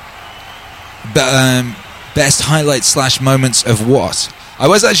 Best highlights / moments of what? I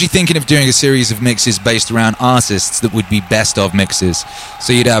was actually thinking of doing a series of mixes based around artists that would be best of mixes.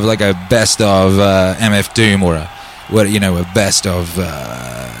 So you'd have like a best of MF Doom or a best of.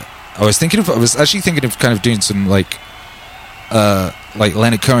 I was actually thinking of kind of doing some like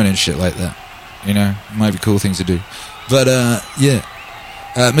Leonard Cohen and shit like that. You know, might be cool things to do. But yeah.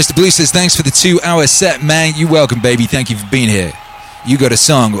 Mr. Blue says, thanks for the 2-hour set, man. You welcome, baby. Thank you for being here. You got a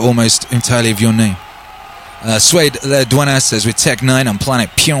song almost entirely of your name. Suede Duana says, with Tech 9 on Planet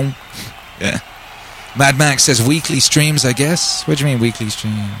Pyong. Yeah. Mad Max says, weekly streams, I guess. What do you mean weekly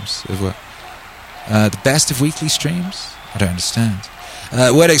streams? Of what? The best of weekly streams? I don't understand.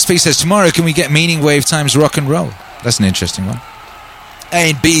 Word XP says, tomorrow can we get Meaning Wave times rock and roll? That's an interesting one.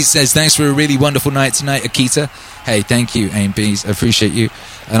 A and B says, thanks for a really wonderful night tonight, Akita. Hey, thank you, A and B's. I appreciate you.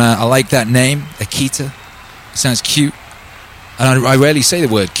 And I like that name, Akita. It sounds cute. And I rarely say the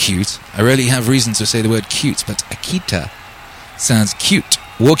word cute. I rarely have reason to say the word cute, but Akita sounds cute.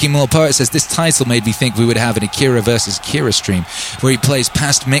 Walking More Poet says, this title made me think we would have an Akira versus Kira stream where he plays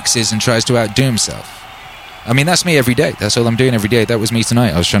past mixes and tries to outdo himself. I mean, that's me every day. That's all I'm doing every day. That was me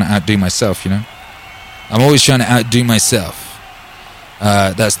tonight. I was trying to outdo myself, you know. I'm always trying to outdo myself.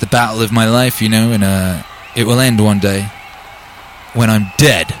 That's the battle of my life, you know, and it will end one day when I'm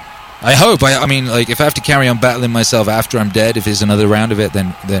dead. I hope. I mean, like, if I have to carry on battling myself after I'm dead, if there's another round of it,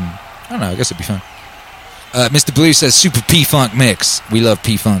 then I don't know, I guess it'd be fun. Mr. Blue says, super P-Funk mix. We love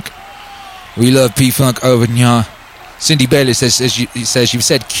P-Funk. We love P-Funk over here. Cindy Bailey says, you've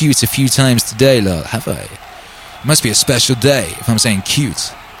said cute a few times today, lol. Have I? It must be a special day if I'm saying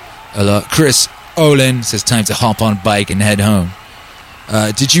cute a lot. Chris Olin says, time to hop on a bike and head home.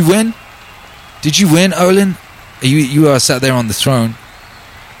 Did you win? Did you win, Olin? You are sat there on the throne.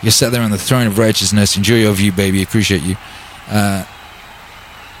 You're sat there on the throne of righteousness. Enjoy your view, baby. Appreciate you. Yeah.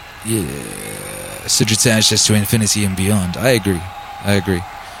 Sudrataj says to infinity and beyond. I agree.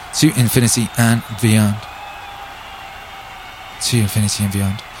 To infinity and beyond. To infinity and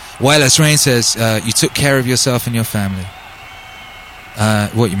beyond. Wireless Rain says, you took care of yourself and your family.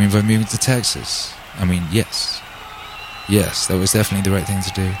 What, you mean by moving to Texas? I mean, yes. Yes, that was definitely the right thing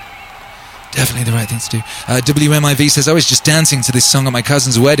to do. Definitely the right thing to do. WMIV says, I was just dancing to this song at my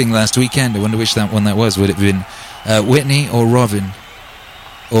cousin's wedding last weekend. I wonder which one that was. Would it have been Whitney or Robin?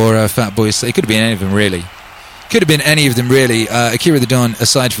 Or Fatboy Slim? It could have been any of them, really. Could have been any of them, really. Akira the Don,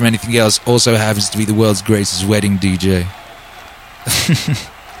 aside from anything else, also happens to be the world's greatest wedding DJ.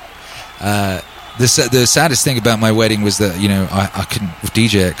 The saddest thing about my wedding was that, you know, I couldn't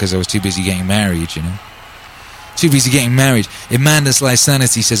DJ it because I was too busy getting married, you know. Too busy getting married. Amanda Slice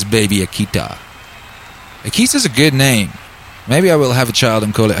Sanity says, baby Akita. Akita's a good name. Maybe I will have a child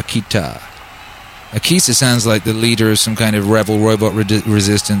and call it Akita. Akita sounds like the leader of some kind of rebel robot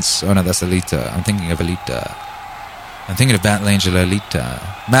resistance. Oh no, that's Alita. I'm thinking of Alita. I'm thinking of Battle Angel Alita.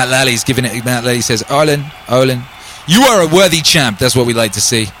 Matt Lally's giving it. Matt Lally says, Olin, you are a worthy champ. That's what we like to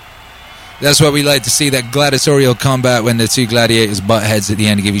see. That's what we like to see. That gladiatorial combat when the two gladiators butt heads at the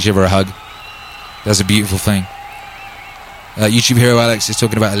end to give each other a hug. That's a beautiful thing. YouTube Hero Alex is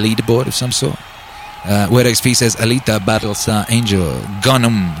talking about a leaderboard of some sort. Word XP says, Alita Battlestar Angel.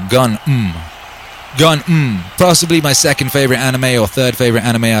 Gun. Possibly my second favorite anime or third favorite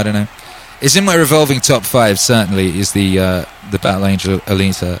anime, I don't know. It's in my revolving top 5, certainly, is the Battle Angel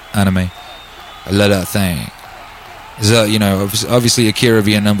Alita anime. I love that thing. So, you know, obviously Akira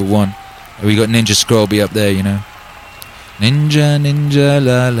being number 1. We got Ninja Scroll be up there, you know. Ninja,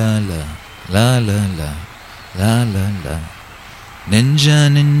 la la la. La la la. La la la. Ninja,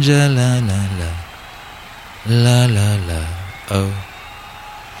 la la la. La la la. Oh.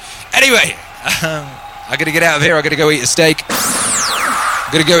 Anyway, I gotta get out of here. I gotta go eat a steak.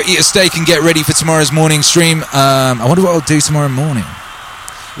 And get ready for tomorrow's morning stream. I wonder what I'll do tomorrow morning.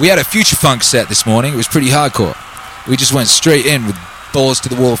 We had a Future Funk set this morning. It was pretty hardcore. We just went straight in with balls to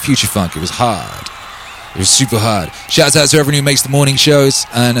the wall Future Funk. It was hard. It was super hard. Shouts out to everyone who makes the morning shows,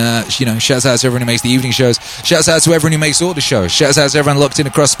 and shouts out to everyone who makes the evening shows. Shouts out to everyone who makes all the shows. Shouts out to everyone locked in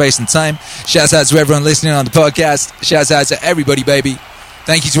across space and time. Shouts out to everyone listening on the podcast. Shouts out to everybody, baby.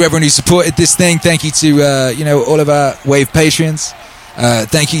 Thank you to everyone who supported this thing. Thank you to all of our Wave patrons.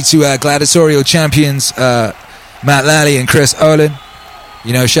 Thank you to our gladiatorial champions, Matt Lally and Chris Olin.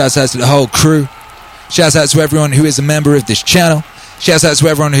 Shouts out to the whole crew. Shouts out to everyone who is a member of this channel. Shouts out to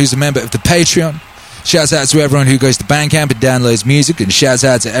everyone who's a member of the Patreon. Shouts out to everyone who goes to Bandcamp and downloads music, and shouts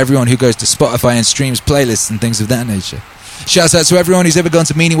out to everyone who goes to Spotify and streams playlists and things of that nature. Shouts out to everyone who's ever gone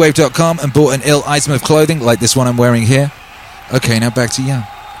to meaningwave.com and bought an ill item of clothing like this one I'm wearing here. Okay, now back to young.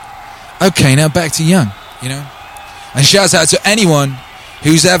 And shouts out to anyone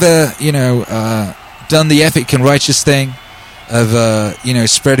who's ever, done the epic and righteous thing of,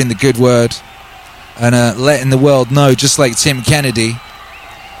 spreading the good word and letting the world know, just like Tim Kennedy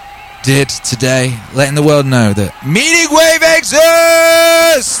did today, letting the world know that Meaning Wave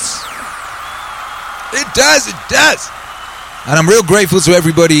exists. It does. And I'm real grateful to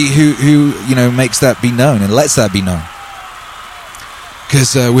everybody who makes that be known and lets that be known.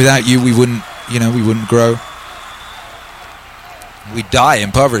 Because without you, we wouldn't grow. We'd die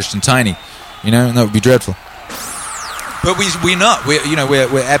impoverished and tiny, and that would be dreadful. But we're not.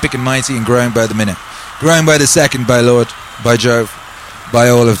 We're epic and mighty and growing by the minute, growing by the second, by Lord, by Jove. By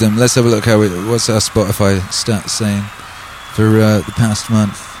all of them. Let's have a look. What's our Spotify stat saying for the past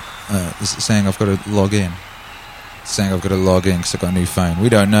month? Is it saying I've got to log in? It's saying I've got to log in because I've got a new phone. We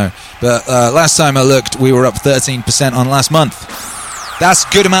don't know. But last time I looked, we were up 13% on last month. That's a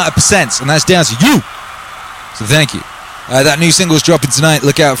good amount of percents, and that's down to you. So thank you. That new single's dropping tonight.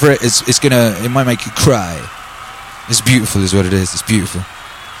 Look out for it. It might make you cry. It's beautiful, is what it is. It's beautiful.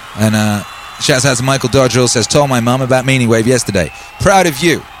 And shouts out to Michael Dodrill, says, told my mum about Meaning Wave yesterday. Proud of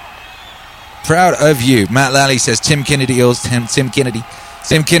you. Matt Lally says, Tim Kennedy also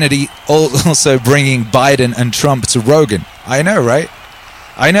bringing Biden and Trump to Rogan. I know, right?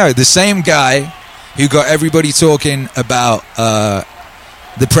 I know. The same guy who got everybody talking about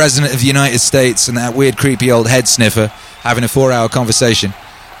the President of the United States and that weird, creepy old head sniffer having a 4-hour conversation.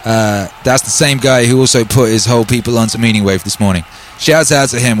 That's the same guy who also put his whole people onto Meaning Wave this morning. Shouts out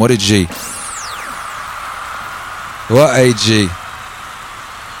to him. What a G. What a G.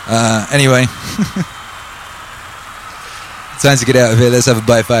 Anyway. Time to get out of here. Let's have a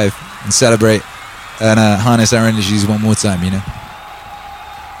bye five and celebrate and harness our energies one more time,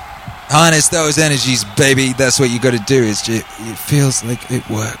 Harness those energies, baby. That's what you got to do. It feels like it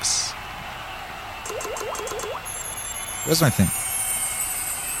works. Where's my thing?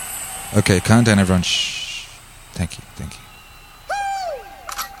 Okay, calm down, everyone. Shh. Thank you.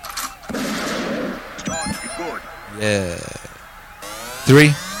 Yeah.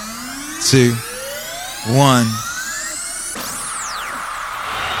 3, 2, 1.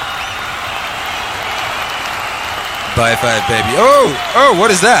 Bye five, baby. Oh,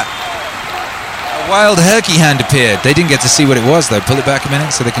 what is that? A wild herky hand appeared. They didn't get to see what it was, though. Pull it back a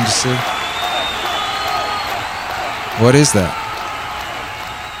minute so they can just see. What is that?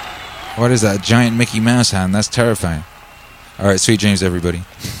 What is that? A giant Mickey Mouse hand? That's terrifying. All right, sweet dreams, everybody.